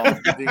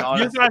 Being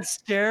honest. You got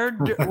scared?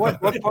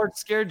 What part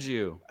scared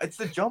you? It's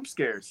the jump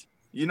scares.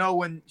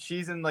 When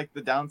she's in like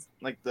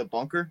the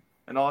bunker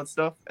and all that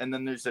stuff, and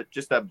then there's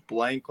just that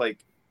blank like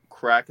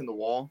crack in the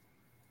wall.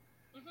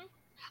 Mm-hmm.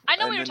 I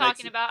know what you're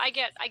talking about. I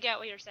get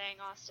what you're saying,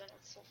 Austin.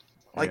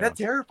 That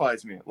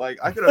terrifies me. Like,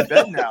 I could have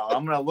bed now.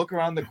 I'm gonna look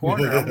around the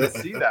corner. I'm gonna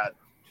see that.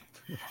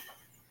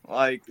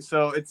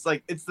 So it's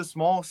like it's the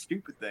small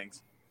stupid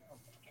things,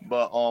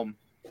 but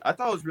I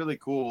thought it was really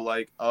cool.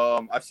 Like,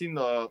 I've seen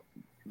the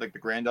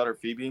granddaughter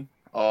Phoebe,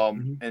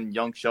 and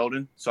young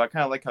Sheldon. So I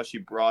kind of like how she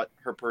brought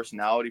her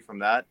personality from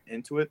that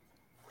into it,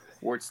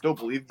 where it's still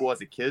believable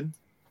as a kid.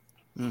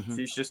 Mm-hmm.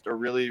 She's just a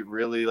really,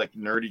 really like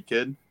nerdy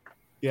kid.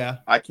 Yeah,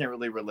 I can't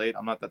really relate.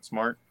 I'm not that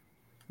smart,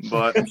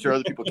 but I'm sure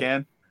other people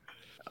can.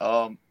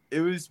 It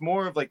was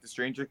more of like the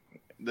stranger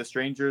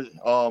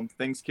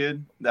Things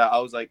kid that I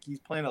was like, he's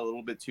playing a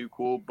little bit too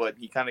cool, but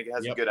he kind of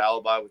has a good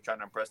alibi with trying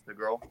to impress the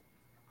girl.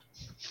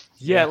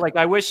 Yeah, like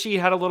I wish he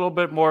had a little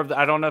bit more of the,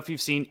 I don't know if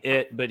you've seen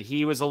it, but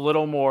he was a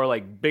little more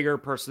like bigger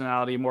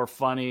personality, more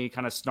funny,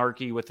 kind of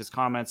snarky with his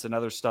comments and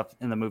other stuff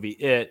in the movie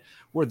It.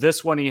 Where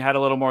this one, he had a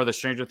little more of the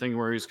Stranger Thing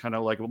where he was kind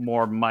of like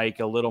more Mike,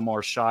 a little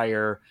more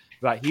shyer.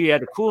 But he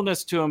had a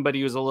coolness to him, but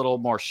he was a little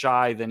more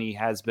shy than he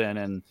has been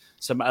in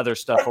some other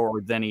stuff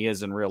or than he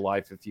is in real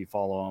life if you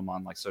follow him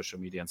on like social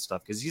media and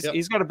stuff. Because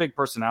he's got a big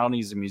personality.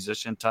 He's a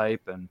musician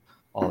type and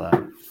all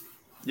that.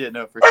 Yeah,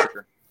 no, for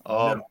sure.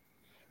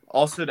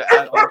 Also, to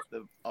add on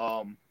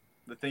to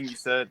the thing you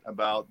said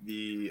about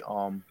the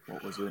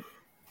what was it?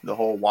 The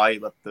whole why he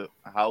left the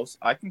house.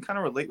 I can kind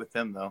of relate with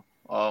him though,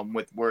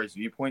 with where his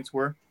viewpoints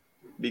were,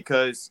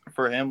 because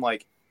for him,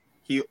 like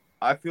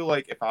I feel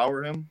like if I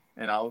were him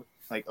and I was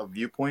like a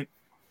viewpoint,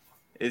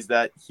 is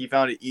that he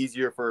found it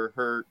easier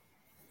for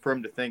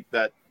him to think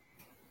that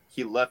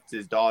he left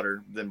his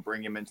daughter than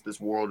bring him into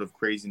this world of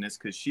craziness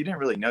because she didn't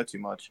really know too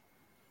much.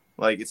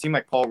 Like it seemed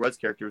like Paul Rudd's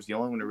character was the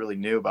only one who really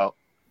knew about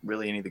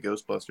really any of the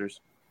Ghostbusters.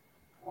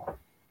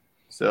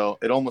 So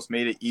it almost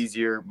made it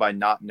easier by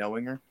not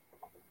knowing her.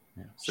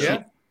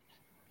 So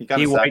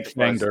he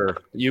white-fanged her.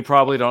 You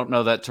probably don't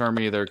know that term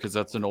either because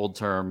that's an old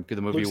term.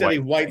 The movie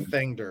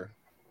white-fanged her.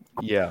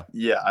 Yeah.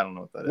 Yeah, I don't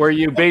know what that is. Where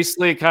you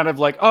basically kind of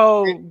like,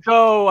 oh,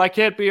 go, I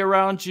can't be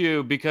around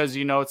you because,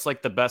 you know, it's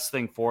like the best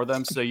thing for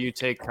them. So you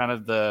take kind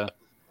of the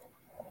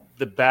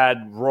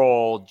bad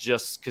role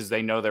just because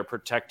they know they're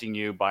protecting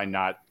you by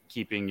not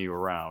keeping you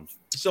around.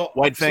 So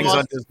White Fang's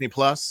on Disney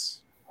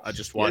Plus. I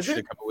just watched it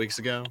a couple weeks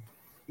ago.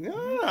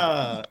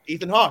 Yeah,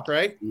 Ethan Hawke,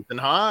 right? Ethan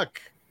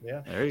Hawke.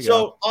 Yeah, there you go.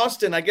 So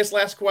Austin, I guess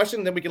last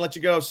question, then we can let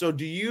you go. So,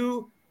 do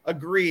you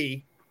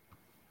agree?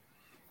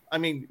 I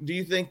mean, do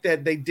you think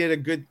that they did a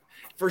good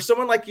for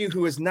someone like you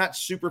who is not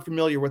super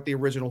familiar with the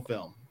original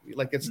film?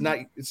 Like, it's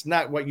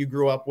not what you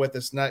grew up with.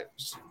 It's not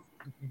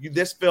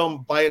this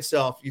film by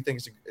itself. You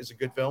think is a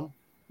good film?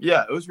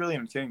 Yeah, it was really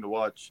entertaining to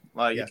watch.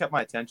 Like, it kept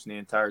my attention the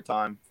entire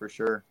time for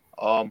sure.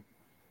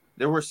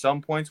 There were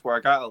some points where I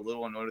got a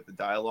little annoyed with the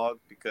dialogue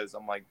because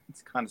I'm like,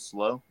 it's kind of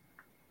slow.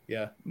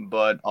 Yeah.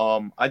 But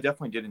I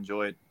definitely did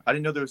enjoy it. I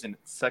didn't know there was a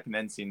second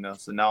end scene though,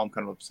 so now I'm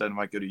kind of upset. I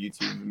might go to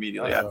YouTube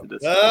immediately after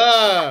this.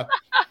 There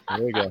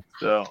we go.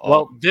 So,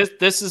 well,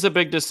 this is a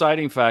big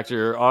deciding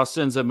factor.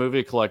 Austin's a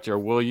movie collector.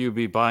 Will you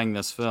be buying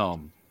this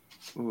film?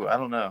 Ooh, I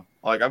don't know.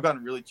 Like, I've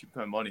gotten really cheap for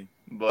my money,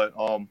 but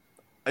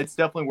it's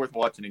definitely worth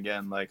watching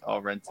again. Like,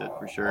 I'll rent it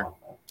for sure.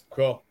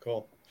 Cool.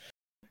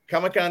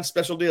 Comic-Con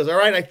special deals. All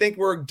right, I think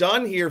we're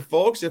done here,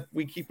 folks. If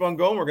we keep on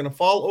going, we're going to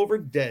fall over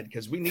dead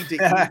because we need to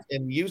eat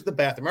and use the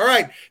bathroom. All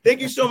right,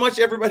 thank you so much,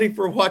 everybody,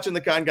 for watching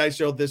the Con Guy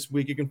Show this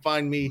week. You can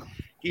find me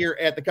here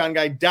at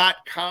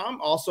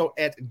theconguy.com, also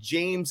at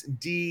James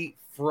D.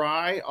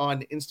 Fry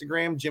on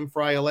Instagram, Jim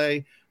Fry LA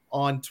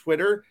on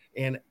Twitter.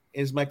 And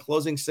is my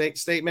closing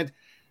statement.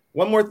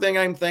 One more thing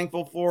I'm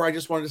thankful for. I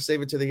just wanted to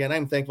save it to the end.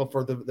 I'm thankful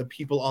for the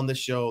people on the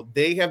show.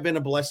 They have been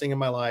a blessing in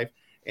my life.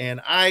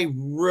 And I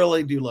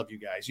really do love you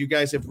guys. You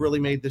guys have really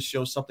made this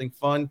show something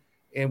fun.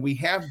 And we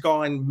have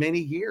gone many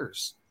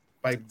years,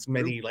 by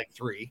many, like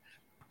 3.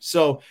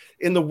 So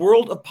in the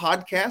world of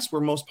podcasts,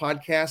 where most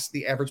podcasts,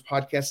 the average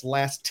podcast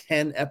lasts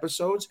 10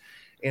 episodes,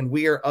 and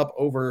we are up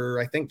over,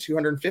 I think,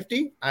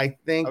 250. I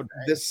think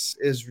this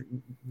is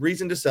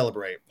reason to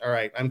celebrate. All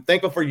right. I'm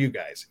thankful for you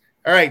guys.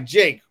 All right,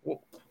 Jake.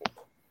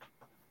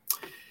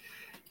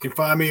 You can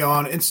find me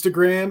on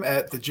Instagram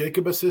at the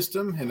Jacoba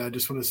System. And I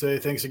just want to say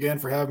thanks again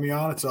for having me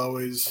on. It's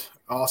always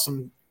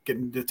awesome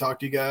getting to talk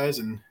to you guys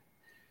and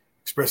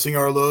expressing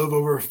our love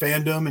over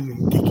fandom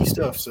and geeky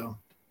stuff. So,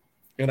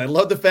 and I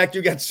love the fact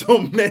you got so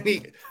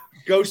many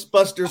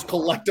Ghostbusters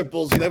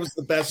collectibles. That was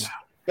the best.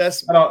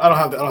 I don't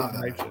have that.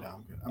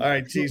 All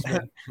right,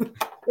 Cheeseman.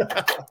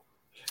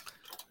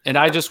 And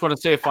I just want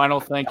to say a final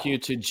thank you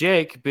to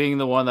Jake being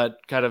the one that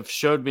kind of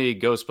showed me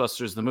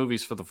Ghostbusters, the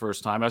movies, for the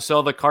first time. I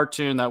saw the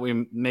cartoon that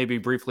we maybe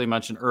briefly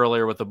mentioned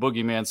earlier with the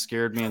boogeyman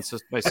scared me and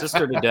my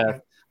sister to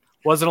death.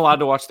 Wasn't allowed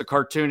to watch the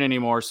cartoon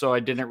anymore, so I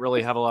didn't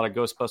really have a lot of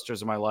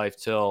Ghostbusters in my life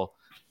till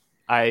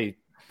I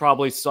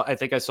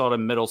think I saw it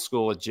in middle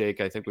school with Jake.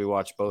 I think we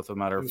watched both of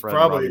them at our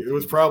friend. It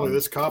was probably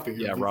this copy.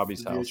 Yeah,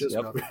 Robbie's house.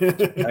 Yep.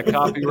 That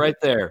copy right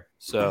there.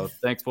 So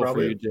thankful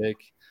for you,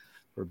 Jake.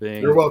 For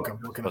being You're welcome.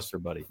 Ghostbuster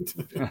buddy.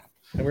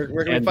 And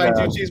where can we find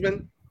you,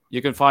 Cheeseman?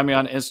 You can find me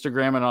on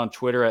Instagram and on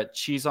Twitter at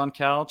Cheese on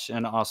Couch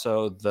and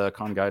also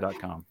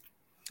theconguy.com.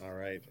 All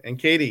right. And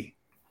Katie?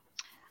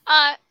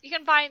 You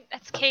can find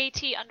that's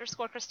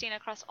KT_Christina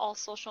across all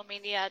social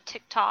media,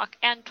 TikTok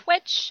and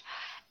Twitch.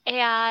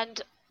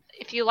 And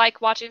if you like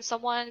watching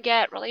someone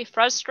get really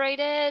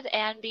frustrated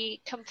and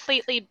be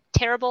completely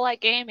terrible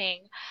at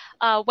gaming,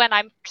 when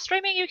I'm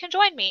streaming, you can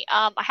join me.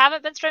 I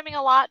haven't been streaming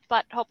a lot,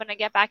 but hoping to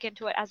get back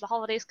into it as the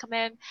holidays come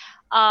in.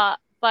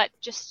 But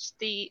just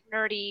the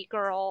nerdy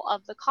girl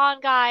of the Con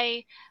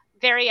Guy,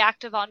 very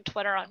active on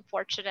Twitter,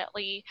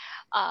 unfortunately.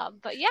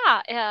 But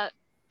yeah,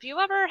 if you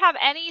ever have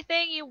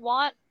anything you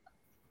want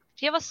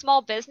if you have a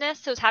small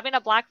business who's having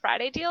a Black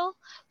Friday deal,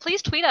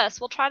 please tweet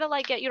us. We'll try to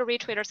like get you to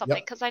retweet or something,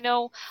 because I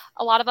know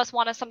a lot of us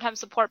want to sometimes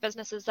support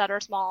businesses that are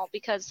small,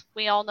 because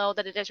we all know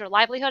that it is your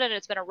livelihood and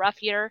it's been a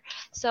rough year.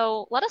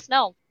 So let us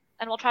know,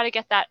 and we'll try to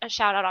get that a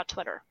shout out on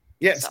Twitter.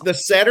 Yes, the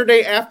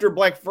Saturday after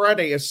Black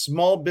Friday is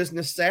Small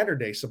Business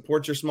Saturday.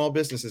 Support your small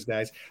businesses,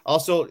 guys.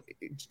 Also,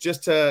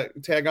 just to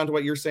tag on to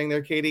what you're saying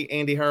there, Katie,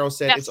 Andy Harrow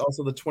said it's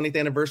also the 20th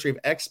anniversary of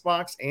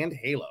Xbox and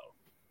Halo.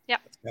 Yeah.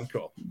 That's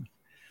cool.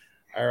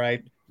 All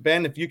right.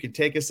 Ben, if you could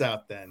take us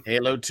out then.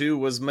 Halo 2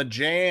 was my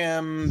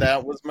jam.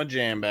 That was my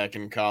jam back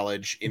in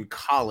college. In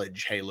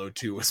college, Halo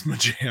 2 was my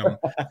jam.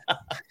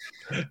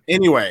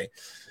 Anyway,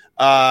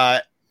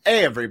 hey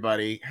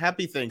everybody,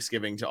 happy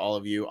Thanksgiving to all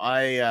of you.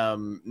 I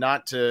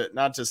not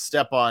to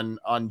step on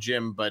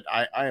Jim, but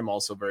I am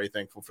also very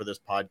thankful for this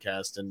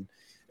podcast, and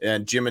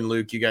Jim and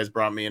Luke, you guys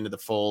brought me into the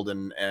fold,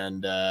 and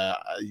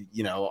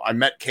you know, I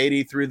met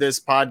Katie through this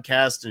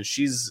podcast, and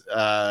she's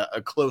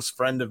a close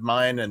friend of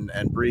mine,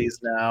 and Breeze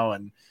now,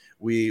 and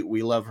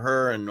we love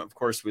her, and of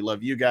course we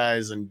love you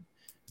guys. And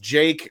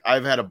Jake,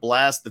 I've had a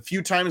blast the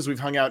few times we've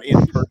hung out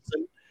in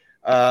person.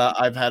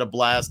 I've had a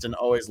blast, and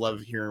always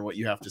love hearing what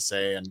you have to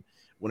say, and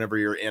whenever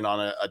you're in on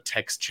a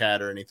text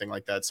chat or anything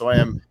like that. So I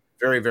am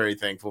very, very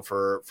thankful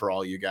for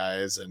all you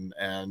guys,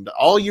 and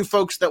all you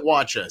folks that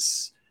watch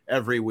us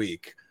every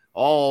week,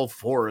 all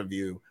 4 of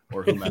you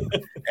or whomever.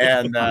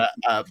 And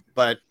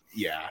but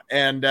yeah,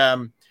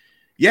 and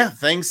yeah,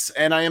 thanks.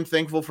 And I am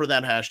thankful for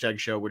that hashtag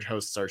show, which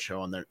hosts our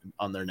show on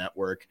their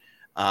network.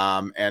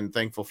 And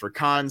thankful for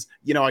cons.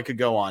 You know, I could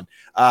go on.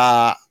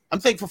 I'm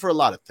thankful for a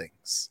lot of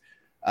things.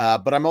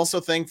 But I'm also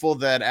thankful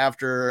that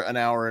after an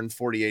hour and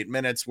 48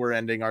 minutes, we're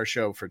ending our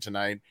show for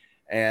tonight.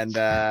 And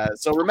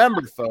so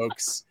remember,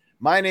 folks,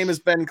 my name is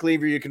Ben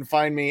Cleaver. You can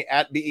find me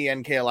at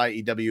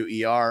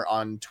BENKLIEWER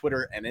on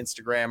Twitter and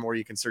Instagram, or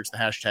you can search the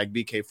hashtag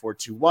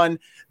BK421.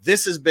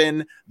 This has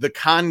been the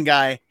Con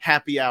Guy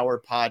Happy Hour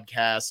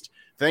podcast.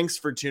 Thanks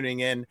for tuning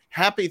in.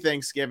 Happy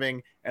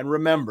Thanksgiving. And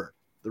remember,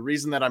 the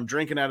reason that I'm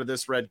drinking out of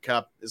this red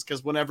cup is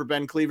because whenever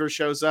Ben Cleaver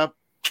shows up,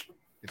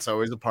 it's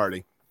always a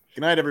party.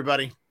 Good night,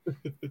 everybody.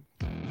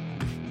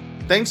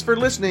 Thanks for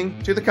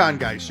listening to The Con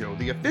Guy Show,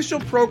 the official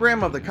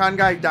program of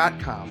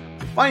theconguy.com.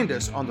 Find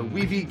us on the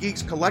Weeby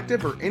Geeks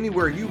Collective or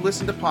anywhere you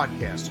listen to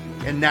podcasts.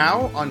 And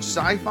now on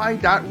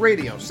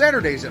sci-fi.radio,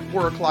 Saturdays at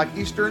 4 o'clock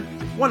Eastern,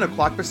 1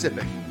 o'clock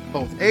Pacific,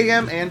 both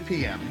AM and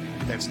PM.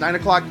 That's 9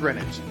 o'clock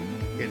Greenwich.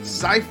 It's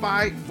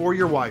sci-fi for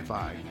your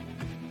Wi-Fi.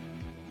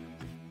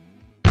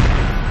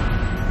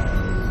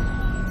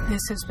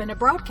 This has been a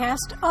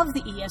broadcast of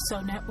the ESO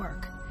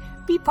Network.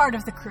 Be part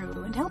of the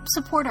crew and help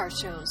support our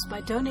shows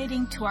by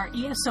donating to our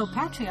ESO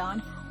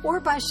Patreon or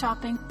by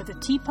shopping at the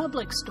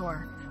TeePublic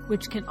store,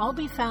 which can all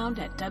be found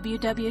at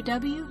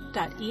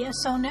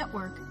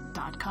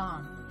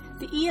www.esonetwork.com.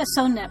 The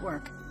ESO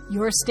Network,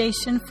 your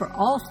station for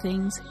all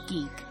things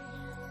geek.